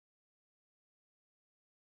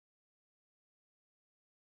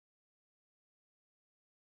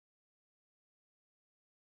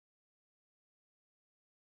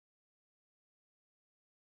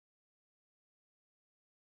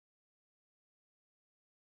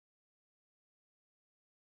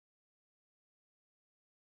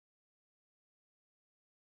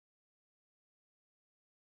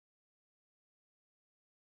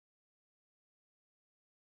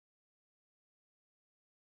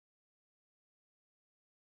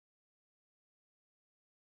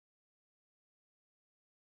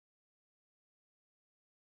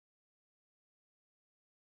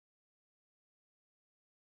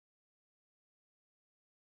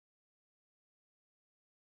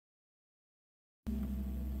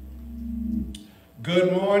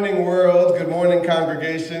Good morning, world. Good morning,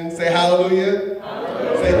 congregation. Say hallelujah.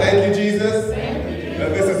 Hallelujah. Say thank you, Jesus. Thank you, Jesus. Now,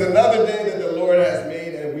 this is another day that the Lord has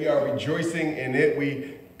made, and we are rejoicing in it.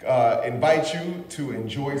 We invite you to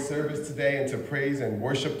enjoy service today and to praise and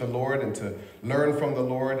worship the Lord and to learn from the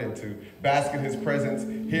Lord and to bask in his presence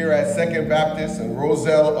here at Second Baptist in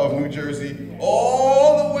Roselle of New Jersey,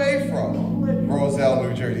 all the way from Roselle,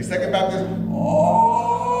 New Jersey. Second Baptist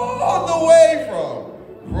all the way from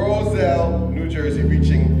Roselle, New Jersey,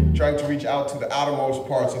 trying to reach out to the outermost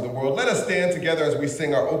parts of the world. Let us stand together as we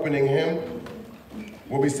sing our opening hymn.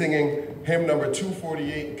 We'll be singing hymn number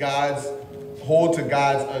 248, Hold to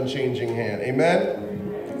God's Unchanging Hand.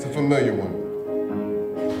 Amen? It's a familiar one.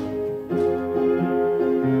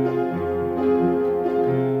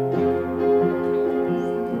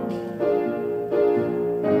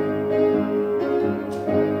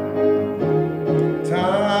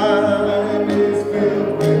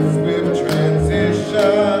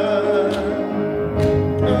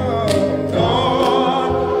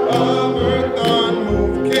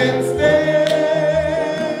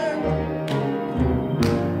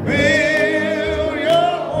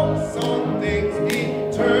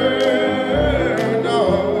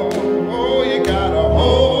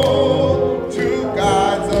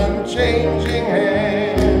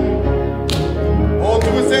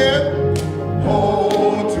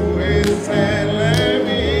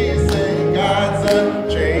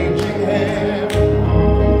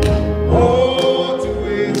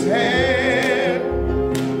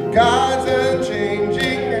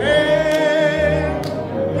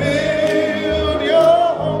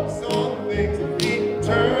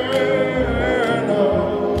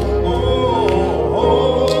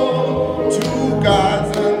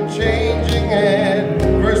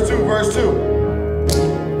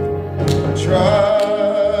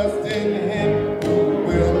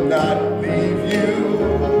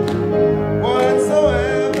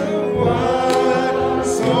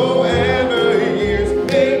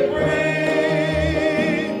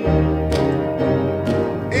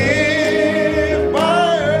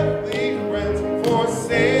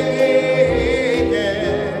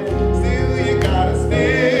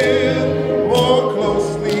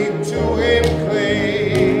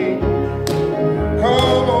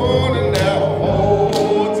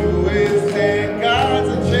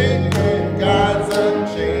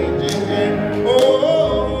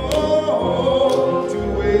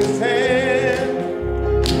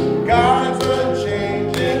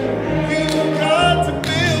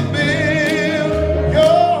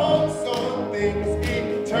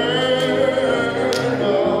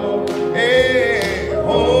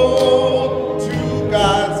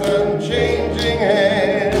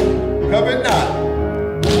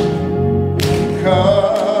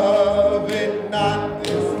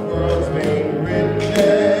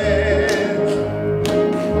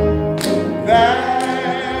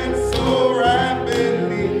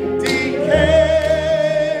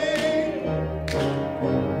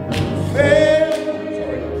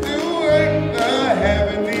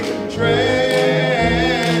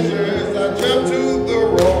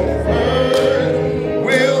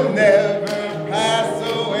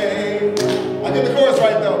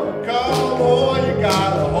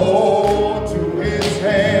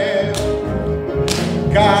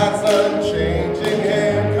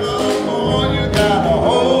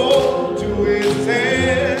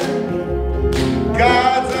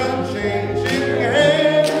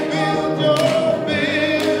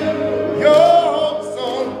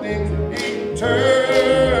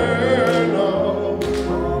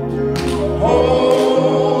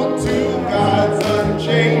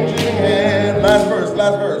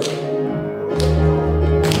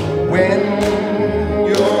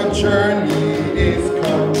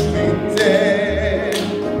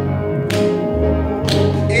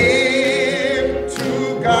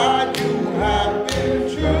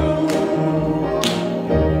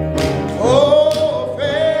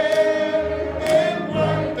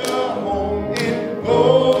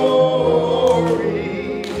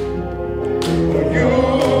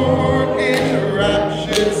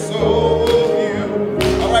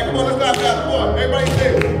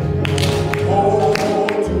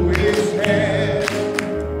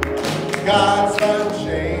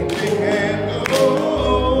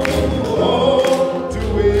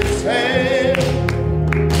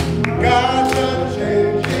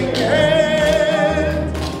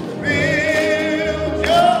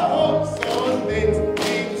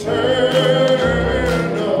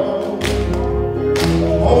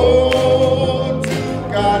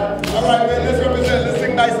 All right, man, let's represent. Let's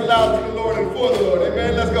sing nice and loud to the Lord and for the Lord.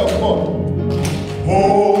 Amen.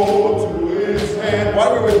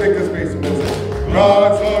 with me, because basement.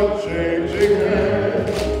 God's unchanging hand.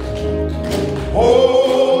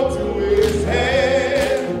 Hold to his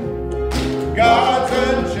hand. God's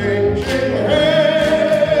unchanging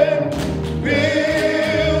hand.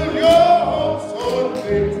 Build your hopes on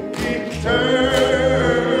things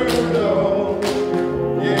eternal.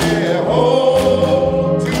 Yeah,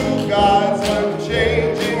 hold to God's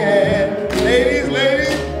unchanging hand. Ladies, ladies.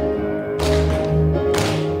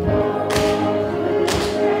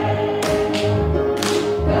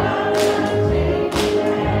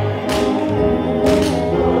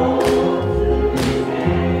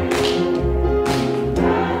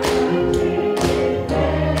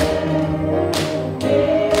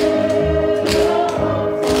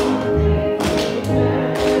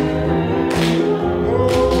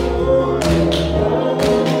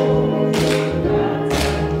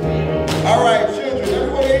 All right, children,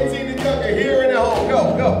 everyone 18 and younger, here and at home.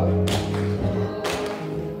 Go, go.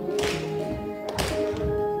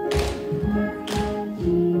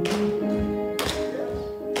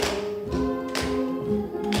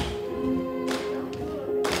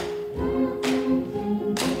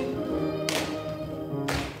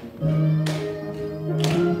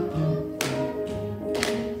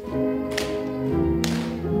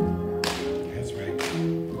 That's right.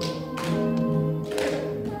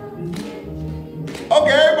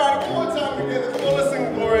 Okay, everybody, one more time together. Come on, let's sing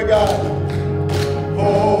Glory to God.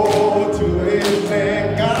 Hold to his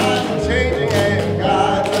hand, God's unchanging hand,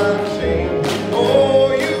 God's unchanging.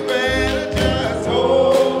 Oh, you better just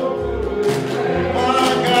hold.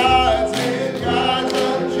 My God's hand, God's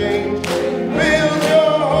unchanging. Build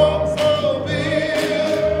your hopes, oh,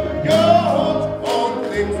 build your hopes on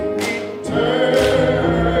things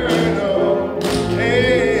eternal.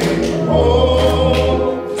 Hey,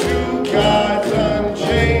 hold to God's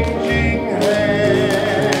unchanging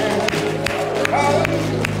hand.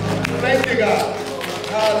 Hallelujah. Thank you, God.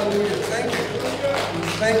 Hallelujah. Thank you.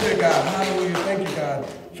 Thank you, God. Hallelujah. Thank you, God.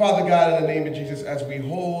 Father God, in the name of Jesus, as we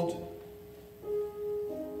hold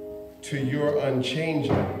to your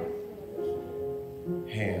unchanging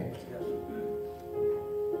hand,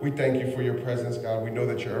 we thank you for your presence, God. We know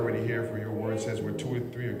that you're already here, for your word says where 2 or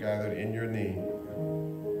 3 are gathered in your name.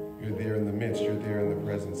 You're there in the midst. You're there in the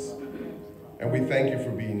presence. And we thank you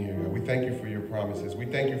for being here, God. We thank you for your promises. We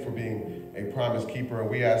thank you for being a promise keeper. And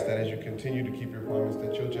we ask that as you continue to keep your promise,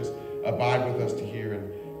 that you'll just abide with us to hear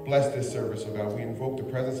and bless this service, oh God. We invoke the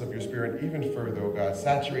presence of your spirit even further, oh God.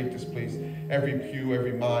 Saturate this place, every pew,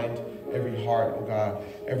 every mind, every heart, oh God.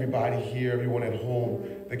 Everybody here, everyone at home,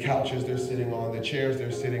 the couches they're sitting on, the chairs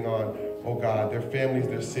they're sitting on, oh God, their families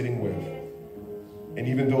they're sitting with. And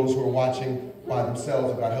even those who are watching by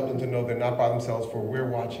themselves, oh God, help them to know they're not by themselves, for we're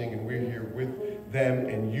watching and we're here with them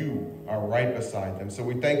and you are right beside them. So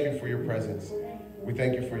we thank you for your presence. We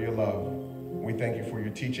thank you for your love. We thank you for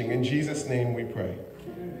your teaching. In Jesus' name we pray.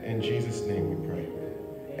 In Jesus' name we pray.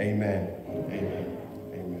 Amen. Amen.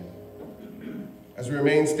 Amen. As we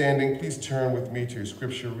remain standing, please turn with me to your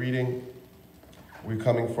scripture reading. We're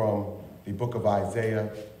coming from the book of Isaiah,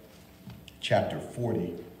 chapter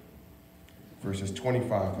 40. Verses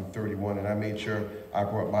 25 through 31, and I made sure I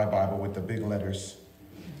brought my Bible with the big letters.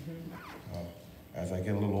 As I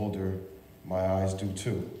get a little older, my eyes do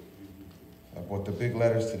too. I brought the big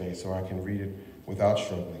letters today so I can read it without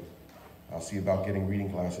struggling. I'll see about getting reading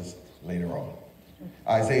glasses later on.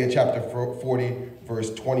 Isaiah chapter 40,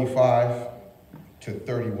 verse 25 to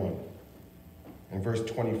 31. And verse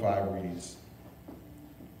 25 reads,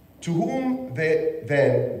 "To whom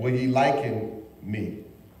then will ye liken me?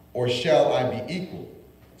 Or shall I be equal,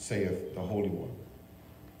 saith the Holy One?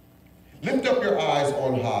 Lift up your eyes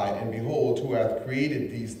on high, and behold who hath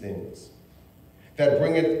created these things, that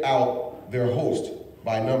bringeth out their host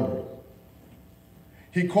by number.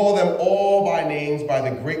 He called them all by names by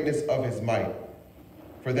the greatness of his might,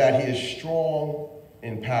 for that he is strong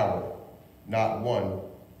in power, not one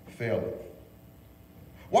faileth.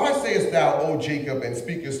 Why sayest thou, O Jacob, and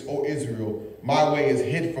speakest, O Israel, my way is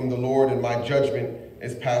hid from the Lord, and my judgment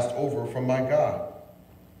is passed over from my God?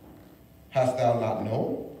 Hast thou not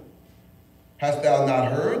known? Hast thou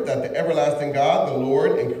not heard that the everlasting God, the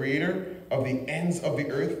Lord and creator of the ends of the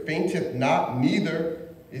earth, fainteth not, neither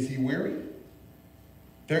is he weary?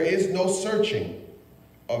 There is no searching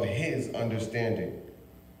of his understanding.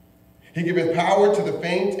 He giveth power to the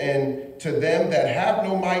faint, and to them that have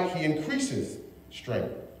no might he increases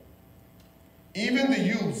strength. Even the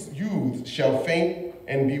youths shall faint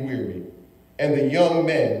and be weary, and the young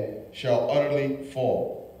men shall utterly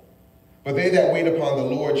fall. But they that wait upon the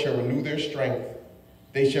Lord shall renew their strength.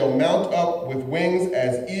 They shall mount up with wings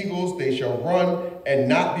as eagles. They shall run and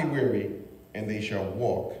not be weary, and they shall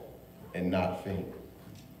walk and not faint.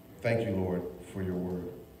 Thank you, Lord, for your word.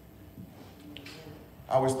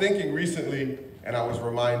 I was thinking recently, and I was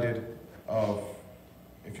reminded of,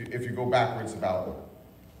 if you go backwards about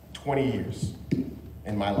 20 years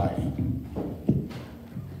in my life.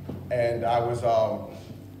 And I was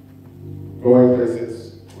going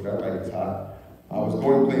places, that light is hot. I was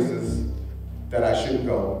going places that I shouldn't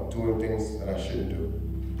go, doing things that I shouldn't do.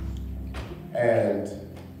 And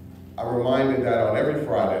I'm reminded that on every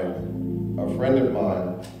Friday, a friend of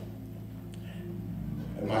mine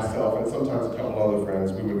and myself, and sometimes a couple other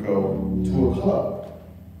friends, we would go to a club.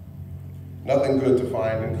 Nothing good to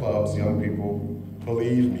find in clubs, young people.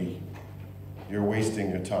 Believe me, you're wasting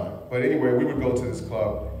your time. But anyway, we would go to this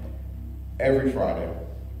club every Friday.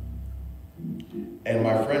 And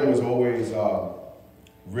my friend was always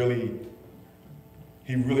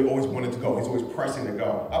he really always wanted to go. He's always pressing to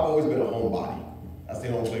go. I've always been a homebody. I stay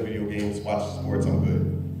home, play video games, watch sports, I'm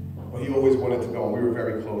good. But he always wanted to go, and we were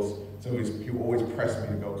very close. So he always pressed me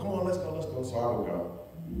to go. Come on, let's go. So I would go.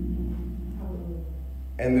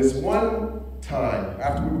 And this one time,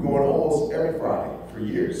 after we were going almost every Friday for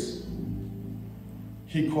years,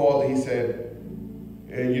 he called and he said,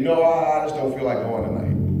 hey, you know, I just don't feel like going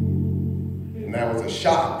tonight. And that was a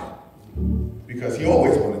shock, because he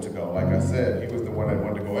always wanted to go. Like I said, he was the one that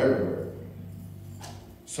wanted to go everywhere.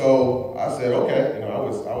 So I said, okay, I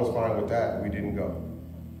was fine with that, and we didn't go.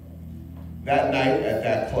 That night at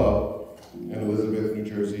that club in Elizabeth, New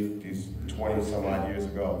Jersey, these 20 some odd years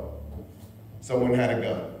ago, someone had a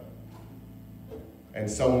gun. And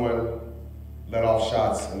someone let off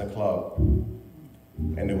shots in the club.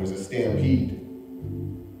 And there was a stampede.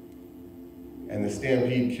 And the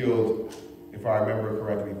stampede killed, if I remember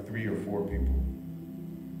correctly, 3 or 4 people.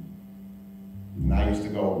 And I used to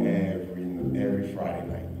go every Friday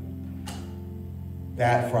night.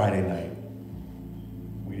 That Friday night,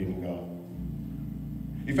 we didn't go.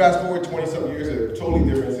 You fast forward 20-something years, a totally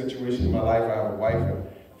different situation in my life. I have a wife and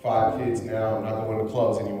 5 kids now. I'm not going to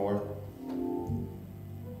clubs anymore.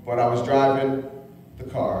 But I was driving the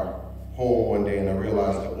car home one day, and I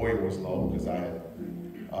realized the oil was low because I had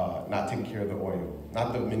not taken care of the oil.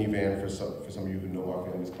 Not the minivan for some of you who know our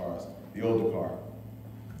family's cars, the older car.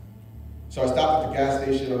 So I stopped at the gas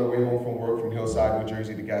station on the way home from work from Hillside, New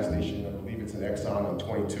Jersey, the gas station. I believe it's an Exxon on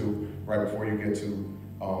 22, right before you get to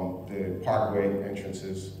the Parkway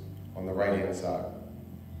entrances on the right-hand side.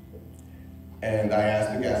 And I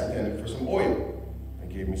asked the gas attendant for some oil. He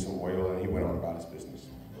gave me some oil, and he went on about his business.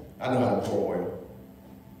 I know how to pour oil.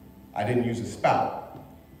 I didn't use a spout.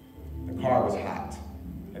 The car was hot.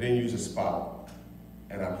 I didn't use a spout.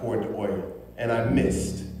 And I poured the oil. And I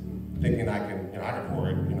missed, thinking I can pour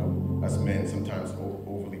it. Us men sometimes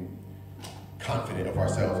overly confident of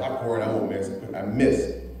ourselves. I pour it, I won't miss it. I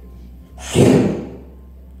missed.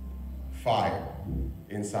 Fire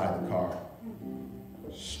inside the car.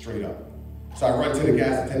 Straight up. So I run to the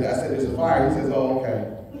gas attendant. I said, there's a fire. He says, oh,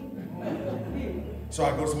 okay. So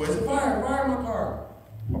I go somewhere, there's a fire in my car.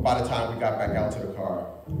 But by the time we got back out to the car,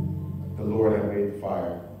 the Lord had made the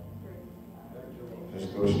fire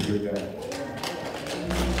just go straight down.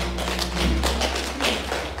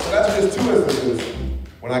 So that's just 2 instances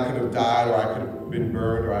when I could have died, or I could have been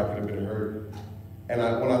burned, or I could have been hurt. And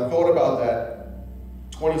when I thought about that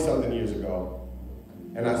 20-something years ago,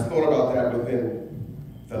 and I thought about that within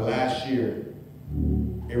the last year,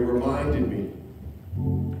 it reminded me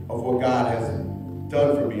of what God has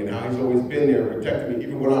done for me and how he's always been there, protecting me,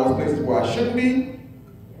 even when I was places where I shouldn't be,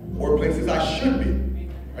 or places I should be.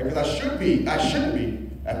 Right? Because I shouldn't be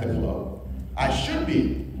at the club. I should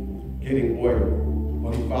be getting oil.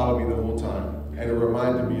 Well, he followed me the whole time. And it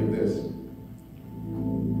reminded me of this.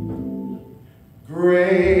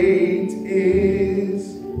 Great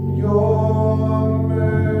is your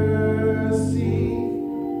mercy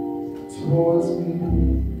towards me.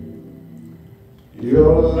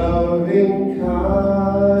 Your loving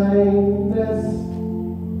kindness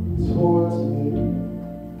towards me,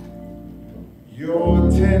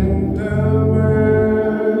 your tender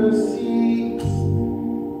mercies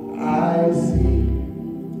I see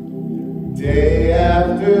day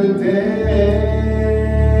after day,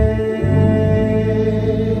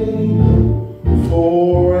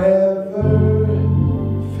 forever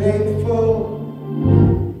faithful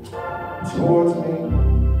towards me.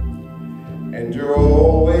 And you're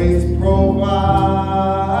always providing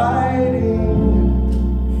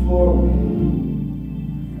for me.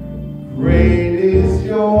 Great is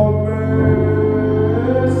your mercy.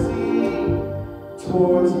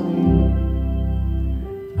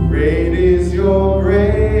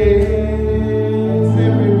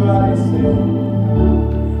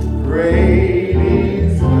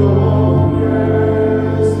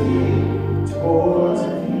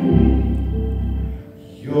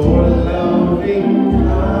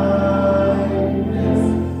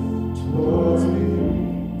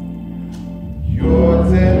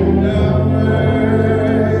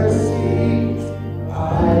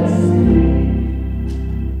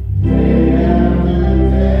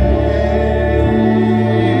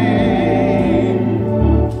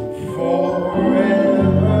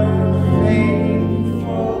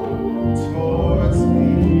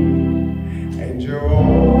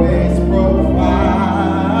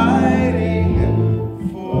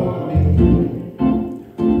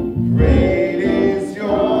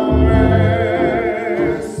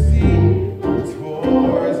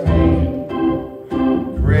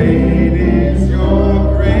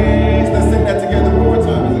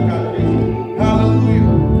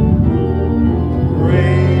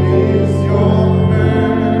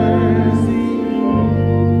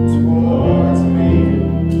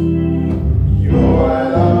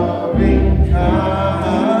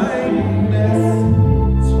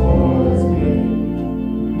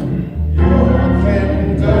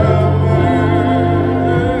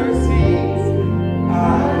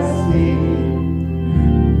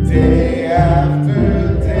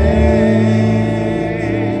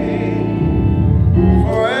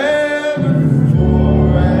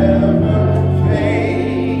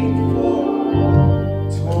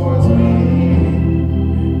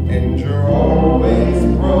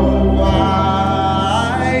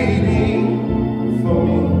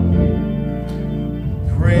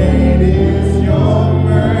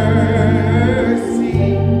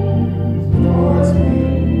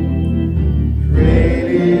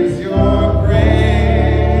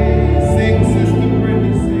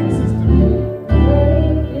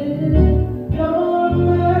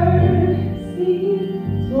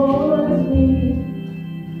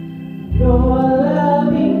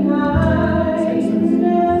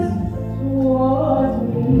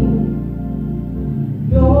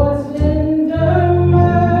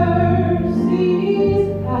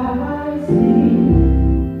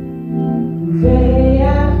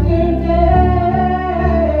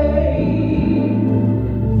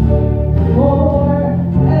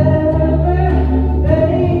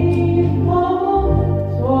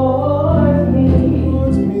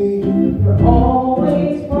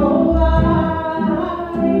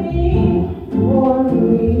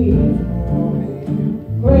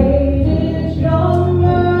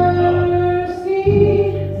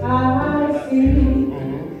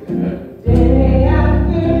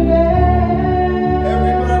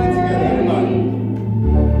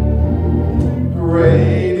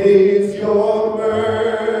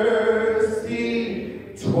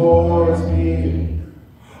 me.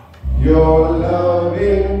 Your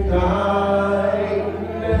loving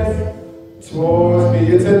kindness towards me.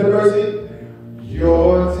 Your tender mercy.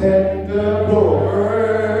 Your tender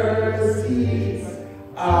mercies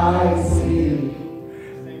I see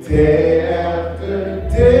day after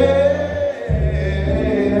day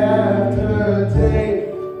after day.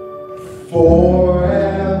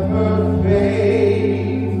 Forever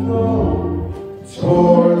faithful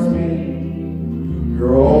towards me.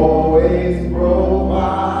 You're always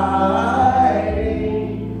providing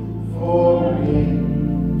for me.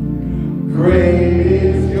 Great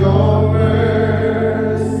is your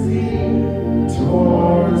mercy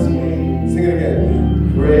towards me. Sing it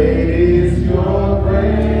again. Great is your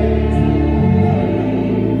grace.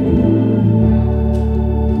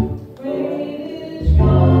 Great is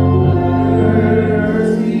your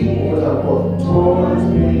mercy towards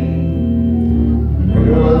me.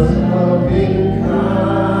 Your loving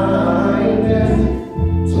kindness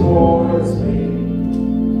towards me.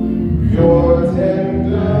 Your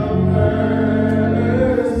tender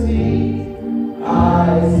mercy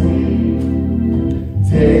I see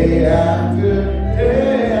day after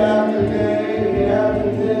day after day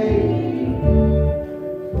after day.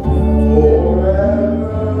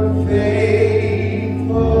 Forever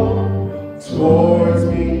faithful towards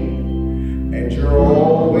me, and you're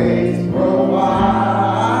always providing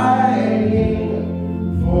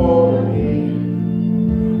for me.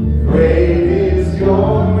 Great is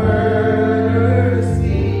your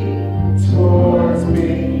mercy towards me.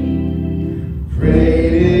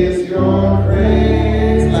 Great is your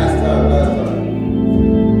grace. Last time.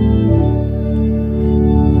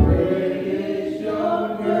 Great is your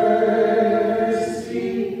mercy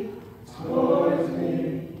towards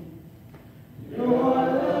me. Your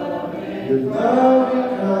loving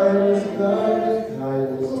kindness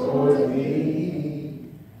towards me.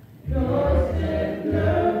 Your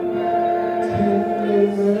tender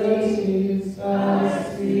mercies I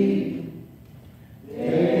see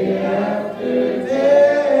day after day.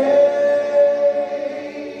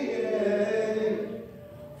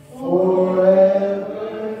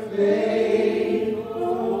 Forever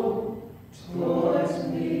faithful towards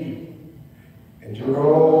me, and you're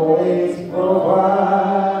always providing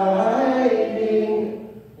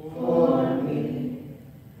for me.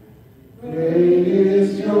 Great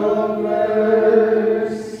is your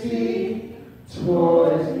mercy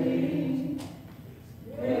towards me.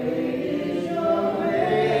 Great is your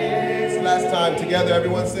grace. Last time together,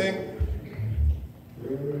 everyone sing.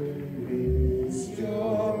 Great is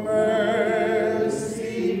your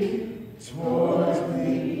mercy towards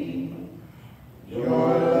me. Your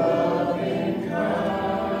loving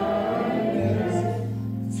kindness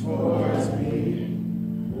towards me.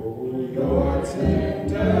 Your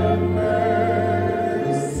tender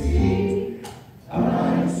mercy I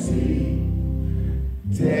see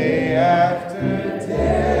day after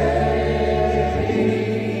day.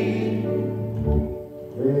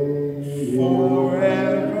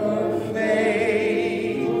 Forever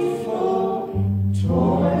faithful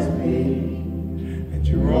towards me, and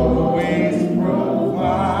you're always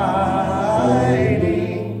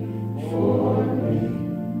providing for me.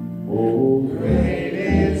 Great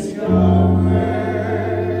is your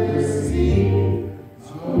mercy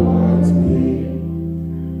towards me.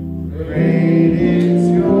 Great is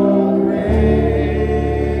your grace.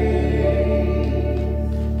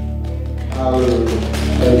 Hallelujah.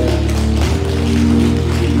 Thank you.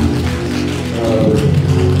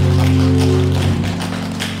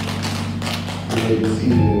 You may be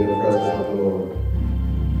seated in the presence of the Lord.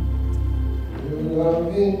 Your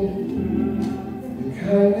loving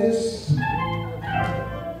kindness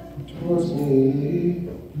towards me.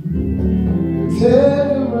 Your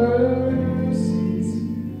tender mercies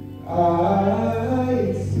I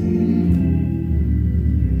see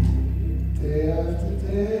day after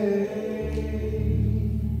day.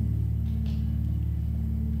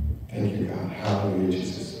 Thank you, God. Hallelujah,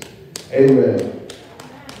 Jesus. Amen.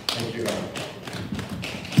 Thank you, God.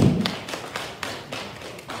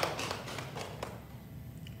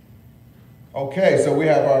 Okay, so we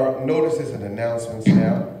have our notices and announcements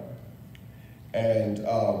now. And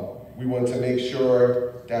we want to make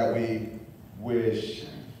sure that we wish,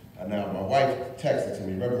 now my wife texted to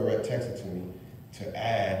me, Reverend Red texted to me to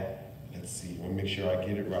add, let's see, let me make sure I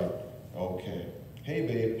get it right. Okay. Hey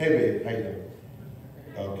babe, how you doing?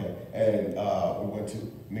 Okay, and we want to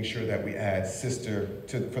make sure that we add sister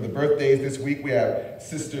for the birthdays this week. We have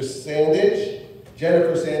Sister Sandage.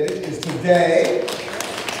 Jennifer Sandage is today.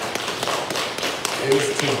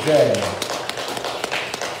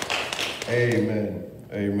 Amen.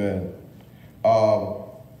 Amen.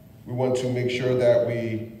 We want to make sure that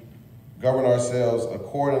we govern ourselves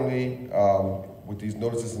accordingly with these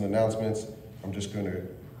notices and announcements. I'm just going to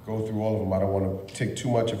go through all of them. I don't want to take too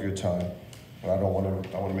much of your time, but I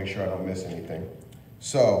want to make sure I don't miss anything.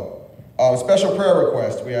 So, special prayer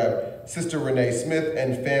request. We have Sister Renee Smith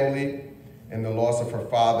and family in the loss of her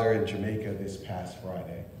father in Jamaica this past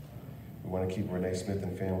Friday. We want to keep Renee Smith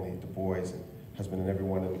and family, the boys, and husband, and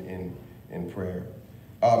everyone in prayer.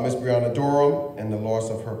 Miss Brianna Durham and the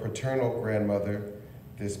loss of her paternal grandmother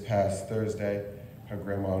this past Thursday. Her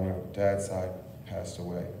grandma on her dad's side passed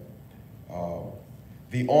away.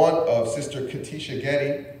 The aunt of Sister Katisha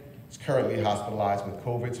Getty is currently hospitalized with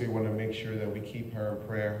COVID, so we want to make sure that we keep her in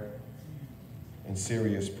prayer, in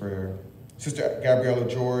serious prayer. Sister Gabriella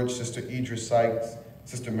George, Sister Idris Sykes,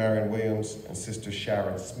 Sister Marion Williams, and Sister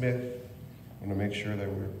Sharon Smith. We want to make sure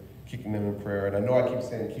that we're keeping them in prayer. And I know I keep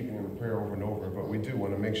saying keeping them in prayer over and over, but we do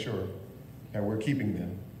want to make sure that we're keeping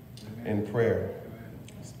them in prayer.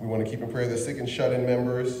 We want to keep in prayer the sick and shut-in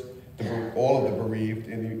members, all of the bereaved,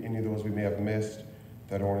 any of those we may have missed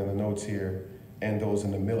that are in the notes here, and those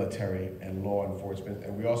in the military and law enforcement.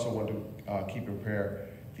 And we also want to keep in prayer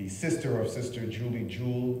the sister of Sister Julie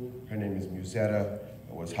Jewell. Her name is Musetta,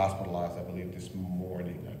 was hospitalized, I believe, this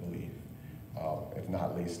morning, if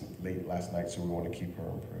not late last night, so we want to keep her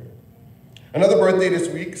in prayer. Another birthday this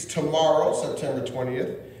week, tomorrow, September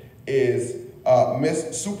 20th, is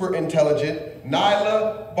Miss Super Intelligent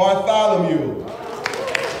Nyla Bartholomew.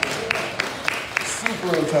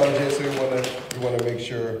 Super intelligent, so we want to make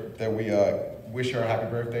sure that we wish her a happy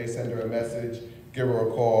birthday, send her a message, give her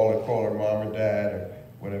a call, or call her mom or dad, or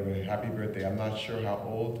whatever. Happy birthday. I'm not sure how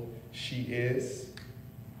old she is.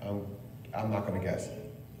 I'm not going to guess.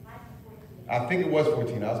 I think it was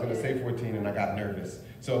 14. I was going to say 14, and I got nervous.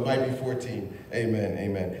 So it might be 14. Amen,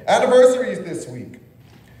 amen. Anniversaries this week.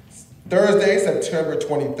 Thursday, September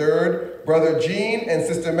 23rd, Brother Gene and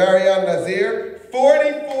Sister Marianne Nazir,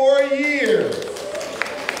 44 years.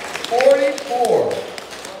 44.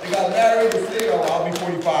 They got married this year. I'll be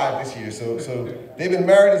 45 this year. So they've been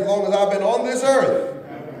married as long as I've been on this earth.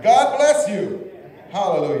 God bless you.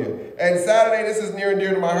 Hallelujah. And Saturday, this is near and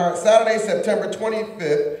dear to my heart, Saturday, September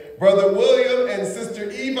 25th, Brother William and Sister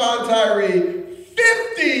Yvonne Tyree,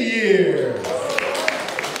 50 years.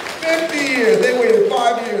 50 years. They waited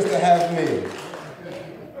 5 years to have me.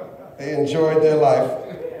 They enjoyed their life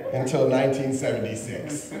until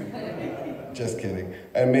 1976. Just kidding.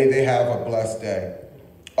 And may they have a blessed day.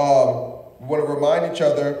 We want to remind each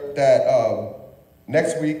other that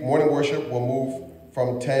next week, morning worship will move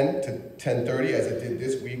from 10 to 10:30 as it did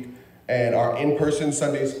this week. And our in-person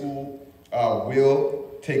Sunday school will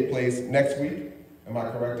take place next week. Am I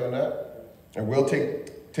correct on that? It will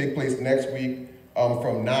take place next week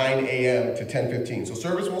from 9 a.m. to 10:15. So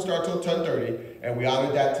service won't start till 10:30, and we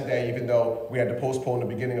honored that today, even though we had to postpone the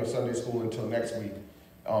beginning of Sunday school until next week.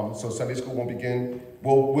 So Sunday school will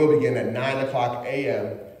begin at 9 o'clock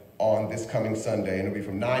a.m. on this coming Sunday, and it'll be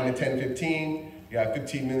from 9 to 10:15. You have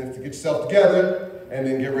 15 minutes to get yourself together, and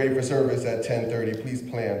then get ready for service at 10:30. Please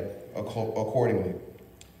plan accordingly.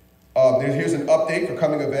 Here's an update for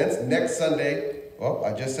coming events. Next Sunday, well,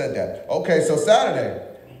 I just said that. Okay, so Saturday,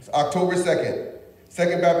 it's October 2nd,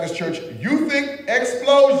 Second Baptist Church Youthic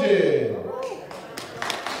Explosion.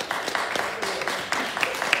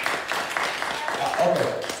 Okay,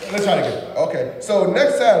 let's try it again. Okay, so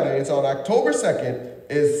next Saturday, it's on October 2nd,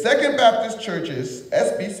 is Second Baptist Church's,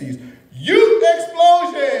 SBC's, Youth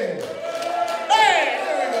Explosion. Hey,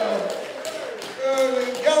 there we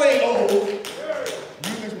go. Y'all ain't old.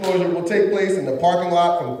 Youth Explosion will take place in the parking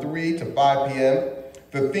lot from 3 to 5 p.m.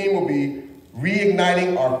 The theme will be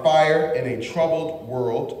Reigniting Our Fire in a Troubled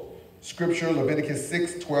World. Scripture, Leviticus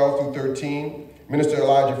 6:12 through 13. Minister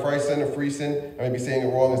Elijah Friesen, I may be saying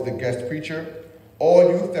it wrong, is the guest preacher.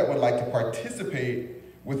 All youth that would like to participate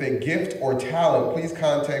with a gift or talent, please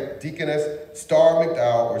contact Deaconess Star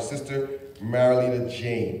McDowell or Sister Marilita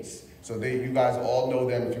James. So you guys all know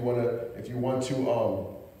them. If you want to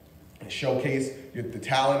showcase the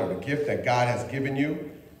talent or the gift that God has given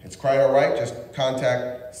you, it's quite all right. Just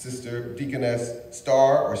contact Sister Deaconess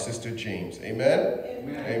Star or Sister James. Amen?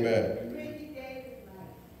 Amen. Amen.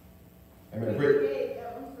 Amen.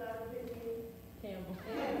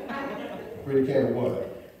 Brittany Campbell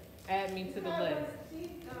what? Add me to the list.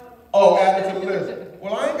 Oh, add me to the list.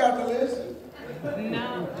 Well, I ain't got the list.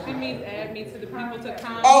 No, she means add me to the people to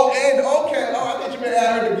contact. Oh, and okay. Oh, I thought you meant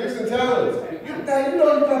add her to gifts and talents. You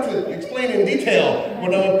know you got to explain in detail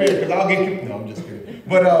when I'm up here, because I'll get you. No, I'm just kidding.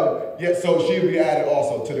 But yeah, so she'll be added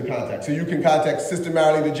also to the contact. So you can contact Sister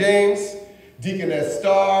Marilita James, Deaconess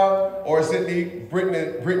Star, or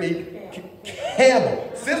Brittany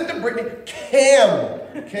Campbell. Sister Brittany Campbell,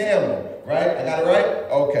 right? I got it right?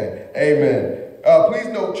 Okay, amen. Please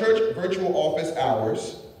note, church virtual office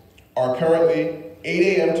hours are currently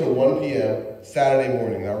 8 a.m. to 1 p.m. Saturday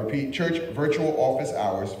morning. I repeat, church virtual office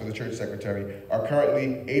hours for the church secretary are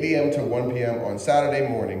currently 8 a.m. to 1 p.m. on Saturday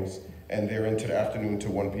mornings, and they're into the afternoon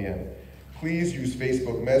to 1 p.m. Please use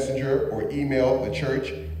Facebook Messenger or email the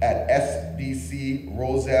church at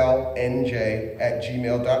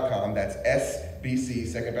sbcroselnj@gmail.com. That's SBC,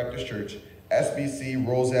 Second Baptist Church,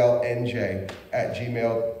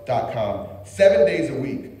 sbcroselnj@gmail.com. 7 days a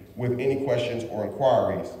week with any questions or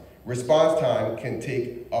inquiries. Response time can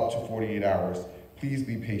take up to 48 hours. Please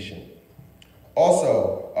be patient.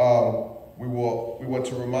 Also, we want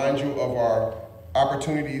to remind you of our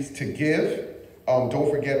opportunities to give. Don't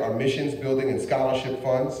forget our missions, building, and scholarship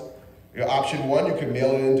funds. Option 1, you can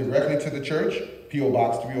mail it in directly to the church, P.O.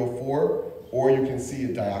 Box 304, or you can see a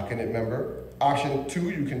diaconate member. Option 2,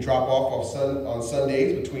 you can drop off on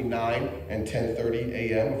Sundays between 9 and 10:30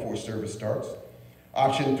 a.m. before service starts.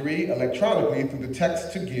 Option 3, electronically through the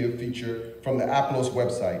text to give feature from the Aplos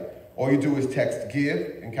website. All you do is text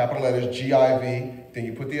give in capital letters GIV, then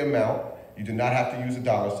you put the amount. You do not have to use a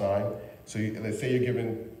 $. So let's say you're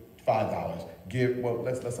giving $5.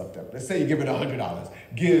 Let's up that. Let's say you're giving $100.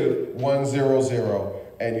 Give 100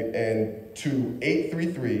 and to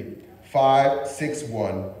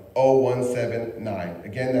 833-561-0179.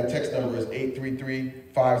 Again, that text number is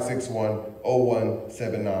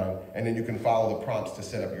 833-561-0179. And then you can follow the prompts to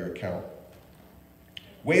set up your account.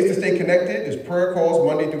 Ways to stay connected is prayer calls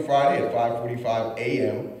Monday through Friday at 5:45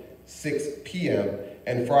 a.m., 6 p.m.,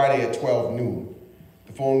 and Friday at 12 noon.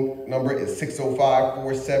 The phone number is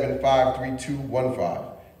 605-475-3215.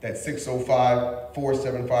 That's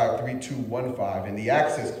 605-475-3215. And the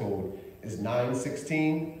access code is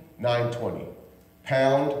 916-920,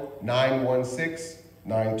 pound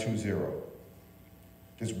 916920.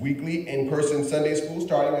 This weekly in-person Sunday school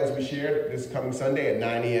starting, as we shared, this coming Sunday at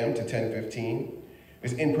 9 a.m. to 10:15.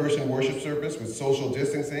 This in-person worship service with social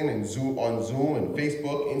distancing and on Zoom and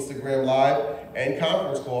Facebook, Instagram Live, and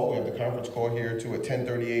conference call. We have the conference call here too at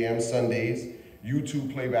 10:30 a.m. Sundays.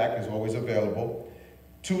 YouTube playback is always available.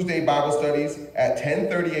 Tuesday Bible studies at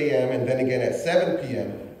 10:30 a.m. and then again at 7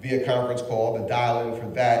 p.m. via conference call. The dial-in for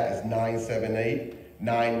that is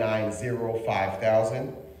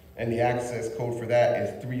 978-990-5000. And the access code for that is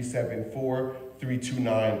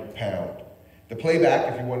 374-329 pound. The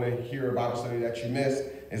playback, if you want to hear a Bible study that you missed,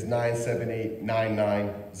 is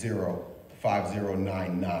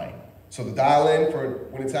 978-990-5099. So the dial-in for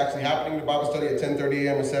when it's actually happening, the Bible study at 10:30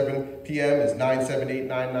 a.m. and 7 p.m. is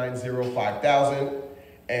 978-990-5000.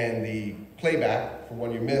 And the playback for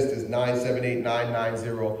one you missed is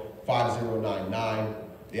 978-990-5099.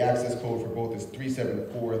 The access code for both is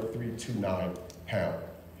 374-329 pound.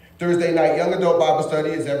 Thursday night Young Adult Bible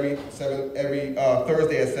Study is every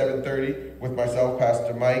Thursday at 7:30 with myself,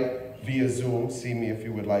 Pastor Mike, via Zoom. See me if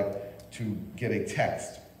you would like to get a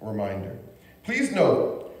text reminder. Please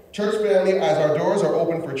note, church family, as our doors are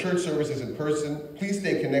open for church services in person, please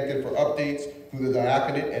stay connected for updates through the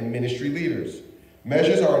diaconate and ministry leaders.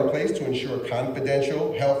 Measures are in place to ensure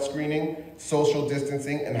confidential health screening, social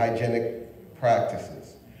distancing, and hygienic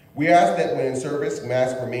practices. We ask that when in service,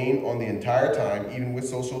 masks remain on the entire time, even with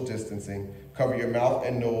social distancing. Cover your mouth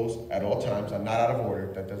and nose at all times. I'm not out of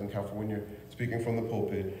order. That doesn't count for when you're speaking from the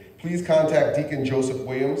pulpit. Please contact Deacon Joseph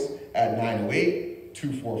Williams at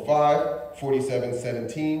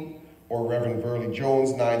 908-245-4717 or Reverend Burley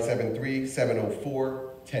Jones,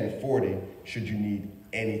 973-704-1040, should you need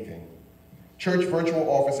anything. Church virtual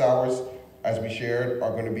office hours, as we shared,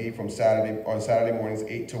 are going to be on Saturday mornings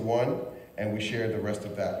 8 to 1. And we share the rest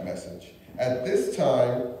of that message. At this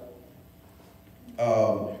time,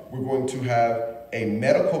 we're going to have a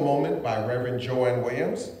medical moment by Reverend Joanne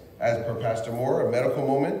Williams, as per Pastor Moore, a medical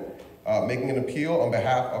moment, making an appeal on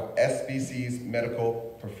behalf of SBC's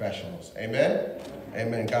medical professionals. Amen?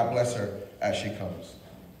 Amen. God bless her as she comes.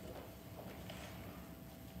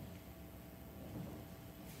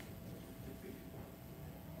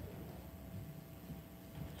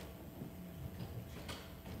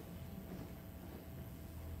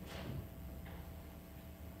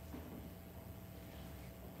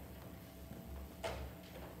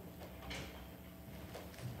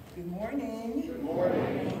 Good morning. Good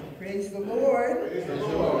morning. Praise the Lord. Praise the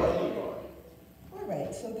Lord. All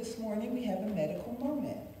right, so this morning we have a medical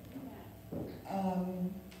moment.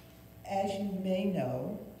 As you may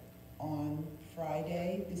know, on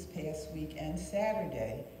Friday, this past week, and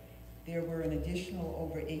Saturday, there were an additional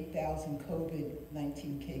over 8,000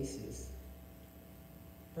 COVID-19 cases,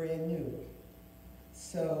 brand new.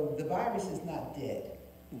 So the virus is not dead.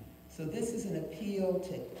 So this is an appeal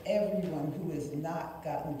to everyone who has not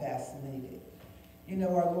gotten vaccinated. You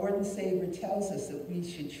know, our Lord and Savior tells us that we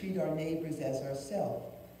should treat our neighbors as ourselves.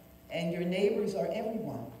 And your neighbors are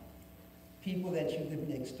everyone. People that you live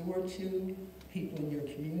next door to, people in your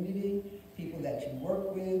community, people that you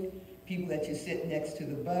work with, people that you sit next to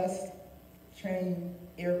the bus, train,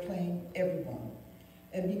 airplane, everyone.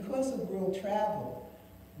 And because of world travel,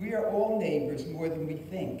 we are all neighbors more than we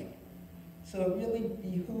think. So it really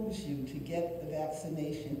behooves you to get the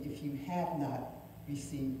vaccination if you have not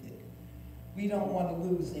received it. We don't want to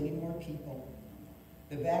lose any more people.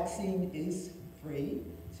 The vaccine is free,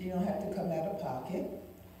 so you don't have to come out of pocket.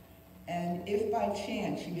 And if by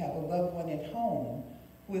chance you have a loved one at home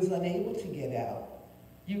who is unable to get out,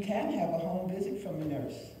 you can have a home visit from a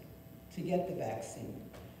nurse to get the vaccine.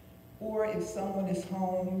 Or if someone is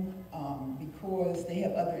home because they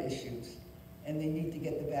have other issues and they need to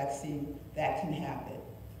get the vaccine, that can happen.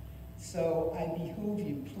 So I behoove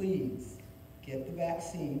you, please, get the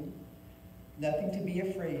vaccine. Nothing to be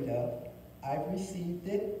afraid of. I've received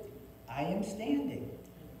it. I am standing.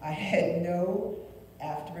 I had no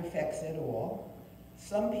after effects at all.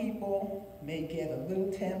 Some people may get a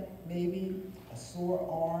little temp, maybe a sore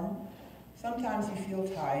arm. Sometimes you feel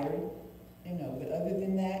tired, you know, but other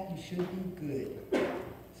than that, you should be good.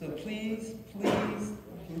 So please, please,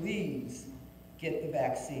 please get the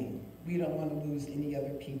vaccine. We don't want to lose any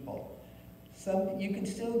other people. You can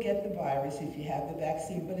still get the virus if you have the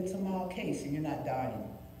vaccine, but it's a mild case and you're not dying.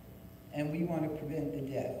 And we want to prevent the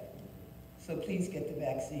death. So please get the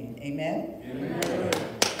vaccine. Amen? Amen.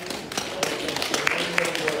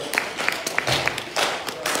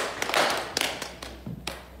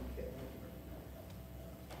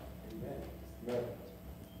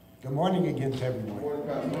 Good morning again to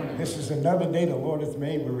everyone. This is another day the Lord has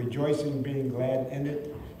made. We're rejoicing, being glad in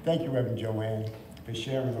it. Thank you, Reverend Joanne, for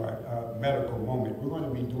sharing our medical moment. We're going to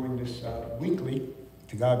be doing this weekly,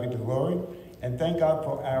 to God be the glory. And thank God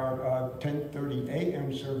for our 10:30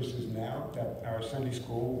 a.m. services now, that our Sunday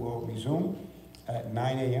school will resume at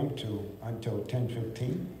 9 a.m. until 10:15.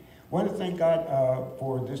 I want to thank God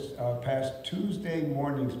for this past Tuesday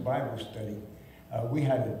morning's Bible study. We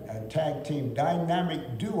had a tag team,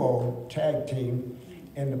 dynamic duo tag team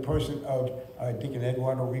in the person of Deacon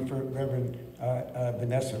Eduardo Reefer, Reverend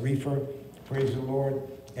Vanessa Reefer, praise the Lord.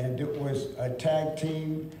 And it was a tag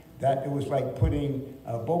team that it was like putting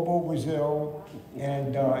Bobo Brazil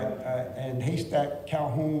and Haystack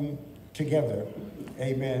Calhoun together,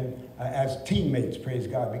 amen, as teammates, praise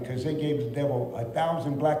God, because they gave the devil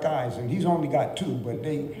 1,000 black eyes, and he's only got 2, but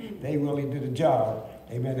they really did a job,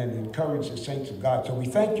 amen, and encouraged the saints of God. So we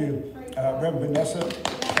thank you, Reverend Vanessa, and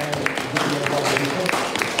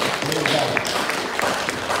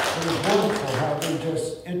it was wonderful how they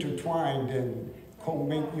just intertwined and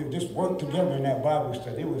just work together in that Bible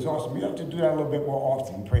study. It was awesome. You have to do that a little bit more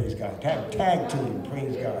often, praise God. To have a tag team,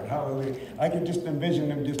 praise God. Hallelujah. I could just envision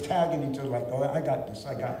them just tagging each other like, oh, I got this,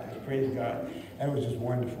 praise God. And it was just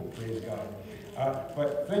wonderful, praise God.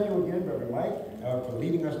 But thank you again, Brother Mike, for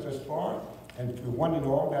leading us thus far. And for one and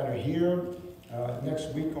all that are here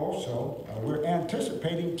next week also, we're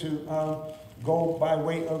anticipating to go by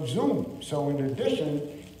way of Zoom. So in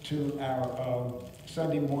addition to our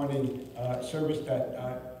Sunday morning service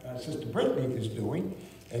that Sister Brittany is doing,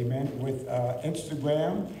 amen, with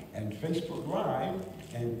Instagram and Facebook Live,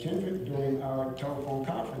 and Kendrick doing our telephone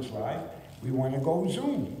conference live, we want to go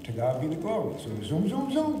Zoom. To God be the glory. So Zoom,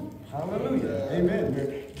 Zoom, Zoom. Hallelujah. Amen.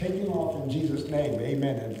 We're taking off in Jesus' name.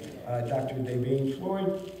 Amen. And Dr. Davine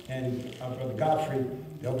Floyd and Brother Godfrey,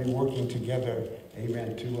 they'll be working together,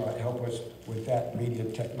 amen, to help us with that media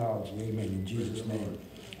technology. Amen. In Jesus' name.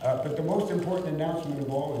 But the most important announcement of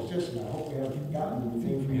all is this, and I hope we haven't forgotten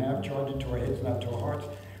anything. If we have, charge it to our heads, not to our hearts.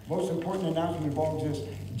 Most important announcement of all is this: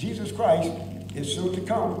 Jesus Christ is soon to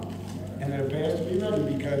come, and it appears to be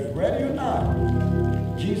ready, because ready or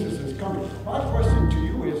not, Jesus is coming. My question to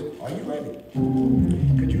you is, are you ready?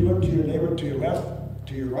 Could you look to your neighbor, to your left,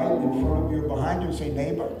 to your right, in front of you, behind you, and say,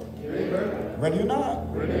 neighbor? Neighbor. Ready or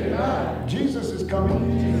not? Ready or not. Jesus is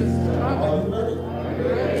coming. Jesus is coming. Are you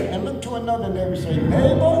ready? And look to another neighbor and say,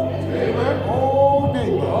 neighbor, neighbor, oh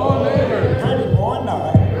neighbor, oh neighbor, ready or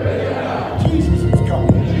not, Jesus is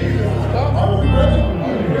coming. Jesus is coming. Are you ready?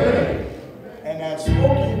 Are you ready? And as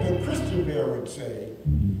Smokey the Christian Bear would say,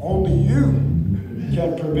 only you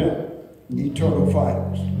can prevent eternal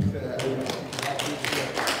fires.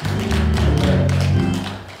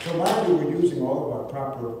 So mindfully, we're using all of our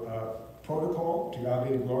proper protocol. To God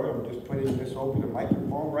be the glory. I'm just putting this over the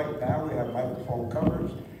microphone right now. We have microphone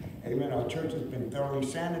covers. Amen. Our church has been thoroughly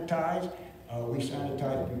sanitized. We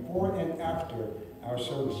sanitize before and after our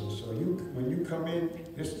services. So when you come in,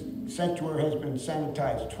 this sanctuary has been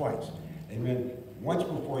sanitized twice. Amen. Once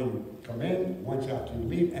before you come in, once after you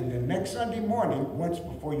leave, and then next Sunday morning, once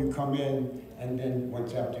before you come in, and then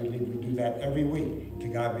once after you leave. We do that every week. To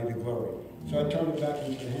God be the glory. So I turn it back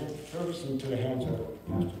into the service into the hands of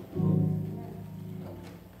Pastor.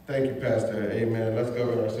 Thank you, Pastor. Amen. Let's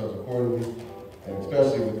govern ourselves accordingly, and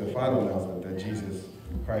especially with the final announcement that Jesus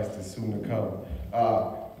Christ is soon to come.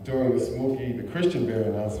 During the Christian Bear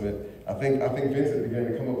announcement, I think Vincent began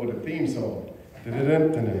to come up with a theme song.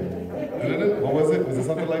 What was it? Was it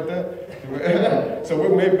something like that? So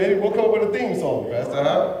maybe we'll come up with a theme song, Pastor.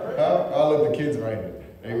 I'll let the kids write it.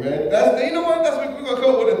 Amen. You know what? That's what we're gonna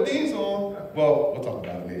come up with a theme song. Well, we'll talk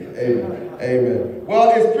about it later. Amen. Amen.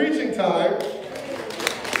 Well, it's preaching time.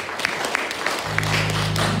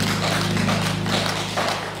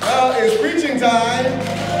 It's preaching time.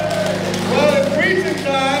 Well, it's preaching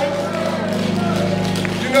time.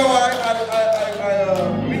 You know,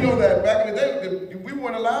 we know that back in the day, the people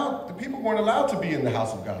weren't allowed to be in the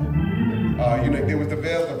house of God. There was the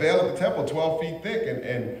veil of the temple, 12 feet thick, and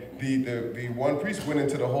the one priest went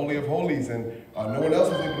into the Holy of Holies, and no one else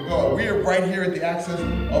was able to go. We are right here at the access of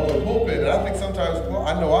the pulpit, and I think sometimes, well,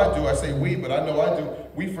 I know I do, I say we, but I know I do,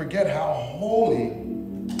 we forget how holy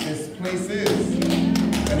this place is,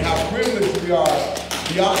 and how privileged we are,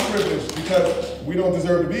 beyond privileged, because we don't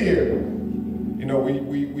deserve to be here. You know,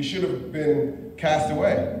 we should have been cast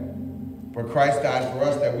away. But Christ died for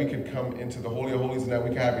us that we could come into the Holy of Holies and that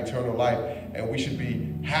we can have eternal life. And we should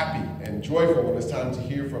be happy and joyful when it's time to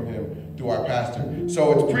hear from him through our pastor.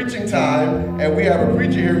 So it's preaching time, and we have a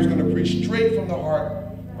preacher here who's going to preach straight from the heart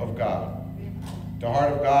of God. The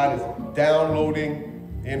heart of God is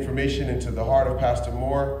downloading information into the heart of Pastor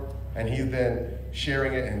Moore, and he's then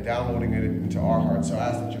sharing it and downloading it into our hearts. So I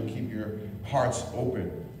ask that you'll keep your hearts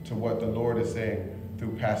open to what the Lord is saying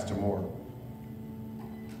through Pastor Moore.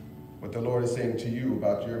 What the Lord is saying to you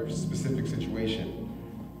about your specific situation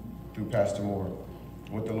through Pastor Moore.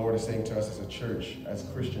 What the Lord is saying to us as a church, as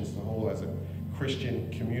Christians as a whole, as a Christian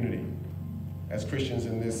community, as Christians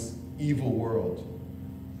in this evil world,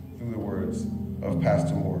 through the words of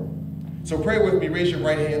Pastor Moore. So pray with me, raise your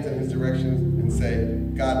right hands in his direction and say,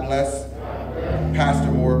 God bless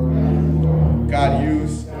Pastor Moore. God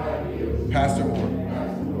use Pastor Moore.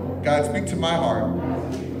 God, speak to my heart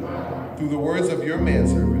through the words of your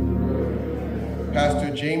manservant,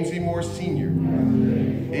 Pastor James E. Moore Sr.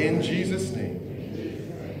 In Jesus' name,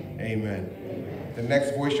 amen. The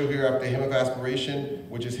next voice you'll hear after Hymn of Aspiration,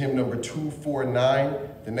 which is hymn number 249,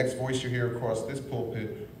 the next voice you'll hear across this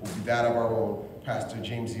pulpit will be that of our own Pastor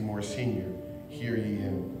James E. Moore Sr. Hear ye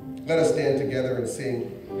him. Let us stand together and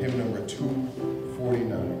sing hymn number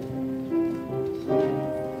 249.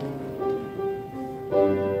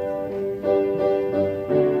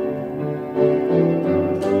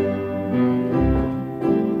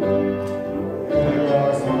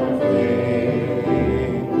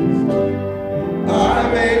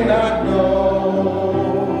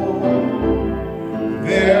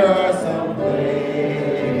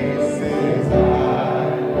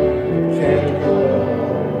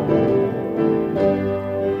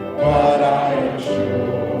 But I am sure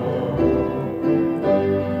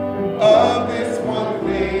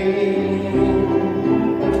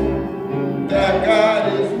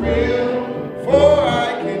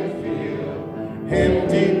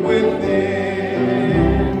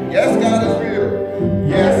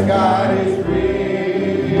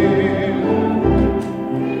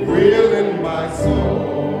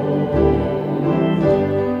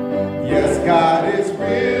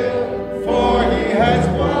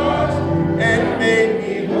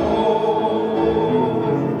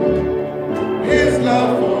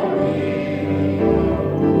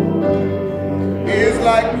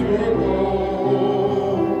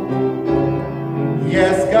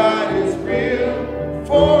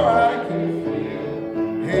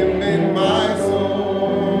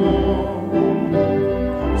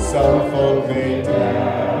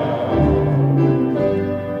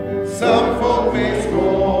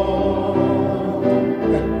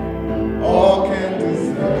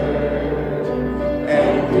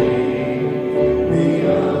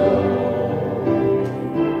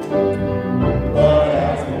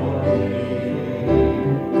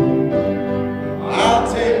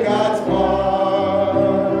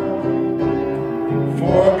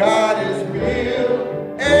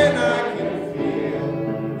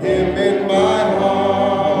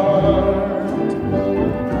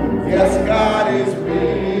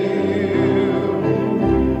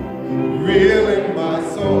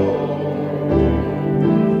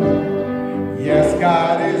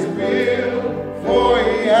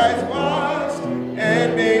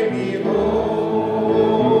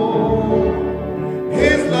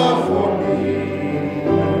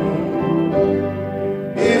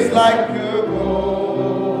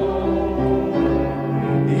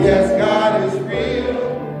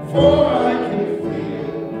for I can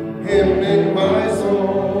feel him in my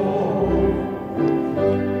soul.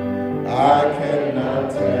 I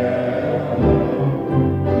cannot tell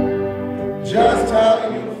just how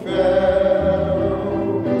you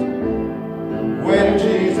felt when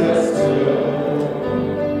Jesus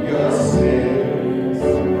took your sins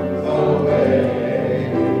away.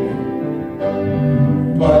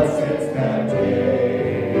 But since that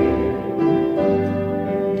day,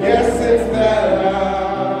 yes, since that hour,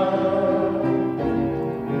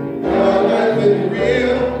 I've been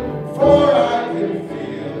real, for I can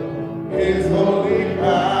feel his holy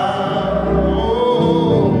power.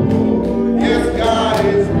 Oh, yes, God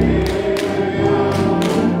is real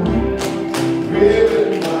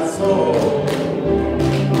in my soul.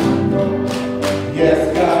 Yes,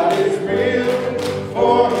 God is real,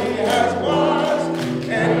 for he has washed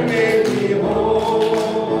and made me whole.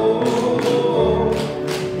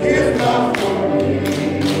 His love for me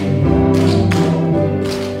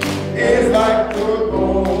is like pure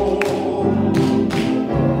gold.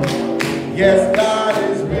 Yes, God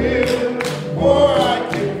is real, for I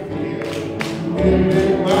can feel him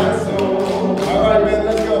in my soul. All right, man,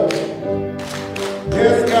 let's go.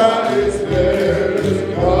 Yes, God is real. Yes,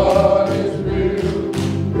 God is real.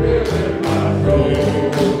 Real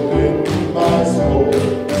in my soul.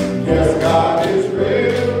 Yes, God is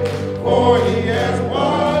real, for he has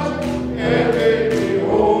washed and made me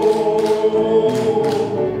whole.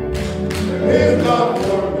 His love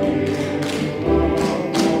for me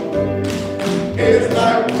is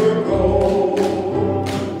like pure gold.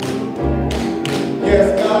 Yes,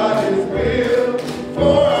 God is real,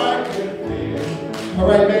 for I can feel. All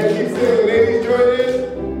right, man, keep singing. Ladies, join in.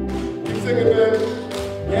 Keep singing, man.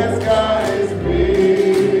 Yes, God is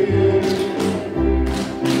real.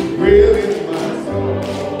 Real in my soul.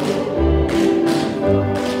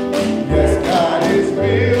 Yes, God is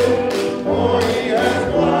real, for he has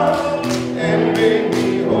washed and made me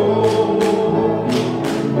whole.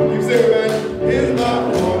 Keep singing, man. His love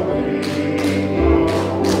for me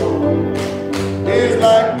is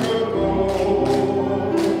like pure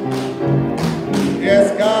gold. Yes,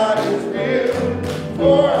 God is real,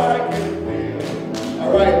 for I can feel.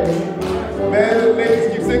 All right, man and ladies,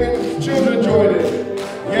 keep singing. Children, join in.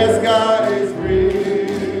 Yes, God is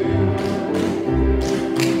real,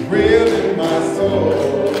 real in my soul.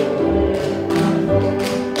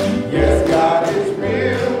 Yes, God is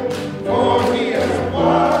real, for he has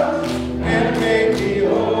washed and made me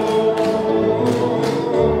whole.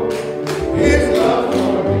 His love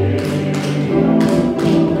for me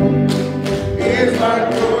is like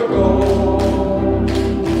pure gold.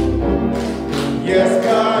 Yes,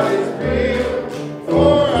 God is real,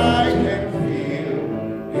 for I can feel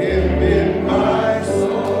him in my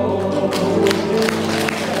soul.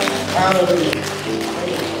 Hallelujah.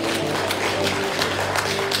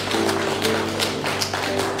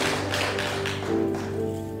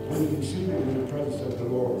 When you be seated in the presence of the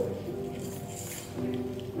Lord.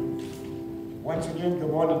 Once again,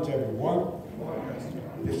 good morning to everyone.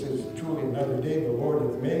 This is truly another day the Lord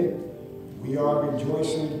has made. We are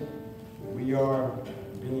rejoicing. We are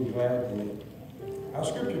being glad in it. Our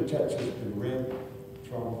scripture text has been read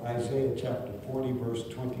from Isaiah chapter 40, verse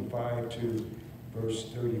 25 to verse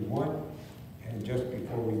 31. And just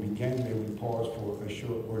before we begin, may we pause for a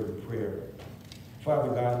short word of prayer. Father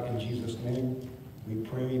God, in Jesus' name, we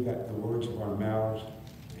pray that the words of our mouths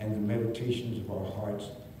and the meditations of our hearts,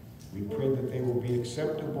 we pray that they will be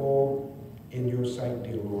acceptable in your sight,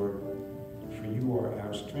 dear Lord. For you are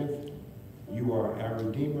our strength, you are our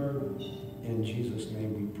Redeemer. In Jesus'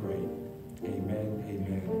 name we pray. Amen,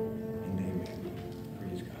 amen, and amen.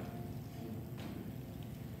 Praise God.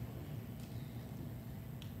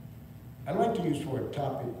 I'd like to use for a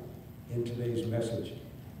topic in today's message,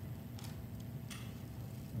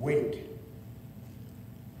 wait,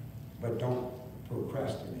 but don't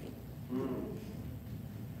procrastinate.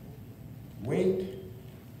 Wait,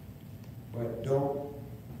 but don't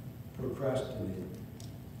procrastinate.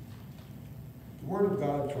 The Word of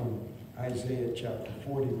God from Isaiah chapter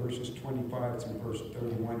 40, verses 25 through verse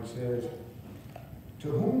 31 says, "To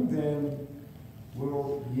whom then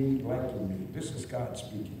will ye liken me?" This is God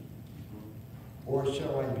speaking. "Or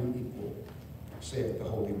shall I be equal, saith the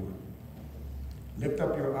Holy One? Lift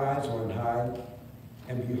up your eyes on high,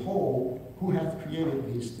 and behold, who hath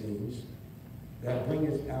created these things, that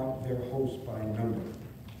bringeth out their host by number.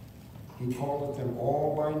 He calleth them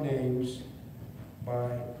all by names,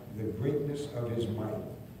 by the greatness of his might.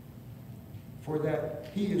 For that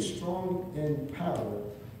he is strong in power,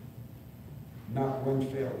 not one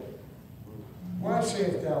faileth. Why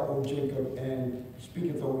sayest thou, O Jacob, and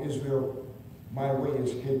speaketh, O Israel, My way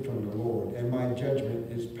is hid from the Lord, and my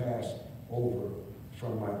judgment is passed over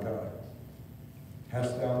from my God.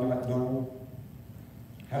 Hast thou not known?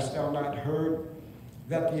 Hast thou not heard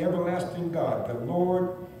that the everlasting God, the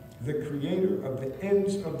Lord, the creator of the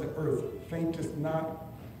ends of the earth, fainteth not,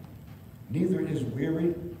 neither is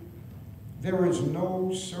weary? There is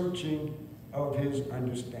no searching of his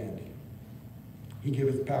understanding. He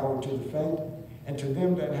giveth power to the faint, and to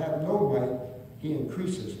them that have no might he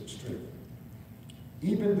increases strength.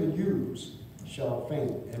 Even the youths shall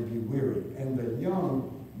faint and be weary, and the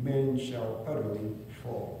young men shall utterly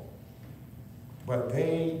fall. But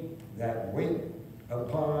they that wait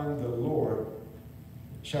upon the Lord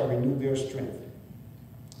shall renew their strength.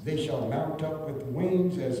 They shall mount up with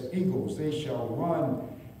wings as eagles. They shall run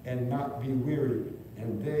and not be weary,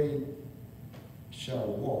 and they shall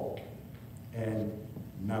walk and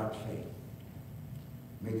not faint.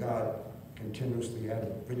 May God continuously add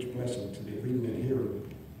a rich blessing to the reading and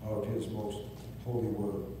hearing of his most holy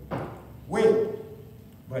word. Wait,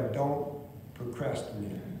 but don't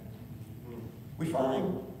procrastinate. We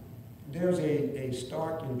find there's a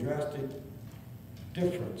stark and drastic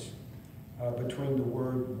difference between the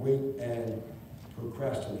word wait and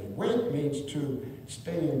procrastinate. Wait means to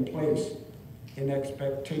stay in place in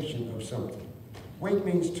expectation of something. Wait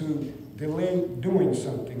means to delay doing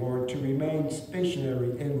something or to remain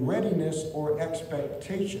stationary in readiness or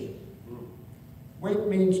expectation. Wait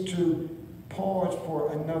means to pause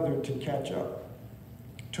for another to catch up,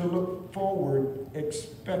 to look forward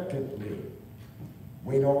expectantly.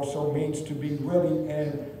 Wait also means to be ready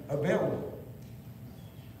and available.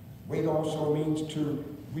 Wait also means to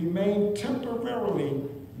remain temporarily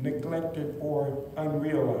neglected or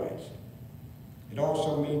unrealized. It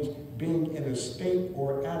also means being in a state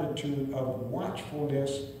or attitude of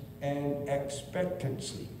watchfulness and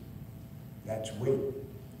expectancy. That's wait.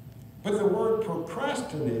 But the word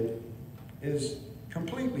procrastinate is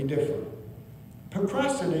completely different.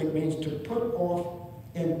 Procrastinate means to put off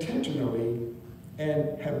intentionally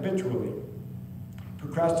and habitually.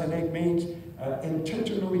 Procrastinate means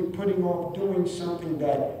intentionally putting off doing something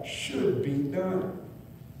that should be done.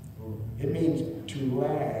 It means to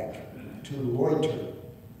lag, to loiter,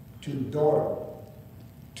 to dawdle,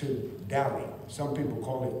 to dally. Some people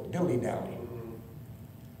call it dilly-dally.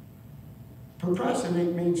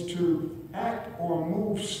 Procrastinate means to act or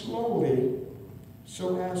move slowly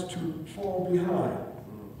so as to fall behind.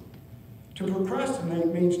 To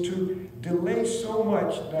procrastinate means to delay so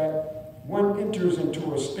much that one enters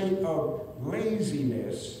into a state of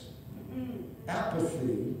laziness,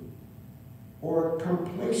 apathy, or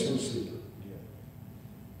complacency.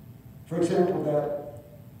 For example,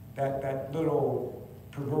 that little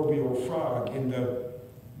proverbial frog in the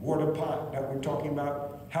water pot that we're talking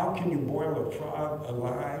about, how can you boil a frog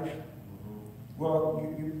alive?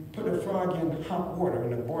 Well, you put a frog in hot water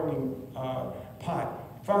in a boiling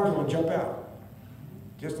pot, frog's gonna jump out.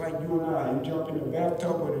 Just like you and I, you jump in the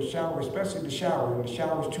bathtub or the shower, especially the shower. When the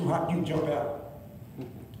shower's too hot, you jump out.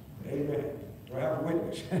 Amen. Do I have a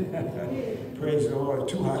witness? Praise the Lord.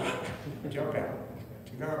 Too hot, jump out.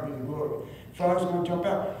 To God be the glory. Frog's gonna jump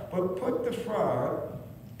out. But put the frog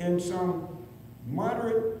in some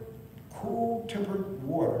moderate, cool-tempered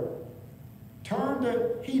water. Turn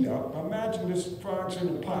the heat up. Imagine this frog's in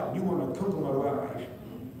a pot. You want to cook him alive.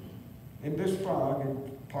 And this frog,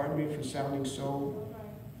 and pardon me for sounding so,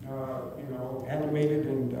 animated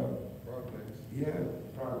and, Frog legs. yeah,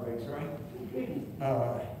 frog legs, right?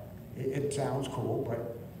 It sounds cool,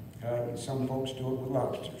 but some folks do it with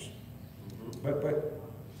lobsters. But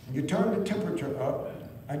you turn the temperature up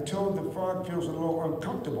until the frog feels a little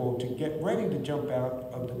uncomfortable to get ready to jump out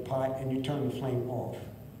of the pot, and you turn the flame off.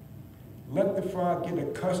 Let the frog get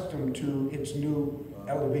accustomed to its new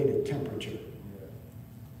elevated temperature.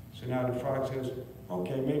 So now the frog says,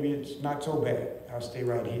 okay, maybe it's not so bad. I'll stay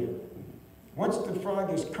right here. Once the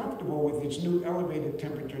frog is comfortable with its new elevated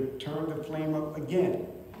temperature, turn the flame up again.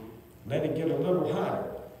 Let it get a little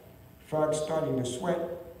hotter. Frog's starting to sweat.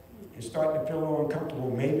 It's starting to feel a little uncomfortable.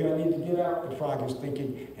 Maybe I need to get out, the frog is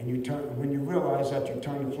thinking, and when you realize that, you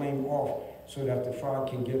turn the flame off so that the frog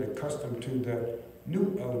can get accustomed to the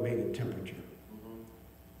new elevated temperature.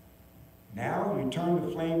 Now you turn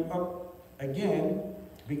the flame up again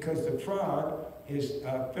because the frog is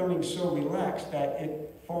feeling so relaxed that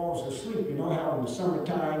it falls asleep. You know how in the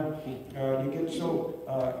summertime you get so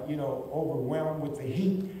overwhelmed with the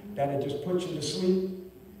heat that it just puts you to sleep?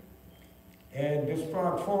 And this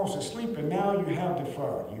frog falls asleep, and now you have the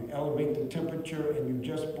frog. You elevate the temperature, and you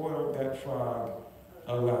just boiled that frog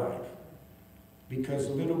alive. Because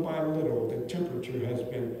little by little, the temperature has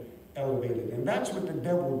been elevated. And that's what the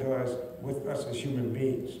devil does with us as human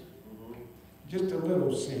beings. Just a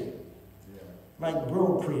little sin. Like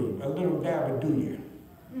bro cream, a little dab will do you.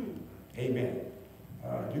 Amen.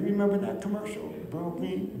 Do you remember that commercial? Bro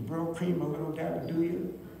cream, a little dab will do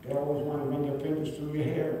you. They always want to run their fingers through your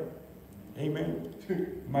hair. Amen.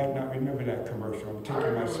 Might not remember that commercial. I'm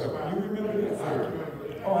taking myself. You remember that? Thank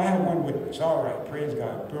you. Oh, I have one witness. All right. Praise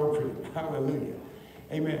God. Bro cream. Hallelujah.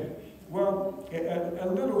 Amen. Well, a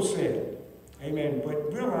little sin. Amen.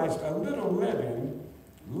 But realize a little leaven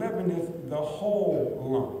leaveneth the whole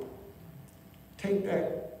lump. Take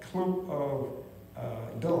that clump of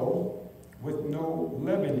dough with no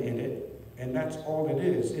leaven in it, and that's all it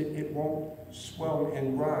is. It won't swell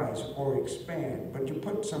and rise or expand. But you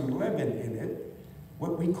put some leaven in it,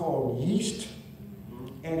 what we call yeast,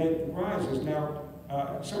 and it rises. Now,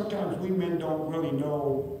 sometimes we men don't really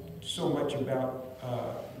know so much about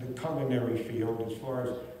the culinary field as far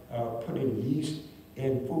as putting yeast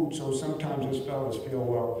in food. So sometimes us fellas feel,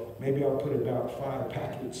 well, maybe I'll put about 5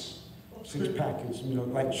 packets, 6 packets,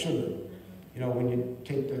 like sugar. When you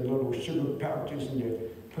take the little sugar pouches and you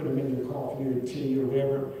put them in your coffee or tea or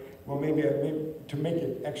whatever, well, maybe to make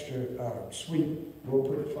it extra sweet, we'll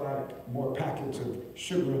put 5 more packets of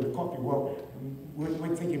sugar in the coffee. Well,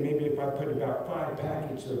 we're thinking maybe if I put about 5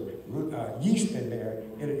 packets of yeast in there,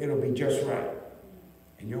 it'll be just right.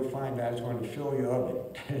 And you'll find that it's going to fill your oven.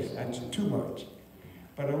 That's too much.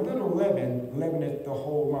 But a little leaven leaveneth the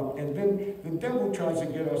whole lump. And then the devil tries to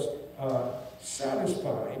get us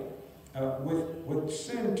satisfied with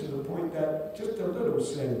sin to the point that just a little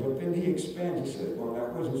sin, but then he expands. He says, well,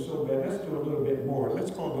 that wasn't so bad. Let's do a little bit more.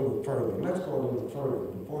 Let's go a little further. Let's go a little further.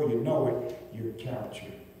 Before you know it, you're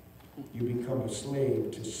captured. You become a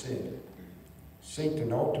slave to sin.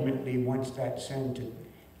 Satan ultimately wants that sin to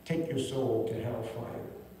take your soul to hellfire,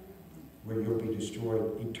 where you'll be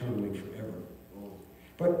destroyed eternally forever.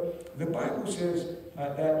 But the Bible says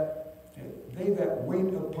that they that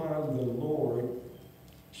wait upon the Lord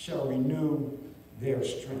shall renew their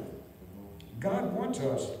strength. God wants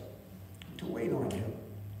us to wait on him.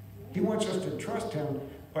 He wants us to trust him,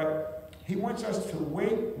 but he wants us to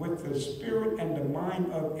wait with the spirit and the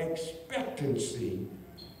mind of expectancy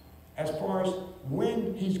as far as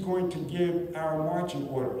when he's going to give our marching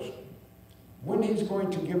orders, when he's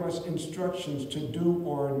going to give us instructions to do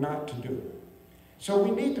or not to do. So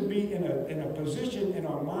we need to be in a position in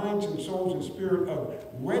our minds and souls and spirit of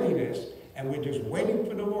readiness, and we're just waiting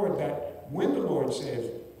for the Lord, that when the Lord says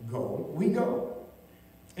go, we go.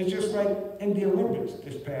 It's just like in the Olympics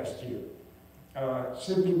this past year.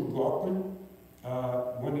 Sidney McLaughlin,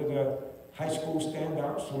 one of the high school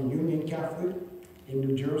standouts from Union Catholic in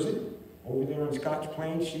New Jersey, over there in Scotch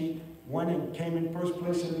Plains, she won and came in first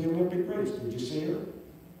place in the Olympic race. Did you see her?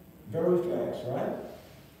 Very fast, right?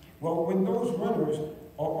 Well, when those runners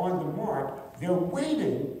are on the mark, they're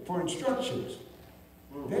waiting for instructions.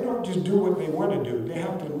 They don't just do what they want to do. They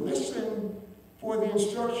have to listen for the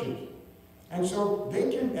instructions. And so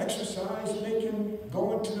they can exercise, and they can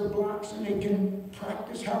go into the blocks, and they can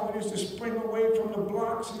practice how it is to spring away from the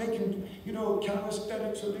blocks, and they can,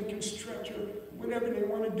 calisthenics, so they can stretch or whatever they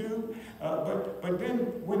want to do. But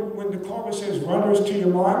then when the caller says, runners to your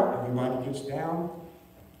mark, everybody gets down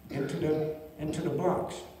into the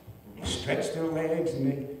blocks. They stretch their legs,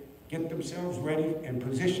 and they get themselves ready and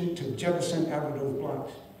positioned to jettison out of those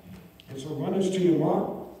blocks. And so runners to your mark,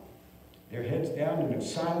 their heads down, and they're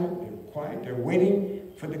silent, they're quiet, they're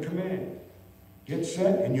waiting for the command. Get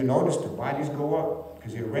set, and you notice the bodies go up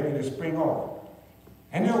because they're ready to spring off.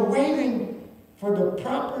 And they're waiting for the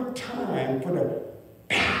proper time for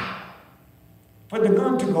the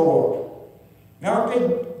gun to go off. Now, if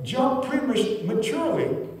they jump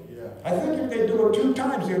prematurely, I think if they do it 2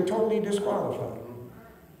 times, they're totally disqualified.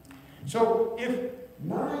 So if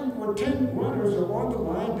 9 or 10 runners are on the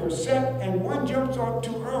line, they're set, and one jumps off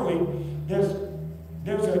too early, there's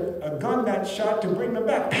a gun that's shot to bring them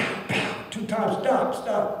back. 2 times,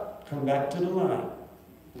 stop, come back to the line.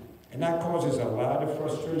 And that causes a lot of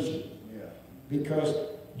frustration. Because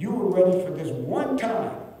you were ready for this one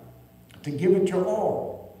time to give it your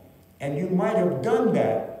all. And you might have done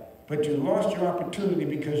that, but you lost your opportunity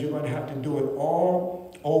because you're going to have to do it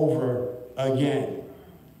all over again.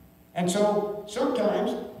 And so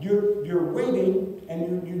sometimes you're waiting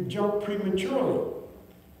and you jump prematurely.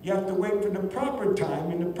 You have to wait for the proper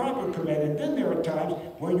time and the proper command. And then there are times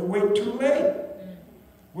where you wait too late.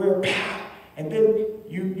 And then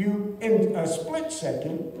you in a split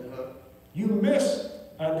second, you miss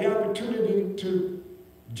the opportunity to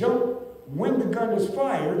jump when the gun is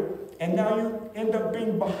fired, and now you end up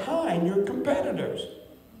being behind your competitors.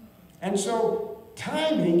 And so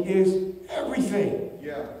timing is everything.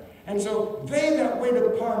 And so they that wait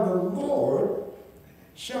upon the Lord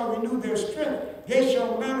shall renew their strength. They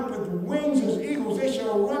shall mount up with wings as eagles. They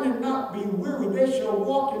shall run and not be weary. They shall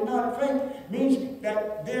walk and not faint. Means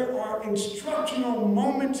that there are instructional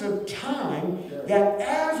moments of time that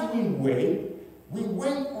as we wait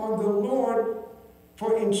on the Lord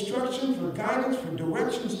for instruction, for guidance, for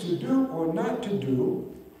directions to do or not to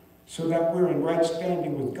do, so that we're in right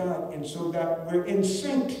standing with God and so that we're in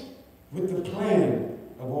sync with the plan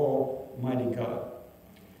of Almighty God.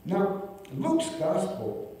 Now, Luke's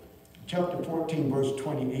Gospel, chapter 14, verse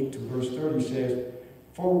 28 to verse 30 says,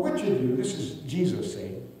 "For which of you," this is Jesus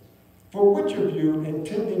saying, "for which of you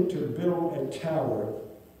intending to build a tower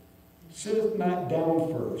sitteth not down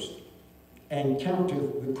first and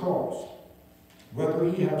counteth the cost, whether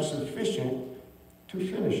he have sufficient to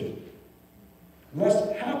finish it?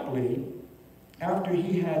 Lest haply, after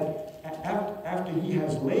he has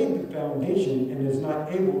laid the foundation and is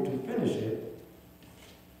not able to finish it,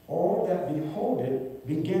 all that behold it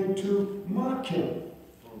begin to mock him,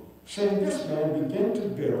 saying, This man began to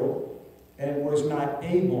build and was not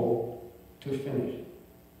able to finish."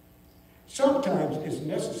 Sometimes it's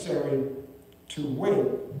necessary to wait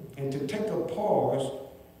and to take a pause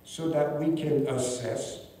so that we can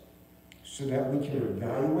assess, so that we can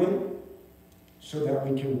evaluate, so that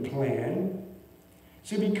we can plan.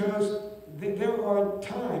 See, because there are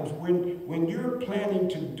times when you're planning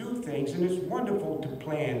to do things, and it's wonderful to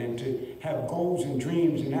plan and to have goals and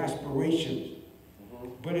dreams and aspirations.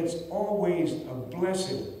 But it's always a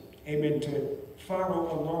blessing, amen, to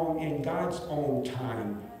follow along in God's own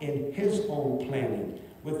time, in his own planning,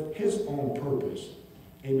 with his own purpose.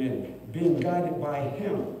 Amen. Being guided by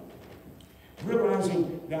him.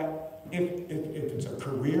 Realizing that if it's a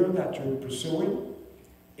career that you're pursuing,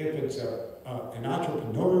 if it's an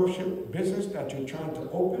entrepreneurship business that you're trying to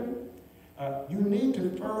open, you need to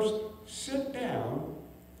first sit down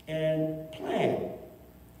and plan.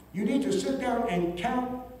 You need to sit down and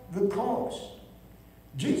count the cost.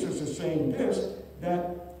 Jesus is saying this,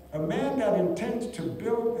 that a man that intends to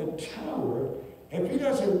build a tower, if he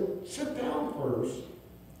doesn't sit down first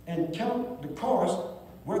and count the cost,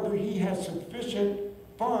 whether he has sufficient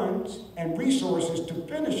funds and resources to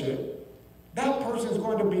finish it, that person is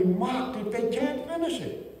going to be mocked if they can't finish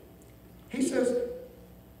it. He says,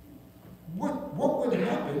 what would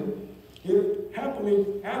happen if, happily,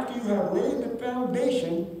 after you have laid the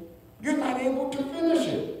foundation, you're not able to finish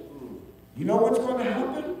it? You know what's going to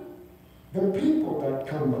happen? The people that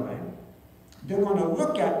come by, they're going to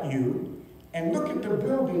look at you and look at the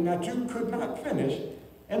building that you could not finish,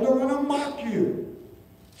 and they're going to mock you,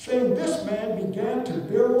 saying, This man began to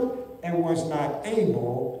build and was not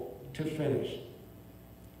able to finish.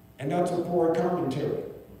 And that's a poor commentary,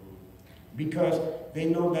 because they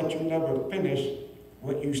know that you never finish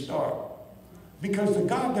what you start. Because the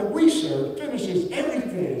God that we serve finishes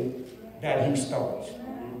everything that he starts.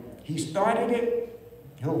 He started it,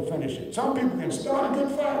 he'll finish it. Some people can start a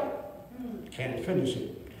good fight, can't finish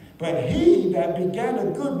it. But he that began a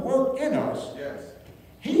good work in us,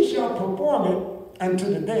 he shall perform it unto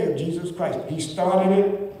the day of Jesus Christ. He started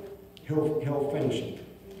it, he'll finish it.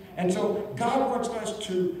 And so God wants us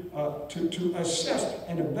to assess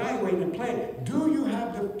and evaluate and plan. Do you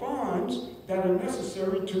have the funds that are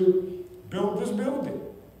necessary to build this building?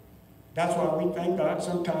 That's why we thank God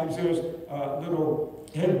sometimes there's little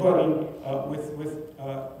headbutting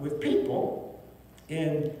with people.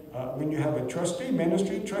 And when you have a trustee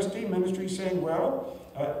ministry saying, well,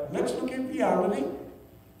 let's look at reality.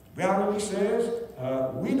 Reality says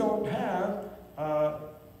we don't have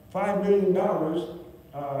 $5 million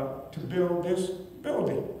to build this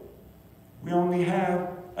building. We only have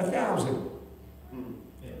 1,000.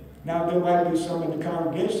 Now there might be some in the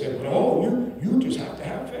congregation say, "Oh, you just have to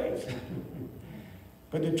have faith."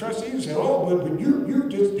 But the trustees say, "Oh, but you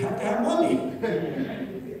just have to have money.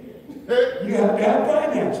 You have to have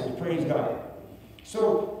finances." Praise God.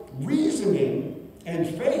 So reasoning and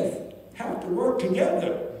faith have to work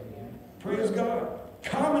together. Praise God.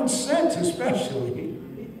 Common sense especially,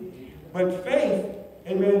 but faith,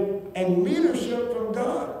 amen, and leadership from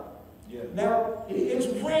God. Yeah. Now, it's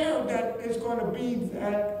rare that it's going to be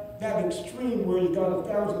that extreme where you got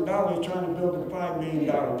 $1,000 trying to build a $5 million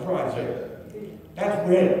project. That's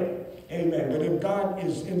rare. Amen. But if God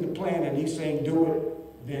is in the plan and he's saying do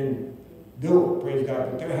it, then do it. Praise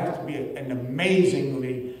God. But there has to be an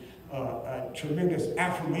amazingly tremendous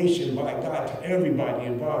affirmation by God to everybody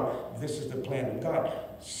involved. This is the plan of God.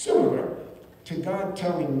 Similar to God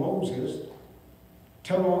telling Moses,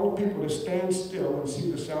 tell all the people to stand still and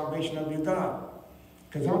see the salvation of your God.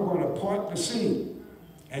 Because I'm going to part the sea,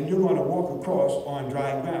 and you're going to walk across on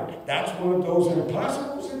dry ground. That's one of those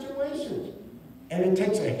impossible situations. And it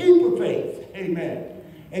takes a heap of faith. Amen.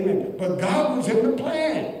 Amen. But God was in the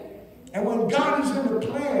plan. And when God is in the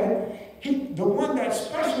plan, the one that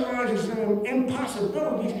specializes in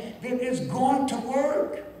impossibilities, then it's going to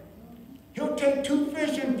work. He'll take 2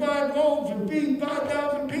 fish and 5 loaves and feed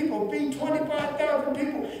 5,000 people, feed 25,000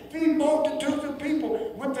 people, feed multitudes of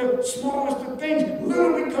people with the smallest of things.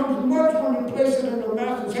 Little becomes much when you place it in the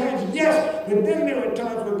master's hands. Yes, but then there are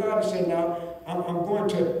times where God is saying, now, I'm going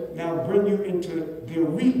to now bring you into the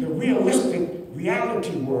realistic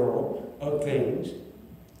reality world of things,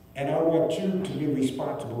 and I want you to be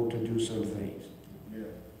responsible to do some things. Yeah.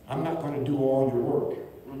 I'm not going to do all your work.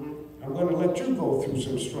 I'm going to let you go through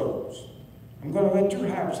some struggles. I'm going to let you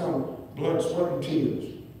have some blood, sweat, and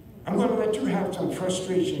tears. I'm going to let you have some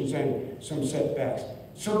frustrations and some setbacks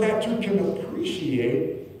so that you can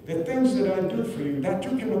appreciate the things that I do for you, that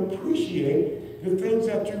you can appreciate the things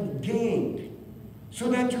that you've gained,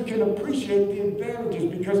 so that you can appreciate the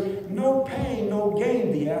advantages, because no pain, no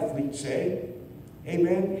gain, the athletes say.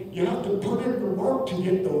 Amen. You have to put in the work to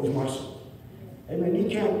get those muscles. Amen. You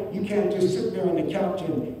can't just sit there on the couch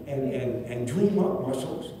and dream up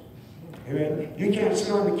muscles. Amen. You can't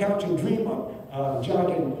sit on the couch and dream up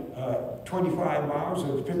jogging 25 miles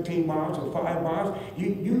or 15 miles or 5 miles.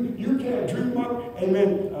 You can't dream up,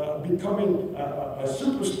 amen, becoming a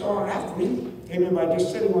superstar athlete, amen, by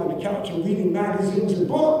just sitting on the couch and reading magazines and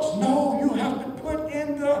books. No, you have to put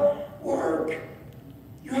in the work.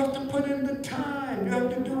 You have to put in the time. You have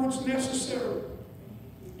to do what's necessary.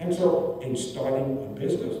 And so, in starting a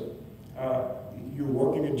business, you're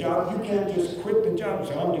working a job, you can't just quit the job and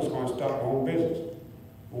say, I'm just going to start my own business.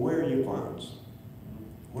 Well, where are your funds?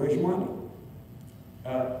 Where's your money?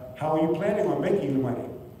 How are you planning on making the money?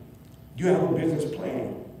 Do you have a business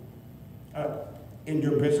plan? In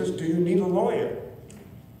your business, do you need a lawyer?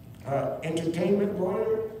 Entertainment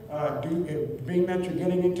lawyer? Being that you're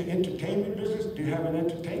getting into entertainment business, do you have an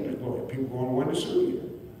entertainment lawyer? People are going to want to sue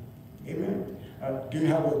you. Amen. Do you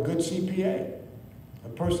have a good CPA? A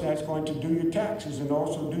person that's going to do your taxes and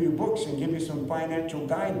also do your books and give you some financial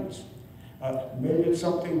guidance. Maybe it's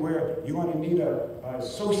something where you're going to need a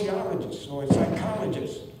sociologist or a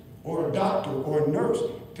psychologist or a doctor or a nurse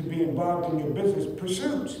to be involved in your business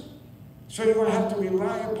pursuits. So you're going to have to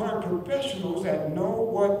rely upon professionals that know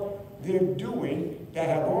what they're doing, that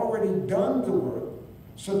have already done the work,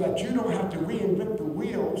 so that you don't have to reinvent the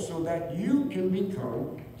wheel, so that you can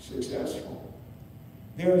become successful.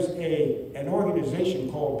 There's an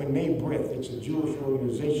organization called B'nai B'rith. It's a Jewish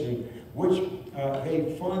organization which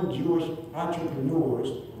they fund Jewish entrepreneurs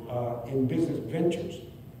in business ventures.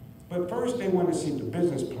 But first they want to see the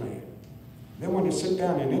business plan. They want to sit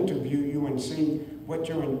down and interview you and see what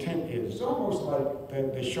your intent is. It's almost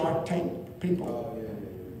like the Shark Tank people.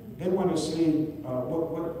 They want to see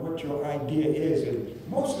what your idea is. And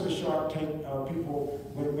most of the Shark Tank people,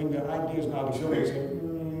 when the idea is not as good, they say,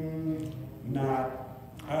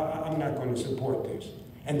 I'm not going to support this.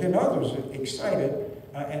 And then others are excited,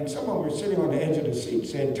 and some of them are sitting on the edge of the seat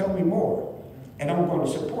saying, tell me more, and I'm going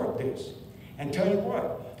to support this. And tell you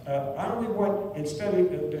what, I only want, instead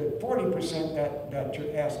of the 40% that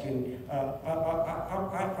you're asking, I'm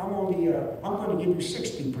going to give you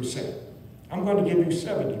 60%. I'm going to give you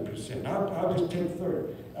 70%. I'll just take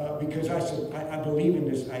 30 because I believe in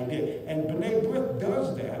this idea. And B'nai B'rith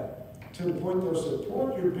does that to the point they'll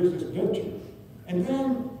support your business venture. And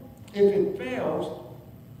then, if it fails,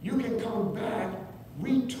 you can come back,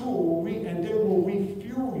 retool, and they will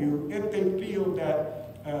refuel you if they feel that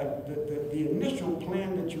the initial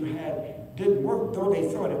plan that you had didn't work, though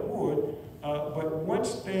they thought it would. But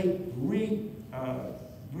once they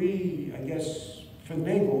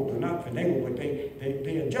finagled, or not finagled, but they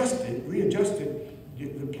readjusted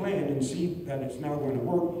the plan and see that it's now going to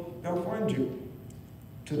work, they'll fund you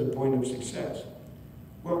to the point of success.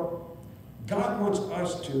 Well, God wants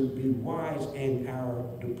us to be wise in our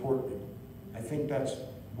deportment. I think that's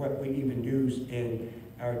what we even use in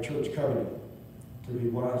our church covenant, to be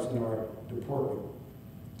wise in our deportment.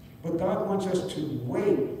 But God wants us to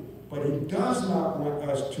wait, but He does not want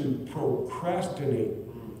us to procrastinate.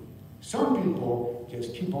 Some people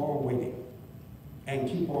just keep on waiting and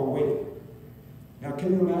keep on waiting. Now,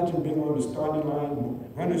 can you imagine being on the starting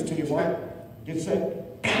line, runners to your right, get set,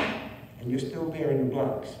 and you're still there in the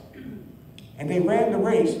blocks? And they ran the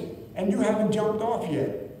race, and you haven't jumped off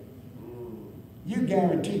yet. You're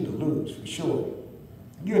guaranteed to lose, for sure.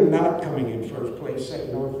 You're not coming in first place,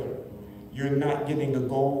 second, or third. You're not getting a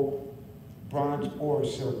gold, bronze, or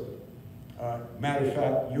silver. Matter of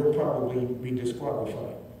fact, you'll probably be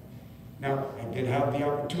disqualified. Now, I did have the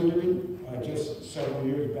opportunity just several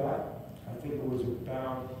years back. I think it was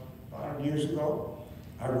about 5 years ago.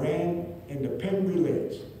 I ran in the Penn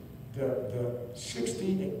Relays, the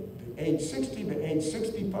age 60 to age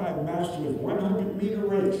 65 Masters 100-meter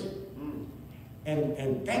race.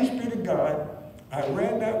 And thanks be to God, I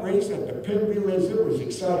ran that race at the Penn Relays. It was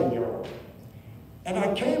exciting, y'all. And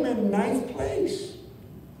I came in 9th place.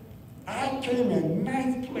 I came in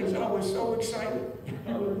 9th place. I was so excited.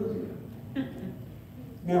 Hallelujah.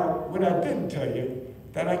 Now, what I didn't tell you,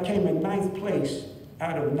 that I came in 9th place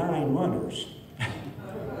out of 9 runners.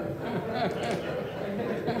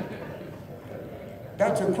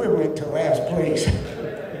 That's equivalent to last place.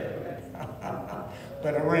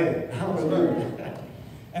 But I ran. Hallelujah.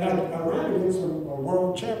 And I ran against some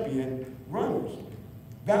world champion runners.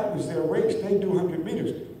 That was their race. They do 100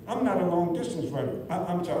 meters. I'm not a long distance runner.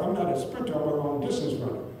 I'm sorry, I'm not a sprinter, I'm a long distance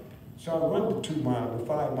runner. So I run the 2 mile, the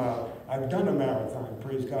 5 mile. I've done a marathon,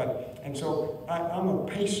 praise God. And so I'm a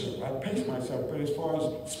pacer. I pace myself. But as far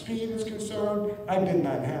as speed is concerned, I did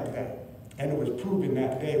not have that. And it was proven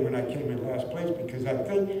that day when I came in last place, because I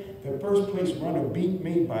think the first place runner beat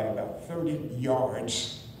me by about 30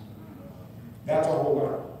 yards. That's a whole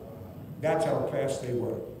lot. That's how fast they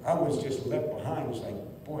were. I was just left behind. It's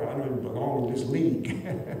like, boy, I don't even belong in this league.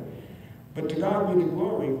 But to God be the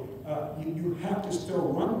glory, you have to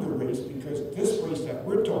still run the race, because this race that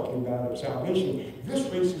we're talking about of salvation, this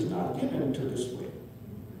race is not given to the swift.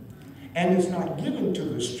 And it's not given to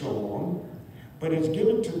the strong, but it's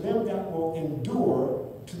given to them that will endure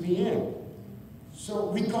to the end.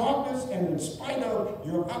 So regardless and in spite of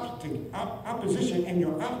your opposition and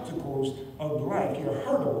your obstacles of life, your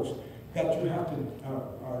hurdles that you have to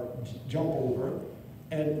jump over,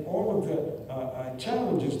 and all of the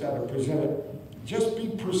challenges that are presented, just be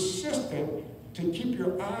persistent to keep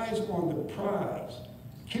your eyes on the prize,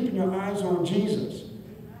 keeping your eyes on Jesus,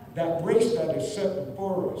 that race that is set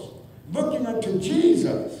before us, looking unto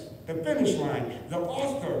Jesus, the finish line, the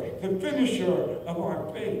author, the finisher of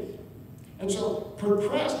our faith. And so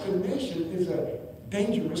procrastination is a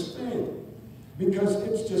dangerous thing, because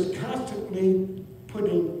it's just constantly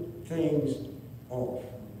putting things off.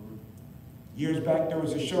 Years back, there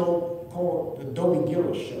was a show called the Dobie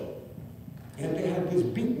Gillis Show. And they had this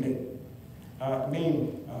beatnik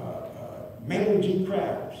named Maynard G.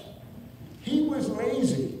 Krabs. He was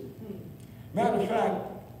lazy. Matter of fact,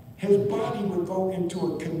 his body would go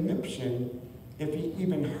into a conniption if he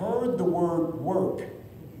even heard the word work.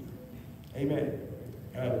 Amen.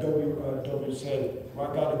 Dobie said,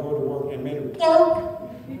 well, I got to go to work, and Maynard,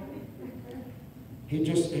 work!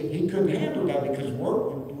 He couldn't handle that, because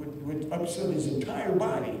work would upset his entire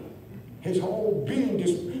body. His whole being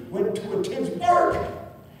just went to a tense work,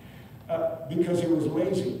 because he was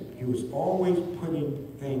lazy. He was always putting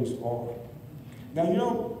things off. Now, you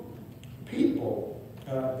know, people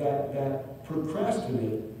that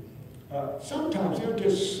procrastinate, sometimes they're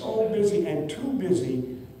just so busy and too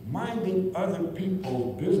busy minding other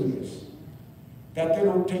people's business that they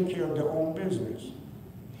don't take care of their own business.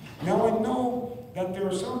 Now, I know that there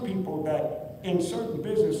are some people that in certain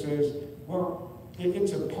businesses, well,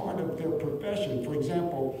 it's a part of their profession. For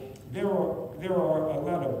example, there are a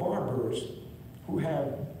lot of barbers who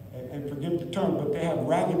have, and forgive the term, but they have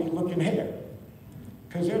raggedy looking hair,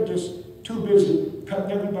 because they're just too busy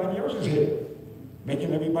cutting everybody else's hair,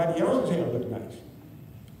 making everybody else's hair look nice.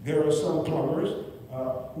 There are some plumbers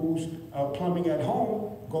whose plumbing at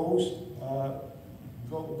home goes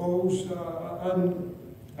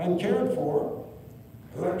uncared for.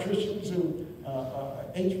 Electricians and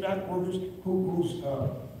HVAC workers whose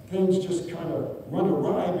things just kind of run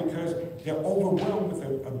awry because they're overwhelmed with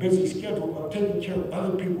a busy schedule of taking care of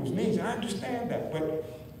other people's needs. I understand that, but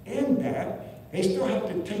in that, they still have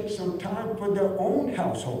to take some time for their own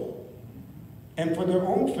household and for their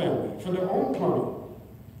own family, for their own plumbing,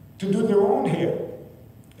 to do their own hair.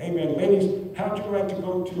 Amen. Ladies, how'd you like to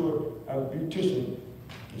go to a beautician,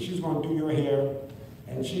 and she's going to do your hair,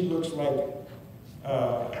 and she looks like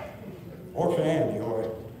Orphan Annie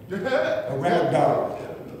or a rag doll?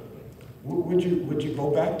 Would you go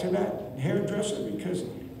back to that hairdresser? Because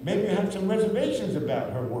maybe you have some reservations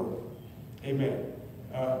about her work. Amen.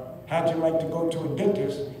 How'd you like to go to a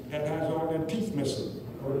dentist that has all their teeth missing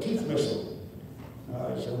or teeth missing?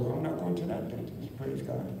 So well, I'm not going to that dentist, praise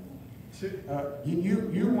God.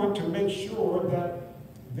 You want to make sure that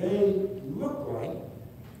they look like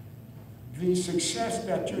the success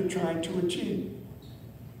that you're trying to achieve.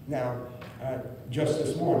 Now, just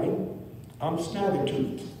this morning, I'm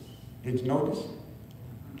snagger-toothed. Did you notice?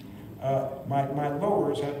 My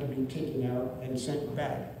lowers had to be taken out and sent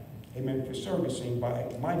back. amen, for servicing by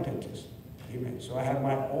my dentist. Amen. So I have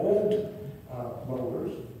my old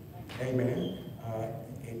molars, amen,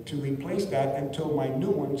 and to replace that until my new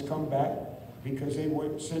ones come back because they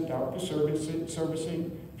were sent out for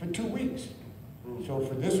servicing for 2 weeks. So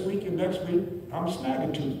for this week and next week, I'm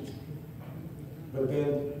snag-a-tooth. But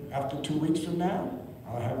then after 2 weeks from now,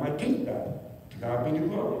 I'll have my teeth back. To God be the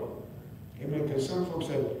glory. Amen. Because some folks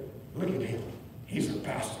say, look at him. He's a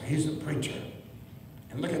pastor. He's a preacher.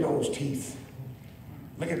 And look at those teeth.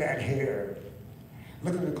 Look at that hair.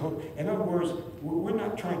 Look at the clothes. In other words, we're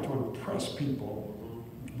not trying to impress people,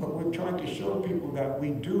 but we're trying to show people that we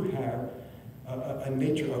do have a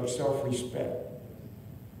nature of self-respect,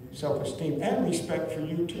 self-esteem, and respect for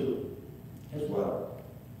you too, as well.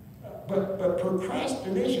 But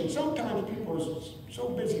procrastination, sometimes people are so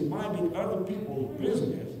busy minding other people's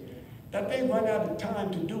business that they run out of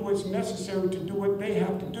time to do what's necessary to do what they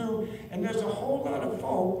have to do. And there's a whole lot of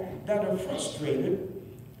folk that are frustrated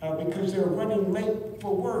because they're running late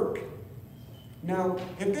for work. Now,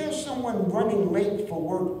 if there's someone running late for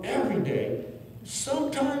work every day,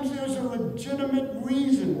 sometimes there's a legitimate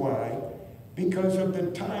reason why, because of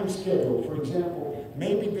the time schedule. For example,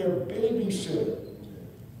 maybe their babysitter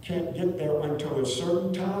can't get there until a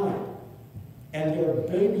certain time, and their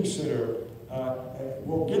babysitter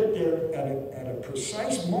will get there at a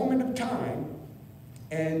precise moment of time,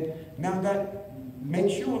 and now that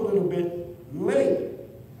makes you a little bit late.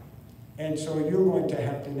 And so you're going to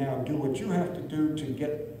have to now do what you have to do to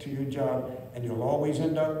get to your job, and you'll always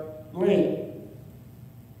end up late.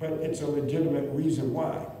 But it's a legitimate reason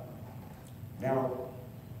why. Now,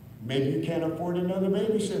 maybe you can't afford another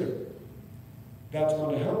babysitter. That's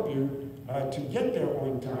going to help you to get there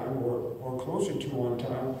on time or closer to on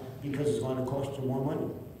time because it's going to cost you more money.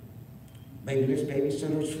 Maybe this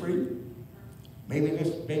babysitter is free. Maybe this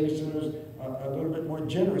babysitter is a little bit more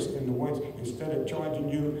generous than the ones, instead of charging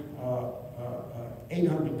you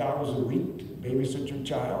 $800 a week to babysit your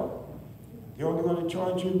child, they're only going to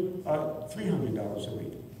charge you $300 a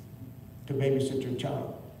week to babysit your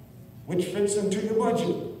child, which fits into your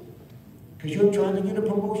budget because you're trying to get a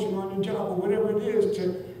promotion on your job or whatever it is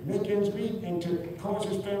to make ends meet and to cause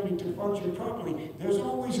his family to function properly. There's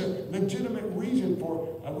always a legitimate reason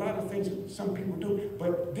for a lot of things that some people do,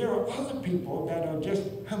 but there are other people that are just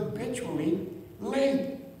habitually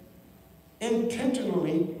late,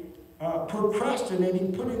 intentionally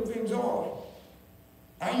procrastinating, putting things off.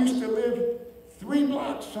 I used to live 3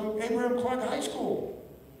 blocks from Abraham Clark High School,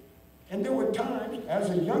 and there were times as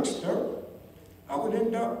a youngster I would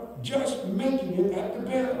end up just making it at the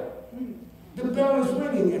bell. The bell is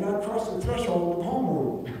ringing, and I cross the threshold of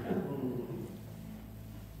homeroom.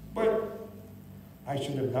 But I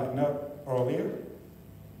should have gotten up earlier,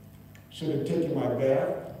 should have taken my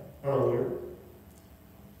bath earlier,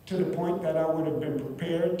 to the point that I would have been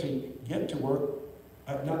prepared to get to work,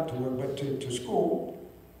 not to work, but to school,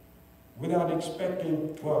 without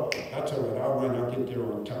expecting, well, that's all right, I'll run, I'll get there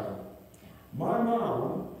on time. My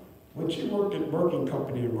mom, when she worked at Working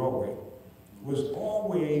Company in Roadway, was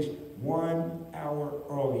always 1 hour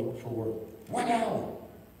early for work. 1 hour.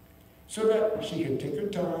 So that she could take her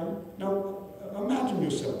time. Now, imagine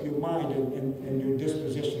yourself, your mind and your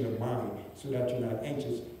disposition of mind, so that you're not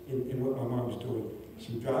anxious in what my mom was doing.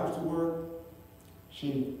 She drives to work,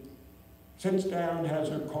 she sits down, has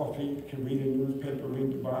her coffee, can read a newspaper,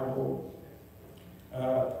 read the Bible.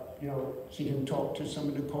 She can talk to some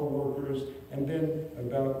of the co-workers, and then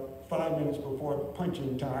about 5 minutes before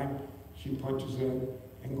punching time, she punches in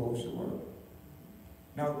and goes to work.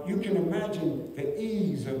 Now, you can imagine the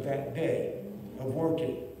ease of that day of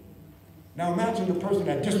working. Now, imagine the person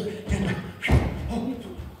that just,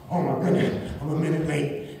 oh my goodness, I'm a minute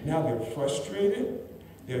late. Now they're frustrated.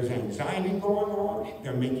 There's anxiety going on.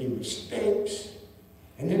 They're making mistakes.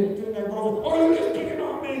 And then they're going, oh, you're just picking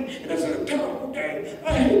on me. This is a terrible day.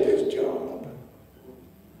 I hate this job.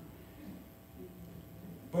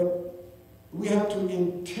 But we have to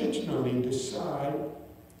intentionally decide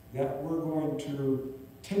that we're going to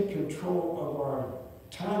take control of our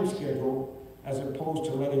time schedule as opposed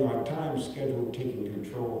to letting our time schedule taking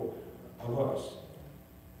control of us.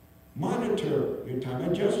 Monitor your time,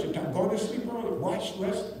 adjust your time, go to sleep early, watch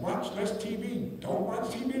less TV, don't watch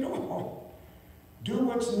TV at all. Do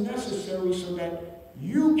what's necessary so that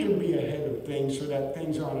you can be ahead of things, so that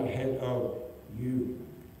things aren't ahead of you.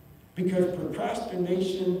 Because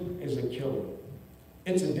procrastination is a killer.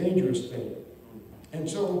 It's a dangerous thing. And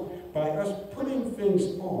so by us putting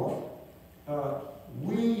things off,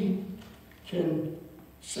 we can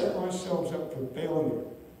set ourselves up for failure,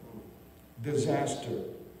 disaster,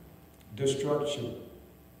 destruction.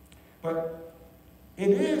 But It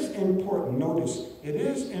is important, notice, it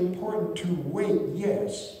is important to wait,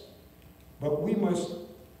 yes, but we must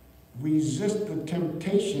resist the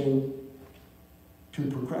temptation to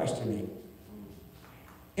procrastinate.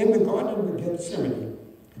 In the Garden of Gethsemane,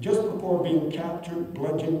 just before being captured,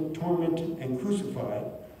 bludgeoned, tormented, and crucified,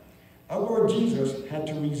 our Lord Jesus had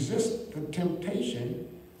to resist the temptation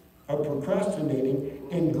of procrastinating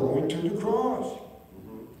in going to the cross,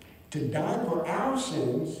 to die for our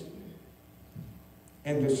sins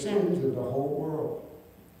and the sins of the whole world.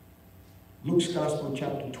 Luke's Gospel,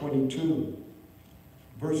 chapter 22,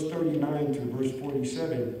 verse 39 to verse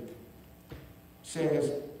 47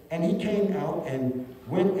 says, "And he came out and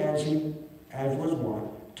went as was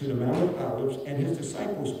wont, to the Mount of Olives, and his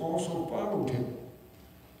disciples also followed him.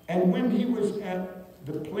 And when he was at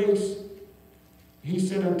the place, he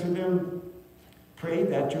said unto them, Pray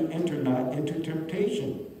that you enter not into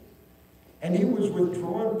temptation. And he was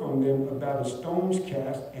withdrawn from them about a stone's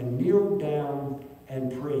cast, and kneeled down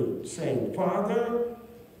and prayed, saying, Father,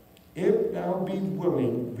 if thou be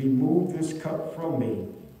willing, remove this cup from me.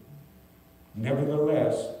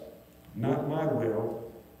 Nevertheless, not my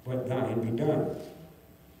will, but thine be done.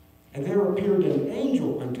 And there appeared an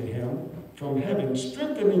angel unto him from heaven,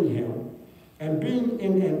 strengthening him, and being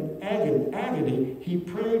in an agony, he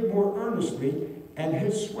prayed more earnestly, and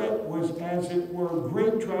his sweat was as it were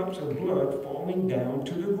great drops of blood falling down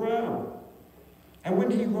to the ground. And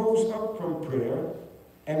when he rose up from prayer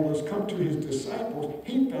and was come to his disciples,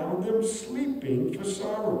 he found them sleeping for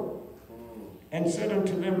sorrow, and said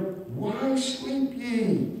unto them, Why sleep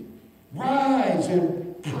ye? Rise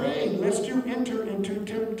and pray, lest you enter into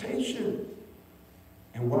temptation.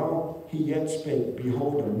 And while he yet spake,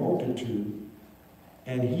 behold, a multitude,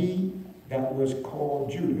 and he that was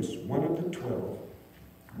called Judas, one of the 12,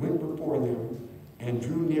 went before them and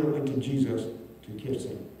drew near unto Jesus to kiss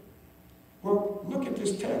him. Well, look at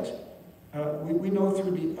this text. We know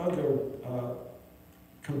through the other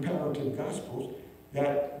comparative Gospels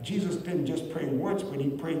that Jesus didn't just pray once, but he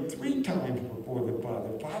prayed 3 times before the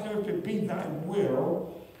Father. Father, if it be thy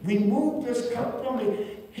will, remove this cup from me.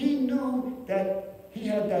 He knew that he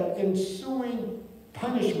had that ensuing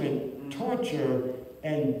punishment, torture,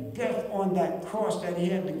 and death on that cross that he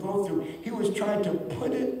had to go through. He was trying to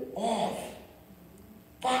put it off.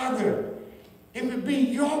 Father, if it be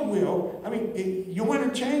your will, I mean, you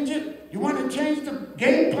want to change it? You want to change the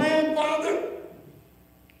game plan, Father?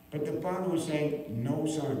 But the Father was saying, no,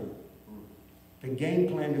 son. The game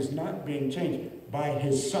plan is not being changed by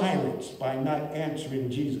his silence, by not answering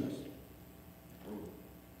Jesus.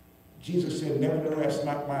 Jesus said, nevertheless,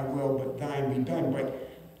 not my will, but thine be done. But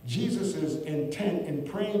Jesus' intent in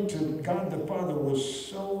praying to God the Father was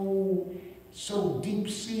so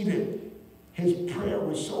deep-seated. His prayer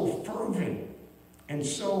was so fervent and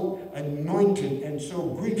so anointed and so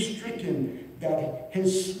grief-stricken that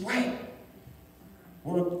his sweat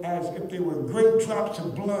were as if they were great drops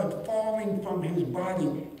of blood falling from his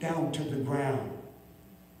body down to the ground.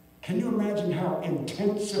 Can you imagine how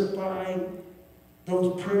intensified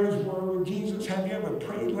those prayers were with Jesus? Have you ever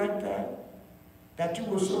prayed like that? That you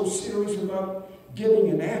were so serious about getting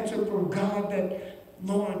an answer from God that,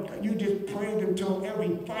 Lord, you just prayed until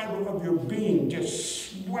every fiber of your being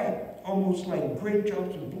just sweat, almost like great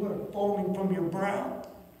drops of blood falling from your brow.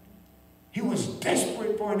 He was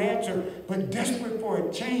desperate for an answer, but desperate for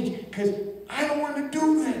a change, because I don't want to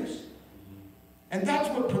do this. And that's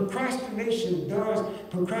what procrastination does.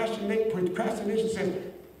 Procrastination says,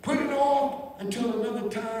 put it off until another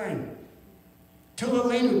time, till a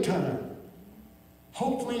later time.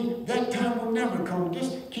 Hopefully that time will never come.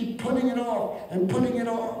 Just keep putting it off and putting it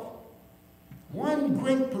off. One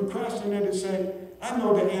great procrastinator said, I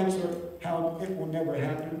know the answer how it will never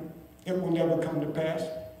happen. It will never come to pass.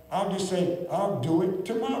 I'll just say, I'll do it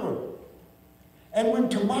tomorrow. And when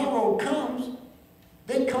tomorrow comes,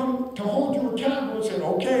 they come to hold you accountable and say,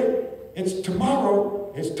 okay, it's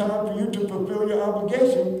tomorrow. It's time for you to fulfill your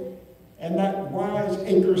obligation. And that wise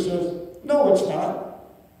anchor says, no, it's not.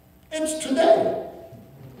 It's today.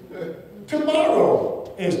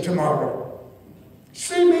 Tomorrow is tomorrow.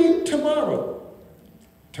 See me tomorrow.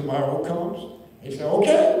 Tomorrow comes. They say,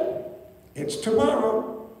 okay, it's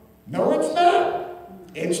tomorrow. No, it's not.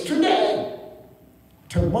 It's today.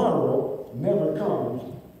 Tomorrow never comes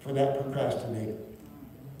for that procrastinator.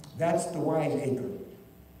 That's the wise anchor.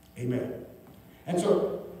 Amen. And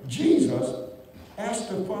so Jesus asked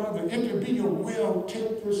the Father, if it be your will,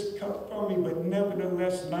 take this cup from me, but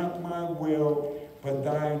nevertheless not my will, but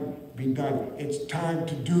thine be done. It's time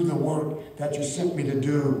to do the work that you sent me to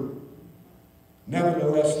do.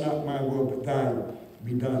 Nevertheless, not my will, but thine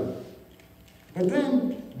be done. But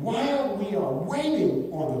then, while we are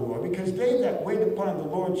waiting on the Lord, because they that wait upon the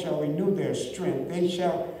Lord shall renew their strength, they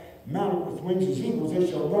shall mount with wings as eagles, they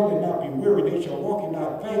shall run and not be weary, they shall walk and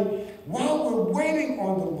not faint. While we're waiting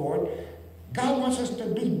on the Lord, God wants us to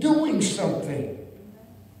be doing something.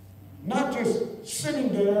 Not just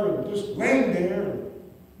sitting there and just laying there and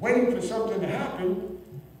waiting for something to happen,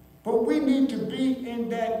 but we need to be in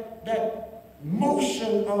that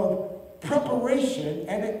motion of preparation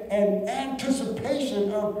and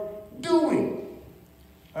anticipation of doing.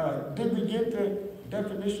 Did we get the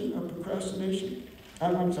definition of procrastination?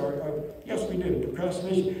 I'm sorry. Yes, we did.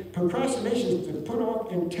 Procrastination. Procrastination is to put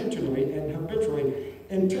off intentionally and habitually,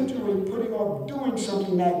 intentionally putting off doing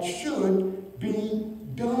something that should be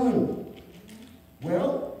done.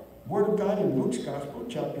 Well, Word of God in Luke's Gospel,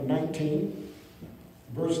 chapter 19,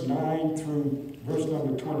 verse 9 through verse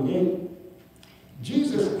number 28,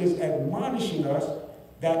 Jesus is admonishing us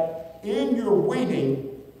that in your waiting,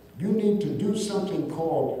 you need to do something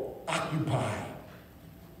called occupy.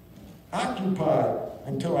 Occupy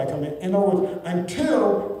until I come in. In other words,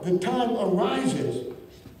 until the time arises,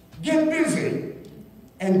 get busy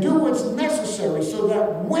and do what's necessary so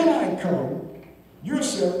that when I come, you're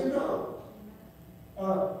set to go.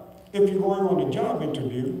 If you're going on a job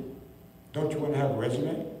interview, don't you want to have a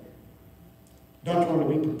resume? Don't you want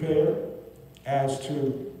to be prepared as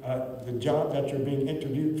to the job that you're being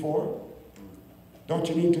interviewed for? Don't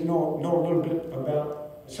you need to know a little bit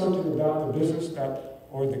about something about the business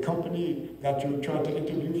or the company that you're trying to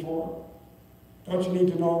interview for? Don't you need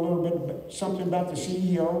to know a little bit something about the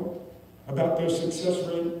CEO, about their success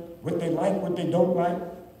rate, what they like, what they don't like?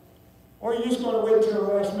 Or are you just going to wait till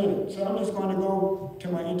the last minute? So I'm just going to go to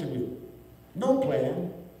my interview. No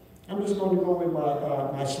plan. I'm just going to go with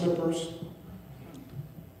my slippers.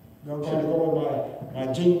 I'm going to go with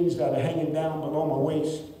my jeans that are hanging down below my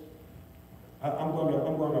waist. I'm going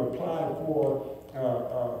to apply for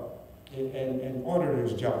an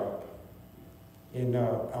auditor's job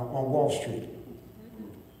on Wall Street.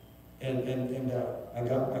 And I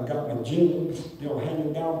got my jeans,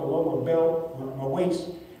 hanging down below my belt, my waist.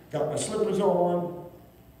 Got my slippers on.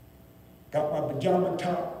 Got my pajama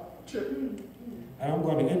top. And I'm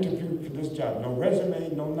going to interview for this job. No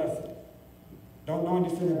resume, no nothing. Don't know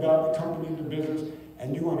anything about the company, the business,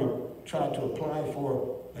 and you're going to try to apply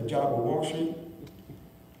for a job on Wall Street.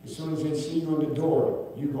 As soon as they see you in the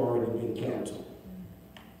door, you've already been canceled.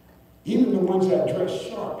 Even the ones that dress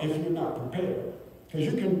sharp, if you're not prepared. Because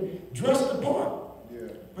you can dress the part,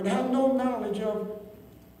 but have no knowledge of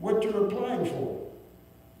what you're applying for.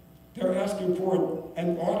 They're asking for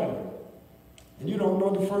an auditor. And you don't know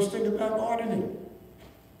the first thing about auditing.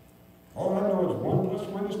 All I know is 1 plus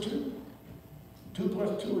 1 is 2. 2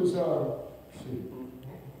 plus 2 is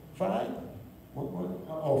 5.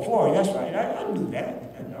 Oh, 4, that's right. I knew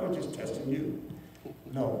that. I was just testing you.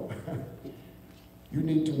 No. You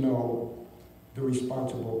need to know the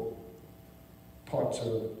responsible parts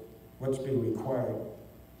of what's being required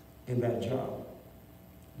in that job.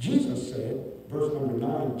 Jesus said, verse number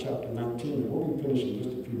 9, chapter 19, and we'll be finishing in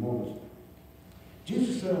just a few moments.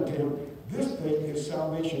 Jesus said unto him, this day is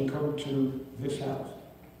salvation come to this house,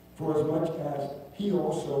 for as much as he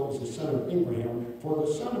also is the son of Abraham, for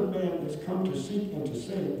the Son of Man is come to seek and to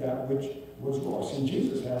save that which was lost. See,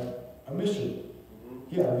 Jesus had a mission.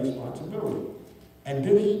 He had a responsibility. And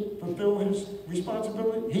did he fulfill his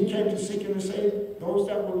responsibility? He came to seek and to save those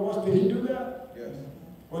that were lost. Did he do that? Yes.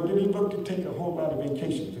 Or did he look to take a whole lot of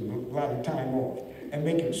vacations and a lot of time off and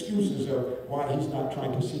make excuses of why he's not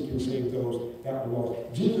trying to seek and save those that were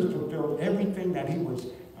lost? Jesus fulfilled everything that he was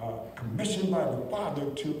commissioned by the Father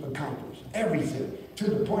to accomplish. Everything. To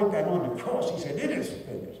the point that on the cross he said, it is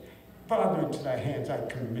finished. Father, into thy hands I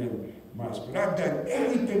commend my spirit. I've done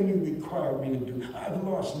everything you required me to do. I've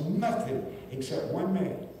lost nothing except one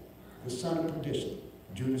man, the son of perdition,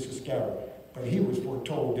 Judas Iscariot. But he was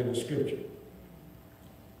foretold in the scripture.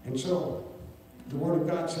 And so, the word of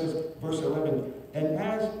God says, verse 11, and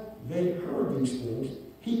as they heard these things,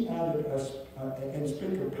 he added us and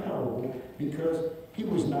spake a parable because he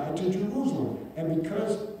was nigh to Jerusalem. And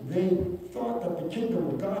because they thought that the kingdom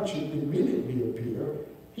of God should immediately appear,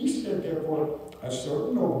 he said, therefore, a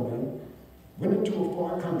certain nobleman went into a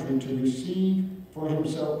far country to receive for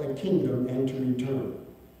himself a kingdom and to return.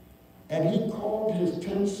 And he called his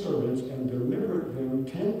 10 servants and delivered them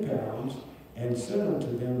 10 pounds and said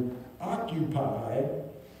unto them, occupy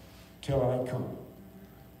till I come.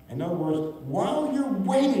 In other words, while you're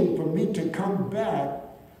waiting for me to come back,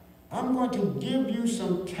 I'm going to give you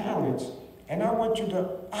some talents, and I want you to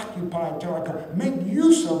occupy until I come. Make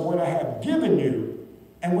use of what I have given you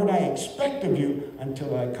and what I expect of you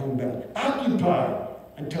until I come back. Occupy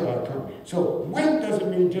until I come. So wait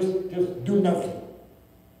doesn't mean just do nothing.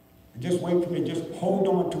 Just wait for me. Just hold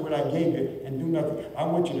on to what I gave you and do nothing. I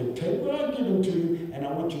want you to take what I've given to you and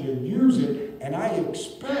I want you to use it. And I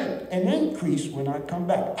expect an increase when I come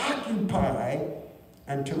back. Occupy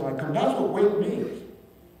until I come. That's what wait means.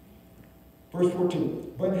 Verse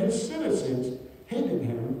 14. But his citizens hated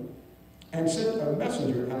him and sent a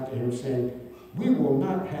messenger after him saying, we will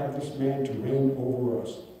not have this man to reign over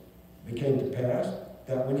us. It came to pass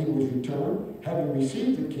that when he was returned, having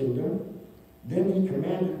received the kingdom, then he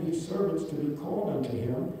commanded these servants to be called unto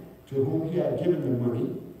him, to whom he had given the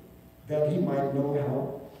money, that he might know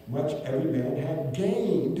how much every man had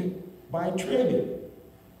gained by trading.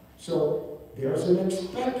 So there's an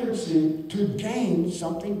expectancy to gain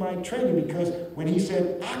something by trading, because when he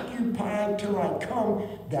said, occupy till I come,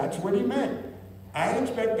 that's what he meant. I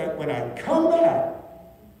expect that when I come back,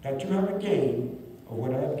 that you have a gain of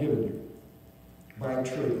what I have given you by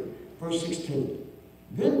trading. Verse 16.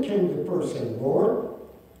 Then came the first, saying, Lord,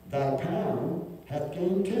 thy pound hath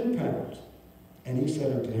gained 10 pounds. And he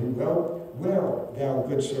said unto him, Well, thou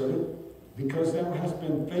good servant, because thou hast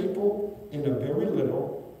been faithful in a very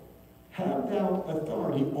little, have thou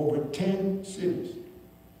authority over 10 cities.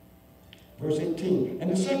 Verse 18.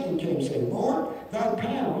 And the second came, saying, Lord, thy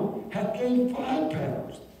pound hath gained 5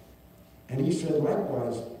 pounds. And he said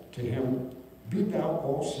likewise to him, Be thou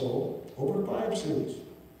also over 5 cities.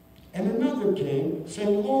 And another came,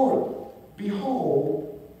 saying, Lord,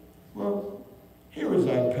 behold, well, here is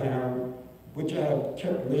thy pound, which I have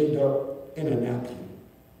kept laid up in a napkin.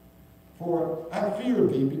 For I fear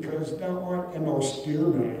thee, because thou art an austere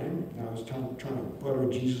man. And I was trying to butter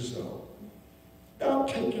Jesus up. Thou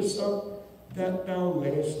takest up that thou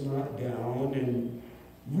layest not down, and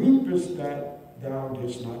reapest that thou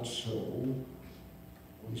didst not sow.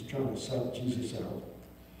 He's trying to psych Jesus out.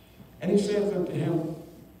 And he saith unto him,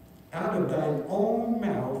 Out of thine own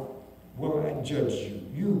mouth will I judge you,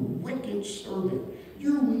 you wicked servant.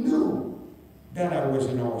 You knew that I was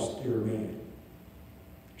an austere man.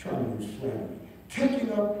 Trying to use flattery.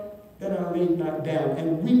 Taking up that I laid not down,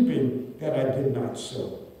 and reaping that I did not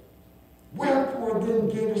sow. Wherefore then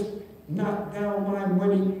gavest not thou my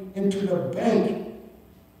money into the bank,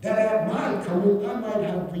 that at my coming I might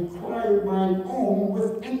have required mine own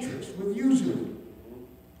with interest, with usury?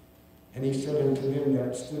 And he said unto them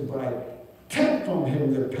that stood by, Take from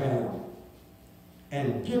him the pound,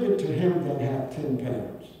 and give it to him that hath 10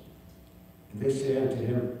 pounds. And they say unto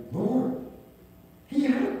him, Lord, he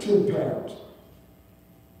had 10 pounds.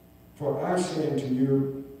 For I say unto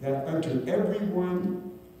you, that unto every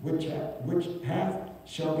one which hath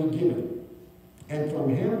shall be given, and from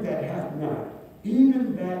him that hath not,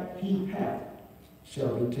 even that he hath,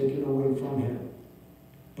 shall be taken away from him.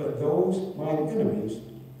 But those mine enemies,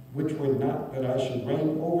 which would not that I should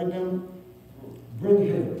reign over them, bring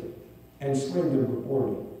hither, and slay them before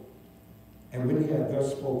me. And when he had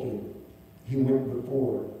thus spoken, he went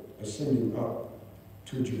before, ascending up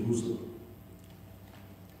to Jerusalem.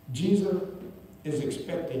 Jesus is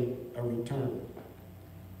expecting a return.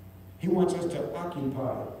 He wants us to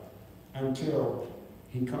occupy until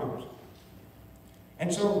he comes.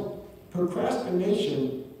 And so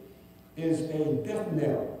procrastination is a death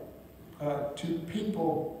knell to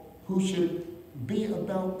people who should be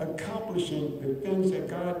about accomplishing the things that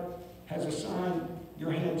God has assigned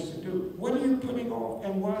your hands to do. What are you putting off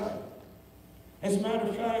and why? As a matter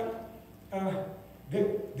of fact,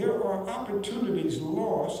 there are opportunities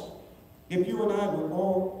lost if you and I would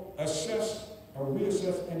all assess or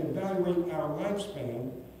reassess and evaluate our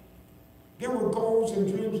lifespan. There were goals and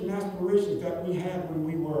dreams and aspirations that we had when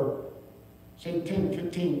we were, say, 10,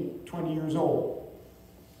 15, 20 years old.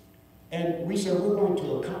 And we said, we're going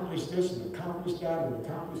to accomplish this and accomplish that and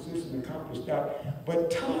accomplish this and accomplish that.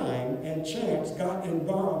 But time and chance got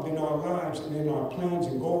involved in our lives and in our plans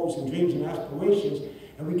and goals and dreams and aspirations.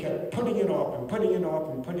 And we kept putting it off and putting it off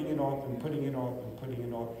and putting it off and putting it off and putting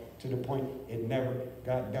it off to the point it never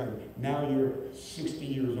got done. Now you're 60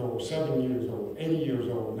 years old, 70 years old, 80 years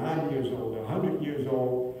old, 90 years old, 100 years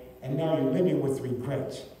old, and now you're living with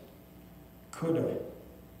regrets. Coulda,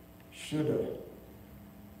 shoulda,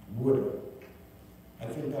 woulda. I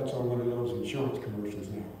think that's on one of those insurance commercials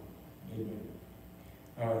now.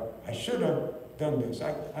 Amen. I should have done this.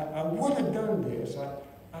 I would have done this.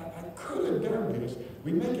 I could have done this.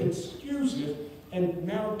 We make excuses, and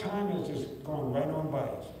now time has just gone right on by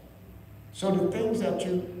us. So the things that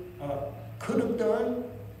you could have done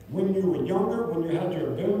when you were younger, when you had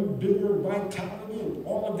your bigger vitality and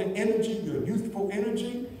all of the energy, your youthful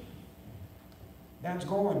energy, that's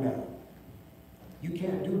gone now. You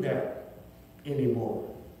can't do that anymore.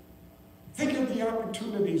 Think of the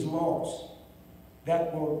opportunities lost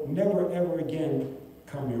that will never, ever again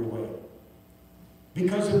come your way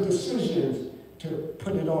because of decisions to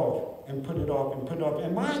put it off and put it off and put it off.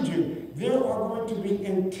 And mind you, there are going to be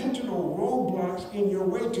intentional roadblocks in your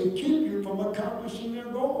way to keep you from accomplishing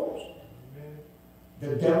your goals.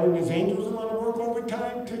 The devil and his angels are going to work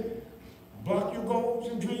overtime to block your goals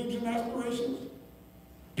and dreams and aspirations.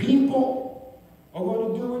 People are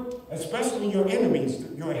going to do it, especially your enemies,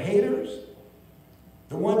 your haters,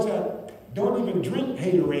 the ones that don't even drink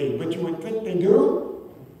haterade, but you would think they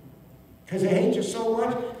do, because they hate you so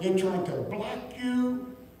much. They're trying to block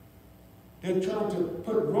you. They're trying to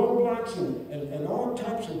put roadblocks and all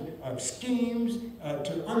types of schemes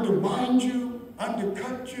to undermine you,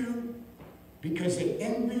 undercut you, because they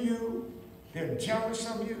envy you, they're jealous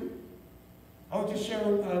of you. I was just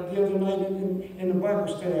sharing the other night in the Bible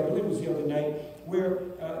study, I believe it was the other night, where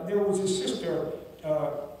there was a sister,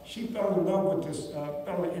 she fell in love with this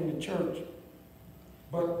fellow in the church.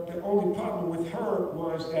 But the only problem with her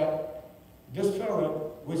was that this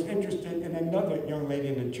fellow was interested in another young lady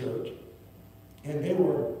in the church. And they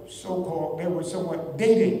were somewhat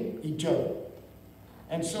dating each other.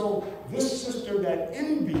 And so this sister that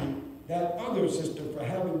envied that other sister for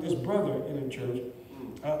having this brother in the church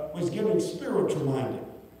was getting spiritual minded.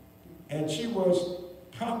 And she was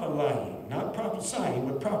prophesying, not prophesying,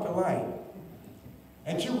 but prophesying.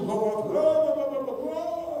 And she would go off, blah, blah, blah, blah,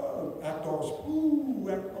 blah, act all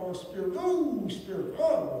spirit, oh, spirit,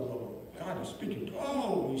 oh, God is speaking,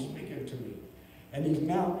 oh, he's speaking to me. And he's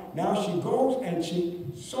now she goes and she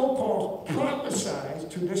so-called prophesies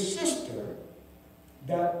to the sister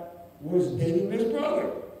that was dating this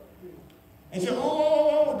brother. And said,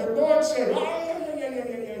 oh, the Lord said, yeah.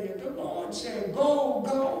 The Lord said, go.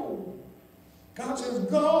 God says,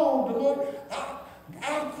 go. The Lord,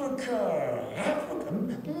 Africa,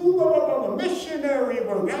 missionary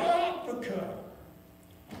work, Africa.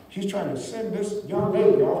 She's trying to send this young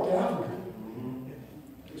lady off to Africa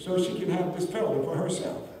so she can have this fellow for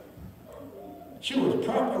herself. She was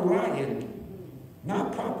prophesying,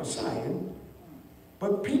 not prophesying,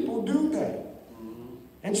 but people do that.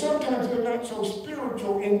 And sometimes they're not so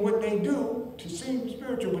spiritual in what they do to seem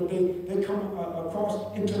spiritual, but they come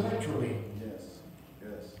across intellectually. Yes.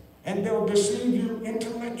 And they'll deceive you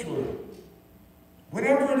intellectually.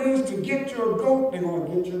 Whatever it is to get your goat, they're going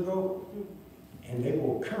to get your goat. And they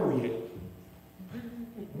will curry it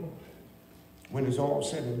when it's all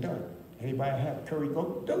said and done. Anybody have curry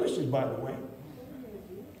goat? Delicious, by the way.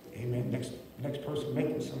 Amen. Next person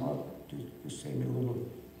making some up, just save me a little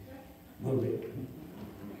bit.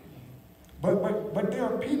 But there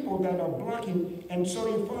are people that are blocking, and so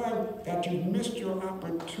you find that you've missed your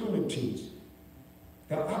opportunities.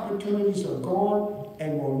 The opportunities are gone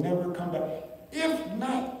and will never come back. If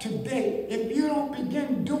not today, if you don't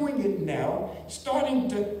begin doing it now, starting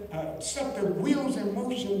to set the wheels in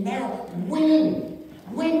motion now, when?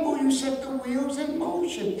 When will you set the wheels in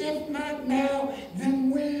motion? If not now, then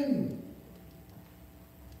when?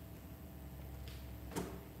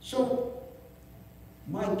 So,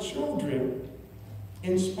 my children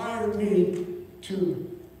inspired me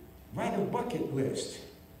to write a bucket list.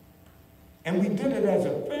 And we did it as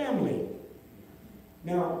a family.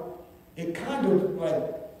 Now, it kind of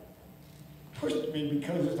like pushed me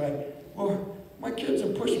because it's like, well, my kids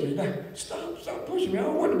are pushing me. Stop pushing me. I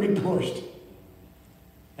don't want to be pushed.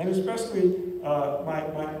 And especially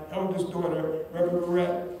my eldest daughter, Reverend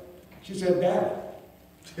Lorette, she said, Dad,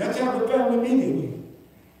 let's have a family meeting.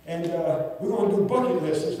 And we're going to do bucket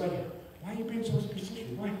lists. It's like, why are you being so specific?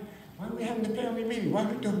 Why are we having a family meeting? Why are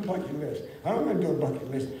we doing a bucket list? I'm going to do a bucket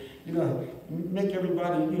list. You know, make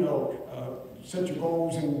everybody, set your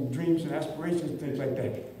goals and dreams and aspirations, things like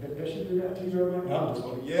that. Does she do that to you, everybody? I'm just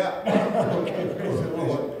going, yeah. Okay, praise the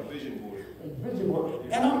Lord. A vision board. A vision board.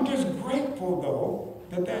 And I'm just grateful, though,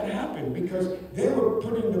 that happened because they were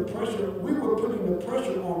putting the pressure, we were putting the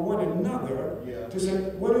pressure on one another to say,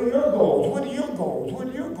 what are your goals? What are your goals? What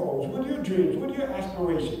are your goals? What are your dreams? What are your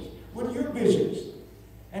aspirations? What are your visions?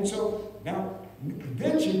 And so now,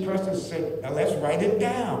 then she pressed us to say, now let's write it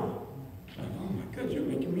down. Oh my God, you're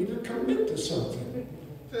making me to commit to something.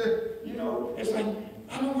 It's like,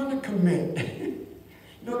 I don't want to commit.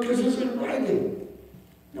 Because it's in writing.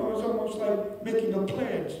 It's almost like making a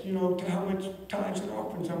pledge, to how much tithes and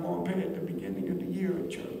offerings I'm going to pay at the beginning of the year at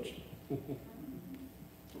church.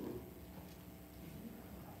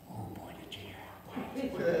 Oh boy, did you hear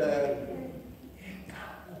quiet? It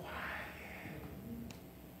got quiet.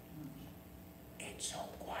 It's so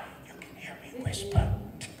quiet you can hear me whisper.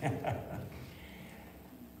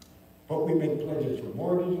 But we make pledges for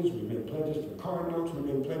mortgages, we make pledges for car notes, we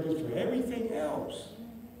make pledges for everything else.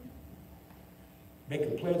 Make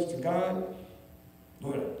a pledge to God.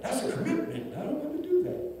 Lord, that's a commitment. I don't want to do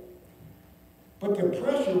that. But the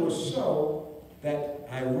pressure was so that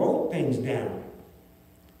I wrote things down.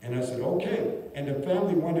 And I said, okay. And the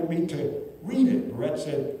family wanted me to read it. Brett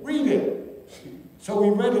said, read it. So we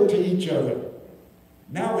read it to each other.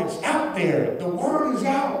 Now it's out there. The word is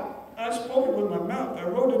out. I spoke it with my mouth. I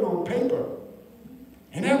wrote it on paper.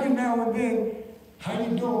 And every now and then, how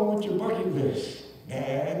you doing with your bucket list,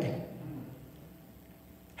 Dad?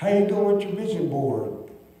 How you doing with your vision board?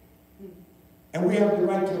 And we have the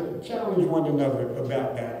right to challenge one another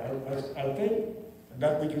about that. I think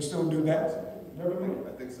that we can still do that. Reverend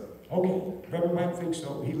Mike? I think so. Okay, Reverend Mike thinks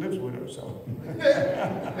so. He lives with her, so.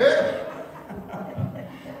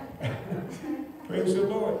 Praise the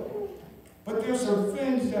Lord. But there's some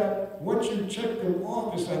things that once you check them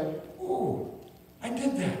off, it's like, oh, I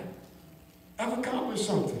did that. I've accomplished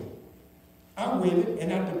something. I waited,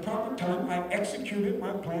 and at the proper time, I executed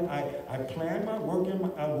my plan. I planned my work,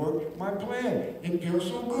 and I worked my plan. It feels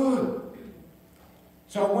so good.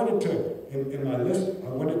 So I wanted to, in my list, I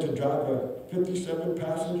wanted to drive a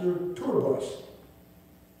 57-passenger tour bus.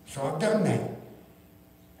 So I've done that.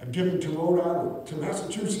 I've driven to Rhode Island, to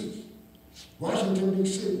Massachusetts, Washington,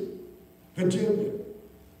 D.C., Virginia,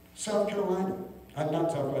 South Carolina,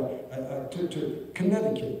 not South Carolina, to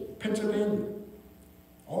Connecticut, Pennsylvania,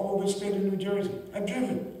 all over the state of New Jersey. I've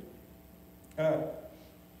driven.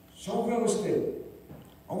 Sold real estate.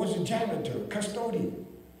 I was a janitor, custodian.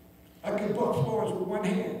 I could buff floors with one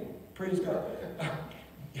hand. Praise God.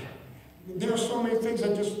 There are so many things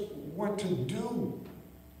I just want to do.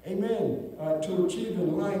 Amen. To achieve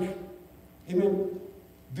in life. Amen.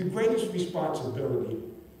 The greatest responsibility,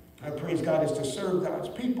 I praise God, is to serve God's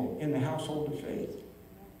people in the household of faith.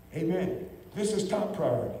 Amen. This is top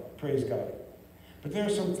priority. Praise God. But there are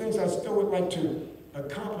some things I still would like to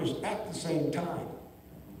accomplish at the same time.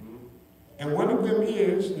 And one of them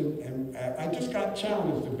is, and I just got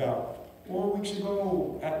challenged about 4 weeks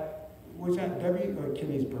ago was that Debbie or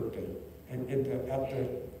Kenny's birthday? And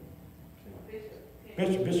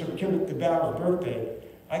Bishop Kenneth DeVal's birthday,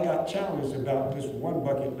 I got challenged about this one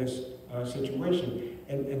bucket list situation.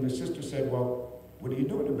 And the sister said, well, what are you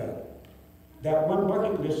doing about it? That one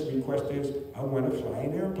bucket list request is, I want to fly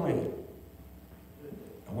an airplane.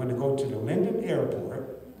 I want to go to the Linden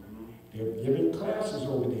Airport. They're giving classes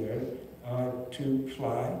over there to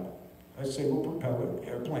fly a single propeller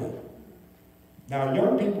airplane. Now,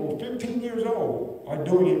 young people 15 years old are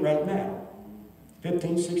doing it right now.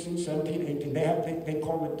 15, 16, 17, 18. They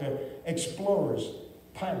call it the Explorers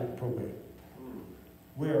Pilot Program,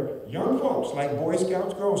 where young folks like Boy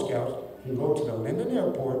Scouts, Girl Scouts can go to the Linden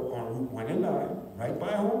Airport on Route 1 and 9, right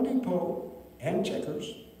by Home Depot and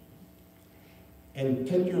Checkers, and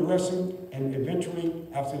take your lesson, and eventually,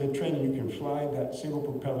 after the training, you can fly that single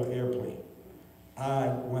propeller airplane. I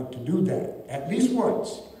want to do that, at least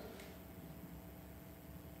once.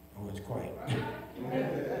 Oh, it's quiet.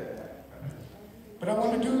 But I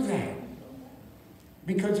want to do that,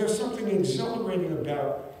 because there's something exhilarating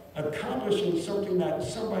about accomplishing something that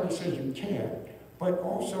somebody says you can't, but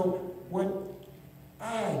also what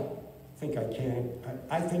I think I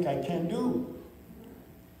can do.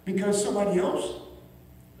 Because somebody else,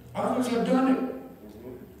 others have done it.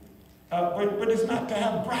 But it's not to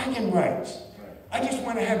have bragging rights. I just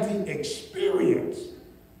want to have the experience.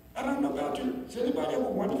 I don't know about you. Does anybody ever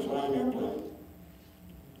want to fly an airplane?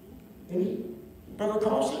 Any? Brother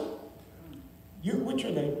Carlson? You, what's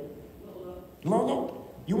your name? Lolo.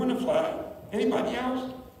 You want to fly? Anybody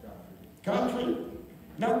else? Godfrey?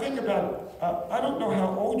 Now think about it. I don't know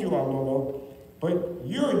how old you are, Lolo, but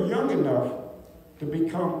you're young enough to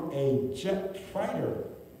become a jet fighter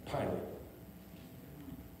pilot.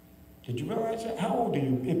 Did you realize that? How old are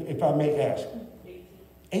you, if I may ask?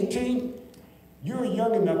 18? You're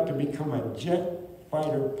young enough to become a jet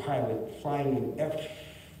fighter pilot, flying an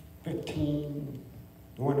F-15,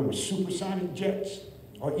 one of them supersonic jets,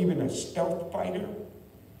 or even a stealth fighter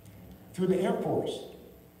through the Air Force.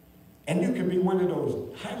 And you can be one of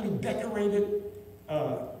those highly decorated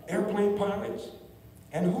airplane pilots.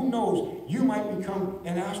 And who knows, you might become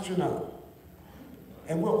an astronaut.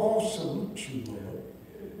 And we'll all salute you, Lord,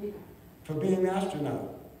 for being an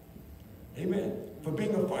astronaut. Amen. For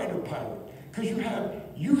being a fighter pilot. Because you have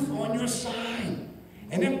youth on your side.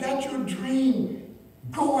 And if that's your dream,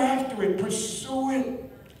 go after it, pursue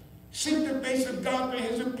it. Seek the face of God for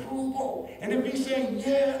his approval. And if he's saying,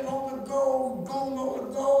 yeah, Lord, go,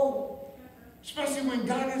 Lord, go. Especially when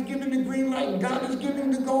God is giving the green light and God is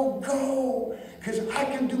giving the go. Because I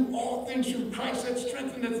can do all things through Christ that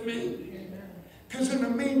strengtheneth me. Because in the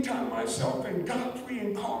meantime, myself and Godfrey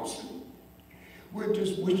and Carlson, we're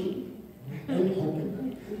just wishing and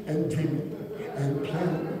hoping and dreaming and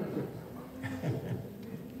planning.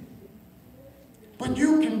 But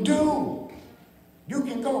you can do. You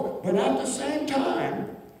can go. But at the same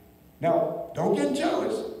time, now, don't get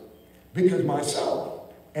jealous, because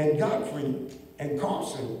myself and Godfrey and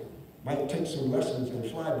Carlson might take some lessons and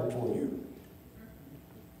fly before you.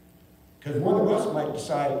 Because one of us might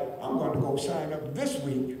decide, I'm going to go sign up this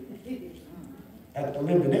week at the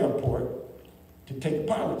Linden Airport to take a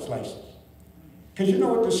pilot's license. Because you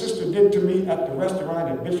know what the sister did to me at the restaurant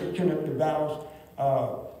at Bishop Kenneth DeVal's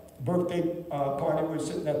birthday party? We were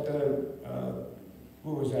sitting at the,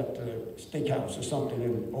 what was that, the steakhouse or something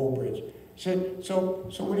in Old Bridge. She said, so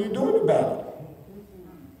what are you doing about it?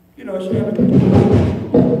 You know, she had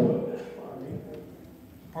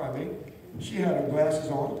she had her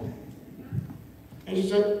glasses on. And she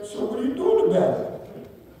said, so what are you doing about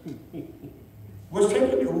it? What's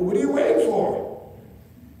taking you? What are you waiting for?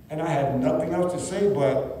 And I had nothing else to say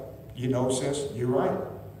but, you know, sis, you're right.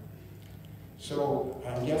 So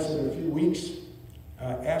I guess in a few weeks,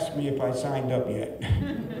 ask me if I signed up yet.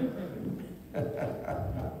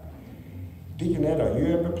 Deaconette, are you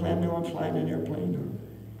ever planning on flying an airplane?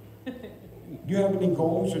 Do you have any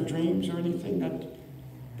goals or dreams or anything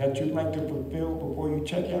that you'd like to fulfill before you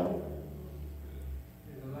check out?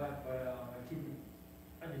 There's a lot, but I keep it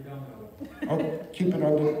on the down low. Oh, keep it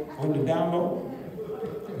on the down low?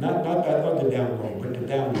 Not that other down low, but the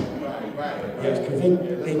down low. Right. Yes,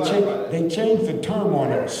 because they changed the term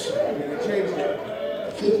on us.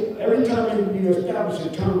 See, every time you establish a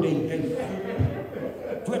term, they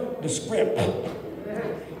flip the script.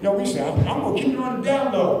 You know, we say, I'm going to keep it on the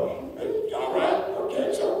down low. All right,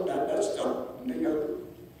 okay, so that's still, you know,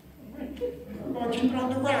 I'm going to keep it on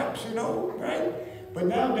the wraps, you know, right? But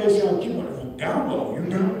nowadays, I'm keeping it on the down low, you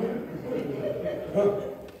know.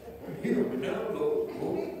 Keep it on the down low.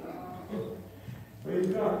 Praise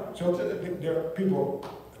God. So there are people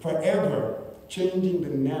forever changing the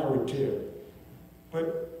narrative.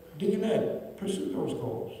 But Deaconette, pursue those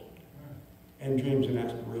goals and dreams and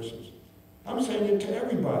aspirations. I'm saying it to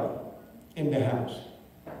everybody in the house.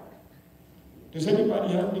 Does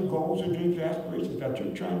anybody have any goals or dreams or aspirations that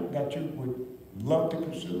you would love to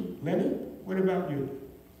pursue? Lenny, what about you?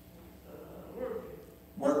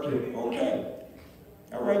 Working, okay.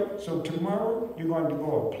 All right, so tomorrow you're going to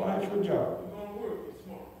go apply for a job.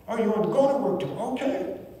 Oh, you want to go to work too?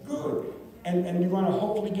 Okay, good. And you're going to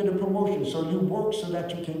hopefully get a promotion. So you work so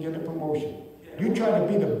that you can get a promotion. You try to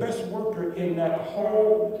be the best worker in that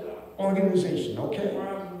whole organization, okay?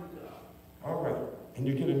 All right. And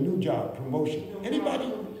you get a new job, promotion.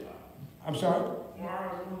 Anybody? I'm sorry? More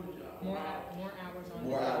hours on the job.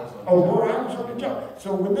 Oh, more hours on the job.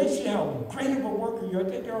 So when they see how great of a worker you are,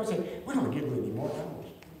 they always say, we don't give you any more hours.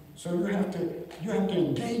 So you have to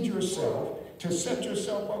engage yourself to set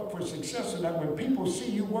yourself up for success so that when people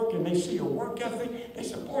see you working, they see your work ethic, they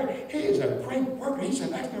say, boy, he is a great worker. He's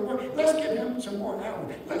an excellent worker. Let's give him some more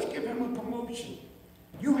hours. Let's give him a promotion.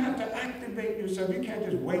 You have to activate yourself. You can't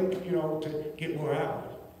just wait, to get more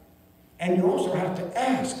hours. And you also have to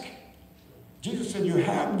ask. Jesus said, you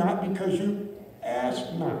have not because you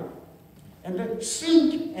ask not. And then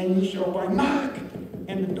seek and you shall find. Knock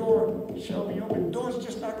and the door shall be open. The door's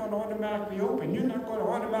just not going to automatically open. You're not going to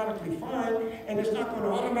automatically find, and it's not going to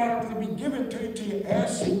automatically be given to you till you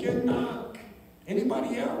ask, seek, and knock.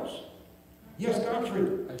 Anybody else? Yes,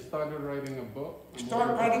 Godfrey. I started writing a book.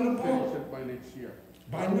 Start writing a book. Finish it by next year.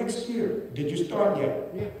 By next year. Did you start yet?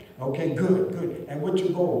 Yeah. Okay, good. And what's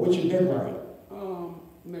your goal? What's your deadline?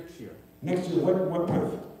 Next year. Next year, what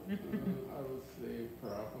month? I would say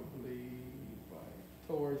probably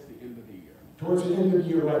towards the end of the year. Towards the end of the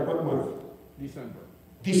year, like what month? December.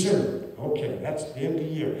 Okay, that's the end of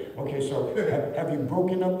the year. Okay, so have you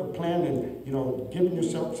broken up the plan and, given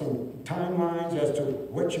yourself some timelines as to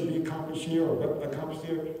what should be accomplished here or what accomplished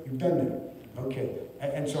here? You've done that. Okay,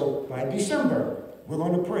 and so by December, we're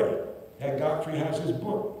going to pray that Godfrey has his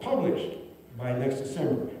book published by next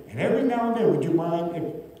December. And every now and then, would you mind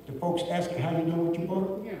if the folks ask you how you doing with your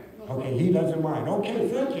book? Yeah. Okay, he doesn't mind. Okay,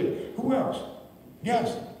 thank you. Who else?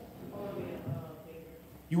 Yes?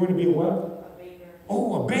 You want to be a what? A baker.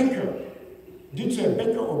 Oh, a baker. Did you say a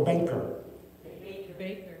baker or banker?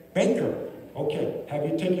 Baker. Baker. Okay. Have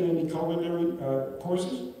you taken any culinary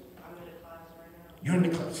courses? I'm in a class right now. You're in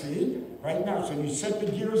the class, see? Right now. So you set the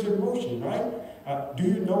gears in motion, right? Do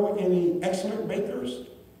you know any excellent bakers?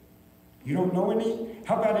 You don't know any?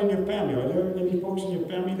 How about in your family? Are there any folks in your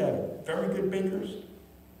family that are very good bakers?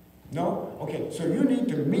 No? Okay, so you need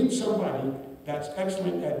to meet somebody that's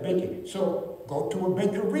excellent at baking. So go to a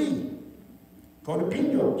bakery. Go to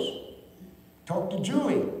Pino's. Talk to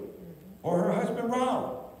Julie or her husband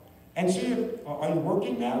Rob and see if, are you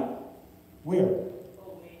working now? Where?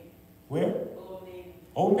 Old Navy. Where? Old Navy.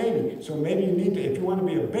 Old Navy. So maybe you need to, if you want to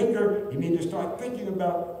be a baker, you need to start thinking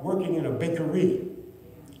about working in a bakery.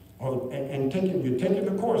 And you're taking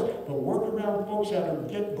the course, but work around folks that are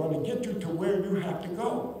going to get you to where you have to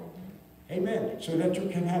go. Amen. So that you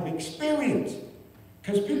can have experience.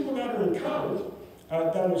 Because people that are in college,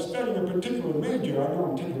 that are studying a particular major, I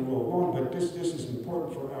know I'm taking a little long, but this is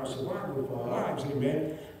important for our survival, for our lives,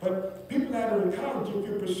 amen. But people that are in college, if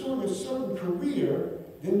you're pursuing a certain career,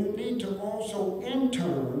 then you need to also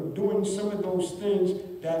intern doing some of those things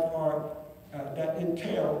that are that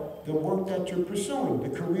entail the work that you're pursuing, the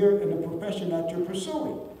career and the profession that you're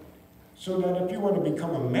pursuing. So that if you want to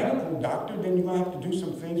become a medical doctor, then you're going to have to do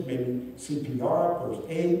some things, maybe CPR, first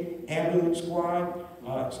aid, ambulance squad,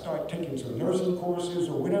 start taking some nursing courses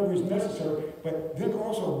or whatever is necessary, but then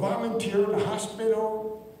also volunteer in the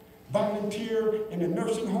hospital, volunteer in the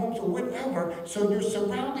nursing homes or whatever, so you're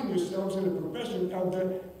surrounding yourselves in the profession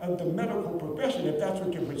of the medical profession, if that's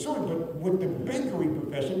what you're pursuing. But with the bakery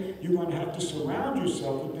profession, you're going to have to surround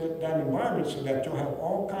yourself with that environment so that you'll have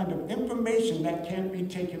all kinds of information that can't be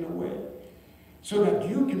taken away, so that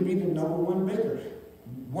you can be the #1 baker.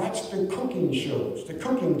 Watch the cooking shows, the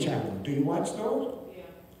cooking channel. Do you watch those? Yeah.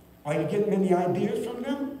 Are you getting any ideas from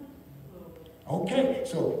them? Okay,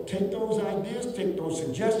 so take those ideas, take those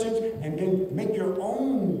suggestions, and then make your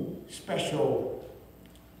own special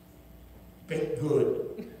baked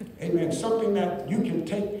good. Amen. Something that you can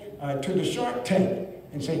take to the Shark Tank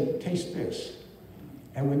and say, taste this.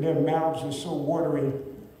 And when their mouths are so watery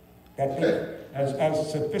that they, as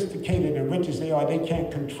sophisticated and rich as they are, they can't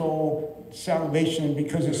control salivation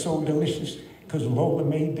because it's so delicious, because Lola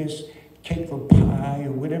made this cake or pie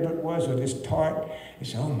or whatever it was, or this tart. You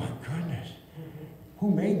say, oh my goodness. Who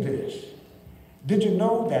made this? Did you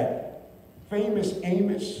know that famous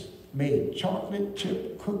Amos made chocolate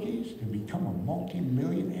chip cookies and become a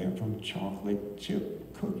multi-millionaire from chocolate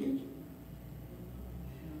chip cookies?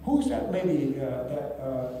 Who's that lady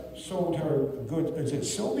that sold her goods? Is it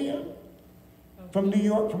Sylvia? From New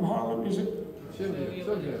York, from Harlem, is it?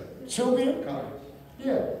 Sylvia?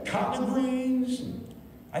 Yeah, collard greens.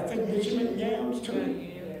 I think Benjamin yams too.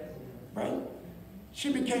 Right?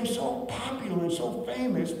 She became so popular and so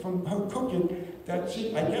famous from her cooking that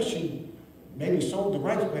I guess she maybe sold the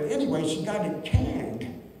rights, but anyway, she got it canned.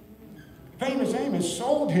 Famous Amos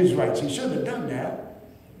sold his rights. He should have done that,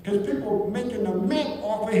 because people were making a mint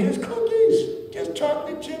off of his cookies, just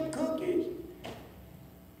chocolate chip cookies.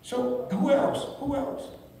 So who else? Who else?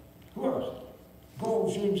 Who else?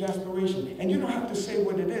 Goals, dreams, aspirations. And you don't have to say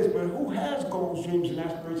what it is, but who has goals, dreams, and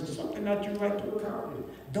aspirations? Something that you'd like to accomplish.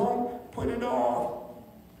 Don't put it off.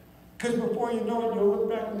 Because before you know it, you'll look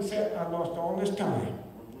back and say, I lost all this time.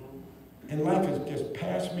 And life has just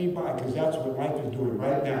passed me by, because that's what life is doing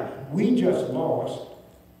right now. We just lost,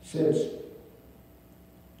 since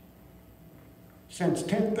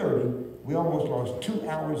 10:30, we almost lost 2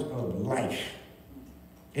 hours of life.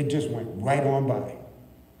 It just went right on by.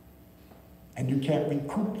 And you can't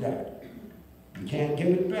recoup that. You can't get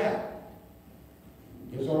it back.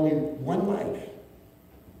 There's only one life.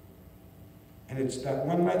 And it's that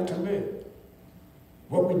one life to live.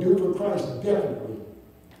 What we do for Christ, definitely,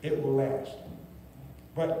 it will last.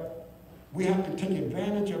 But we have to take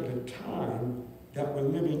advantage of the time that we're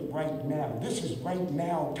living right now. This is right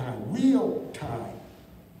now time, real time.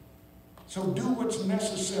 So do what's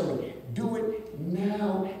necessary. Do it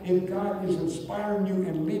now. If God is inspiring you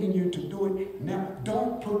and leading you to do it now,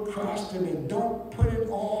 don't procrastinate. Don't put it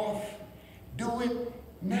off. Do it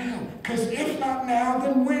now. Because if not now,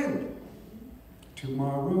 then when?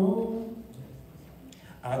 Tomorrow.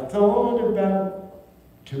 I thought about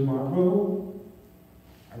tomorrow.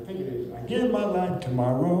 I think it is. I give my life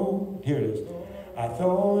tomorrow. Here it is. I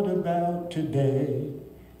thought about today,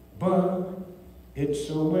 but it's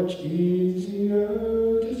so much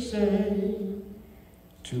easier to say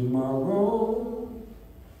tomorrow.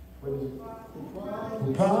 What is it?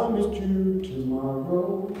 Who promised you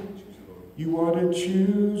tomorrow? You ought to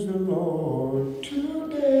choose the Lord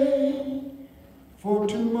today, for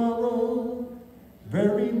tomorrow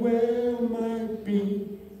very well might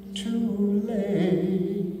be too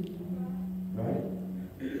late. Right?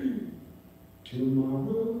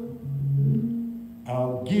 Tomorrow,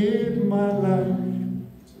 I'll give my life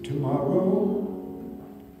tomorrow.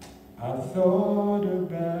 I thought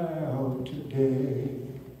about today.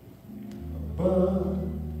 but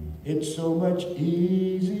it's so much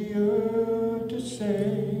easier to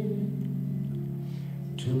say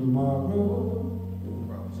tomorrow.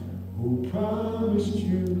 Who promised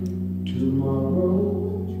you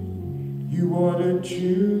tomorrow? You ought to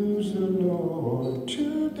choose the Lord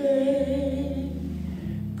today,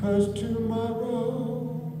 'cause tomorrow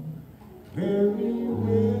very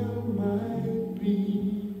well might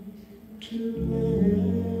be too late.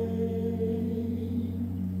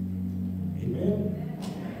 Amen.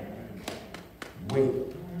 Wait,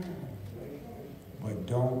 but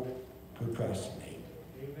don't procrastinate.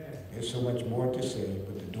 There's so much more to say,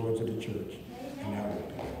 but the doors of the church are now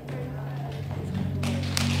open.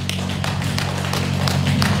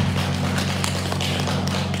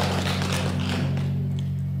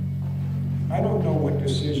 I don't know what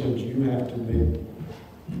decisions you have to make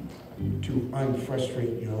to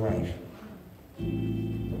unfrustrate your life.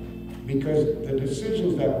 Because the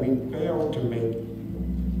decisions that we fail to make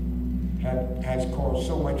has caused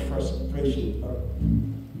so much frustration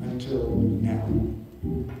until now.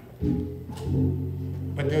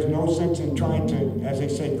 But there's no sense in trying to, as they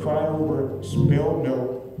say, cry over spilled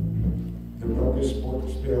milk. The milk is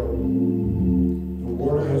spilled. The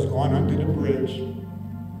water has gone under the bridge.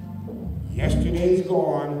 Yesterday's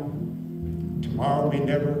gone. Tomorrow may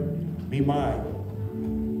never be mine.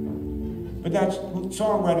 But that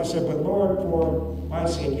songwriter said, but Lord, for my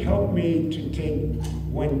sake, help me to take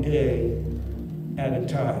one day at a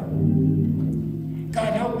time.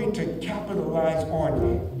 God, help me to capitalize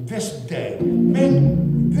on this day. Make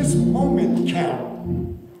this moment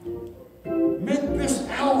count. Make this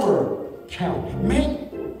hour count.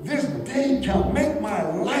 Make this day count. Make my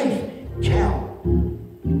life count.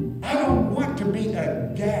 I don't want to be a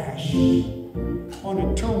dash on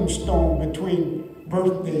a tombstone between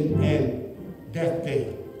birthday and death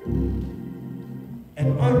day.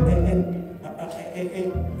 An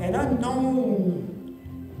unknown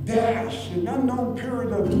dash, an unknown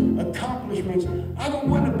period of accomplishments. I don't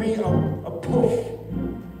want to be a poof,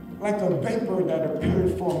 like a vapor that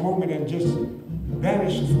appears for a moment and just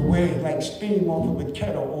vanishes away like steam off of a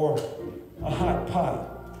kettle or a hot pot.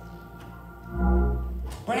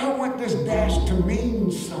 But I want this dash to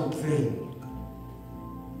mean something.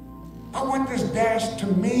 I want this dash to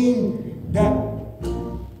mean that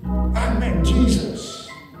I met Jesus.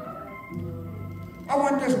 I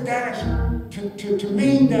want this dash to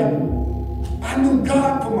mean that I knew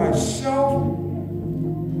God for myself,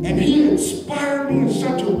 and He inspired me in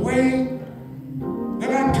such a way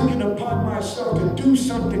that I took it upon myself to do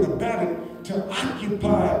something about it, to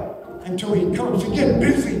occupy until He comes, to get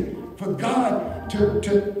busy for God, to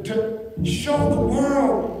show the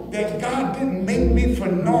world that God didn't make me for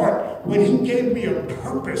naught, but He gave me a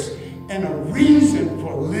purpose and a reason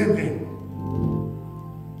for living.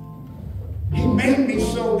 He made me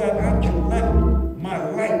so that I can let my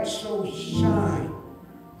light so shine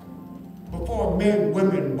before men,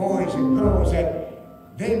 women, boys, and girls,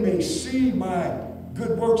 that they may see my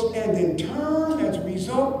good works, and in turn, as a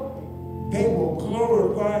result, they will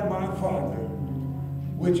glorify my Father,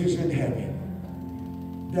 which is in heaven.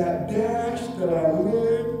 That dash that I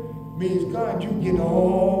live means, God, you get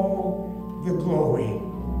all the glory.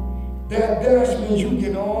 That dash means you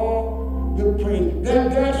get all the praise. That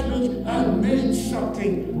dash means I made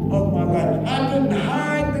something of my life. I didn't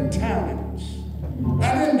hide the talents.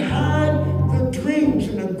 I didn't hide the dreams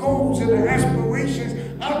and the goals and the aspirations.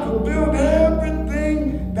 I fulfilled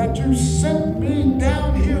everything that you sent me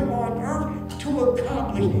down here on earth to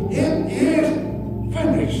accomplish. It is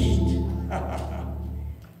finished.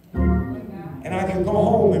 And I can go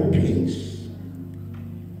home in peace.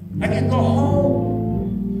 I can go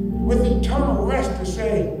home with eternal rest to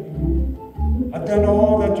say, I've done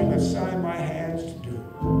all that you've assigned my hands to do.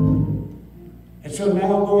 And so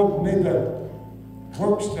now, Lord, may the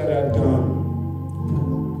works that I've done,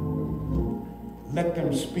 let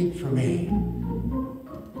them speak for me.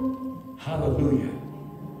 Hallelujah.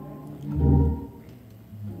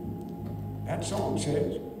 That song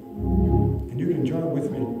says, and you can join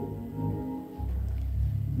with me,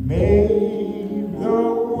 may the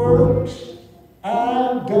works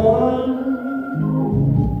I've done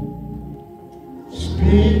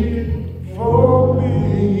speak for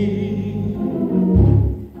me.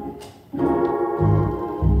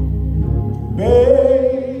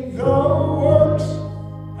 May the works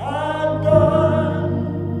I've done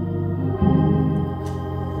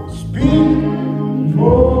speak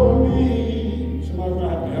for me. Somebody's going to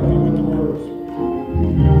have to help me with the words.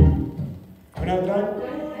 When I'm done,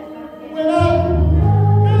 when I'm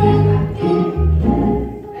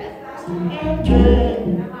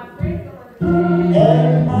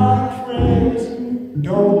and my friends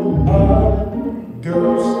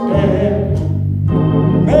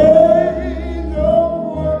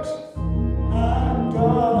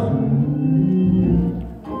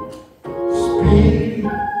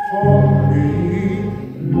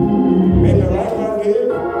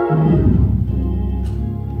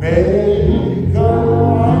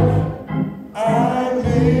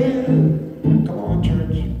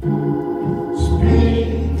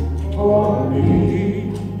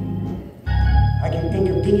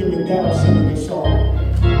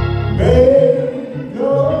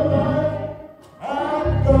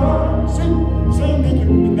Sing it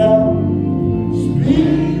now.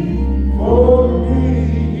 Speak for me.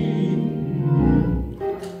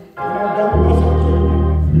 When I've done the best I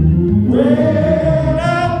can. When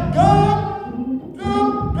I've done the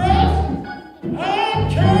best I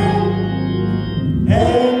can,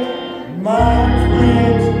 and my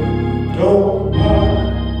friends don't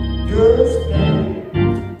understand.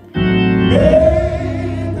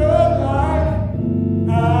 May the life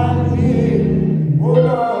I live, oh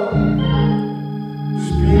Lord,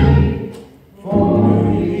 speak for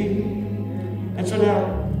me. And so now,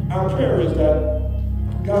 our prayer is that,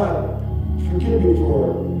 God, forgive me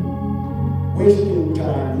for wasting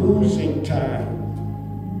time, losing time.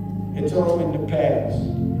 It's all in the past.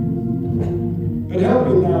 But help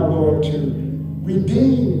me now, Lord, to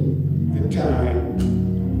redeem the time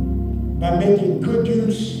by making good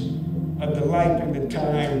use of the life and the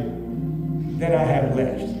time that I have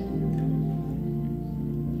left.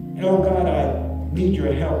 And oh God, I need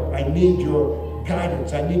your help. I need your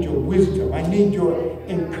guidance. I need your wisdom. I need your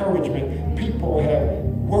encouragement. People have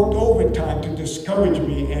worked overtime to discourage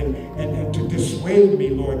me and to dissuade me,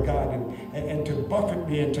 Lord God, and to buffet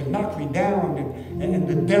me and to knock me down. And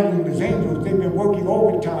the devil and his angels, they've been working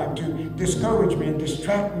overtime to discourage me and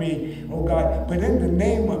distract me, oh God. But in the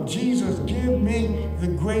name of Jesus, give me the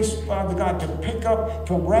grace, Father God, to pick up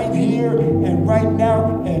from right here and right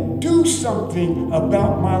now and do something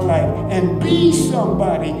about my life and be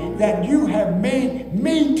somebody that you have made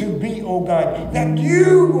me to be, oh God. That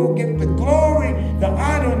you will get the glory, the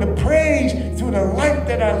honor, and the praise through the life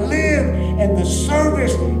that I live and the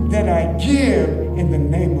service that I give in the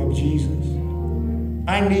name of Jesus.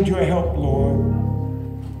 I need your help, Lord.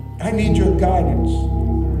 I need your guidance.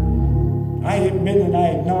 I admit and I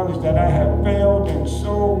acknowledge that I have failed in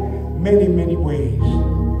so many, many ways.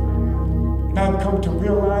 And I've come to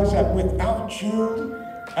realize that without you,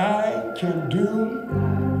 I can do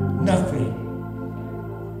nothing.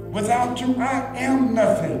 Without you, I am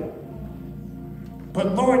nothing.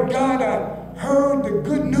 But Lord God, I heard the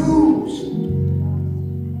good news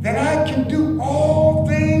that I can do all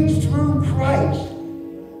things through Christ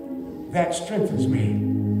that strengthens me.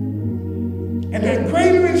 And that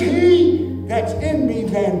greater is he that's in me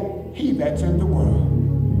than he that's in the world.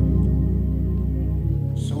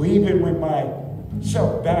 So even when my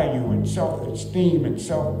self-value and self-esteem and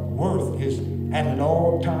self-worth is at an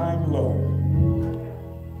all-time low,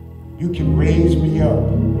 you can raise me up,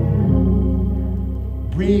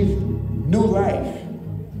 breathe new life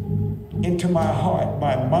into my heart,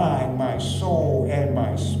 my mind, my soul, and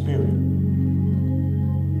my spirit.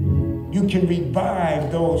 You can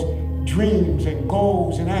revive those dreams and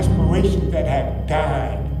goals and aspirations that have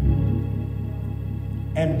died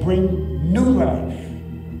and bring new life,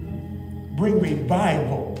 bring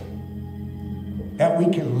revival that we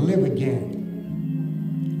can live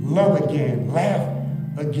again, love again, laugh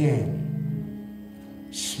again,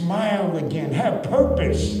 smile again, have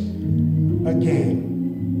purpose again.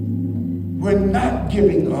 We're not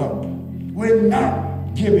giving up. We're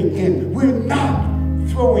not giving in. We're not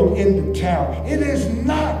throwing in the towel. It is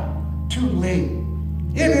not too late.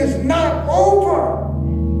 It is not over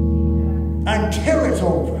until it's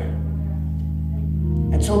over.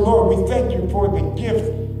 And so, Lord, we thank you for the gift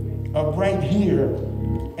of right here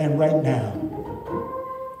and right now.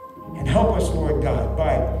 And help us, Lord God,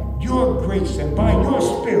 by your grace and by your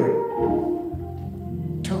spirit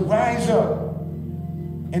to rise up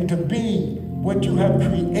and to be what you have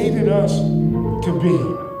created us to be.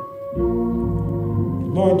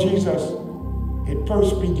 Lord Jesus, it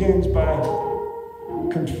first begins by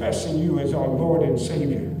confessing you as our Lord and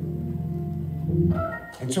Savior.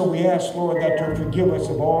 And so we ask, Lord, that you'll forgive us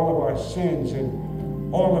of all of our sins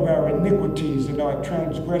and all of our iniquities and our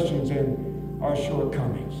transgressions and our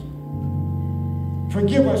shortcomings.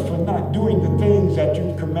 Forgive us for not doing the things that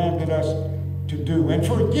you've commanded us to do. And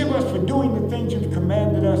forgive us for doing the things you've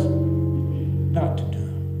commanded us not to do.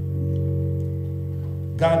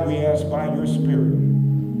 God, we ask by your Spirit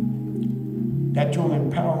that you'll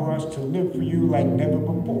empower us to live for you like never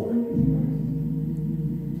before.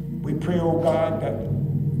 We pray, oh God, that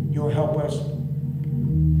you'll help us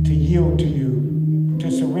to yield to you, to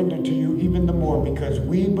surrender to you even the more, because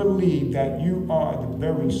we believe that you are the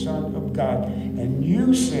very Son of God. And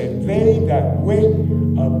you said, they that wait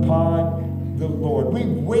upon the Lord. We've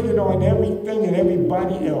waited on everything and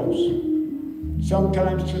everybody else,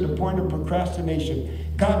 sometimes to the point of procrastination.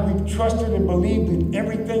 God, we've trusted and believed in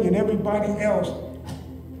everything and everybody else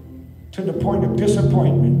to the point of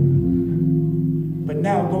disappointment. But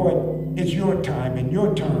now, Lord, it's your time and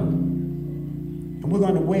your turn. And we're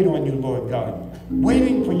going to wait on you, Lord God.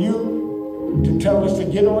 Waiting for you to tell us to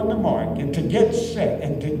get on the mark and to get set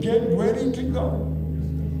and to get ready to go.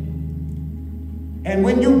 And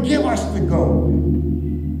when you give us the go,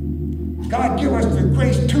 God give us the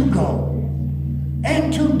grace to go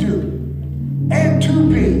and to do and to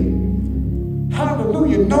be.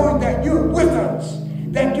 Hallelujah, knowing that you're with us,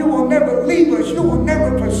 that you will never leave us, you will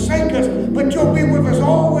never forsake us, but you'll be with us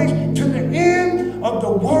always to the end of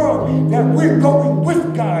the world, that we're going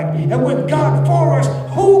with God. And with God for us,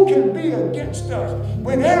 who can be against us?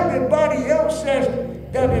 When everybody else says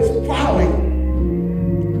that it's folly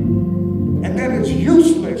and that it's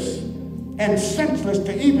useless and senseless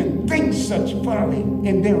to even think such folly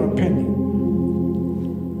in their opinion.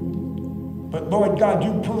 But Lord God,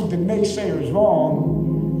 you proved the naysayers wrong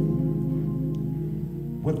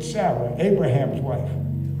with Sarah, Abraham's wife.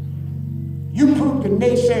 You proved the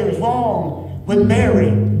naysayers wrong with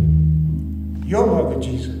Mary, your mother,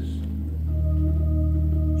 Jesus.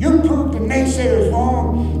 You proved the naysayers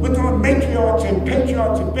wrong with our matriarchs and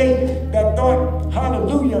patriarchs of faith that thought,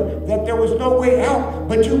 hallelujah, that there was no way out,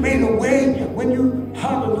 but you made a way when you,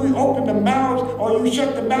 hallelujah, opened the mouths, or you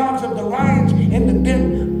shut the mouths of the lions in the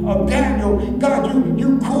den of Daniel. God,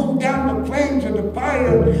 you cooled down the flames of the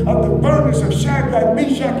fire of the furnace of Shadrach,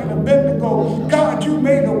 Meshach, and Abednego. God, you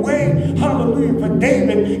made a way, hallelujah, for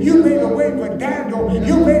David. You made a way for Daniel.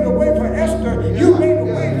 You made a way for Esther. You made a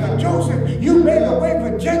way for Joseph. You made a way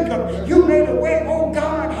for Jacob. You made a way, oh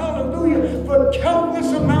God, hallelujah, for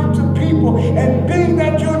countless amounts of people. And being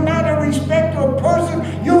that you're not a respecter of person,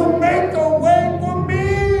 you'll make a way for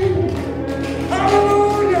me.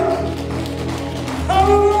 Hallelujah.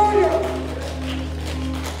 Hallelujah.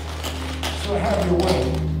 So have your way.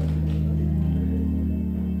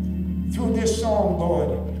 Through this song, Lord,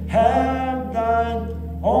 have thine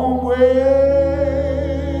own way,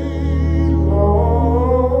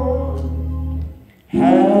 Lord.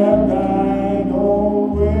 Have thine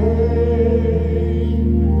own way.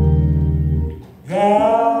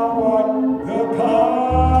 Thou art the potter,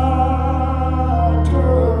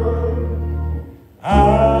 I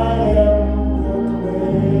am the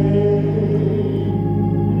clay.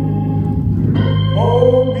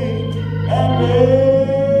 Mold me and make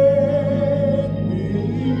me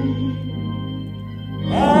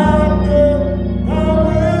after thy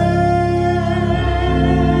will,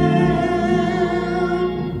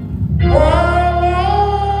 while I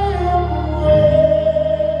am waiting,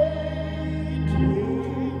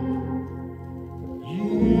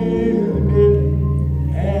 yielded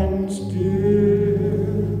and still.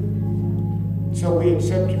 So we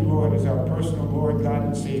accept you, Lord, as our personal Lord, God,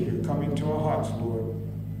 and Savior. Come into our hearts, Lord.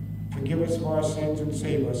 Forgive us for our sins and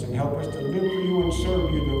save us, and help us to live for you and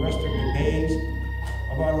serve you the rest of the days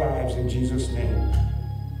of our lives, in Jesus' name.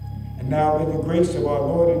 And now may the grace of our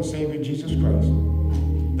Lord and Savior Jesus Christ,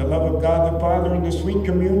 the love of God the Father, and the sweet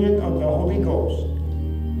communion of the Holy Ghost,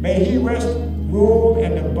 may he rest, rule,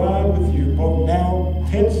 and abide with you both now,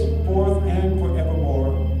 henceforth, and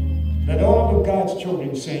forevermore. Let all of God's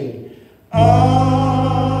children sing,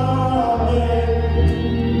 Amen.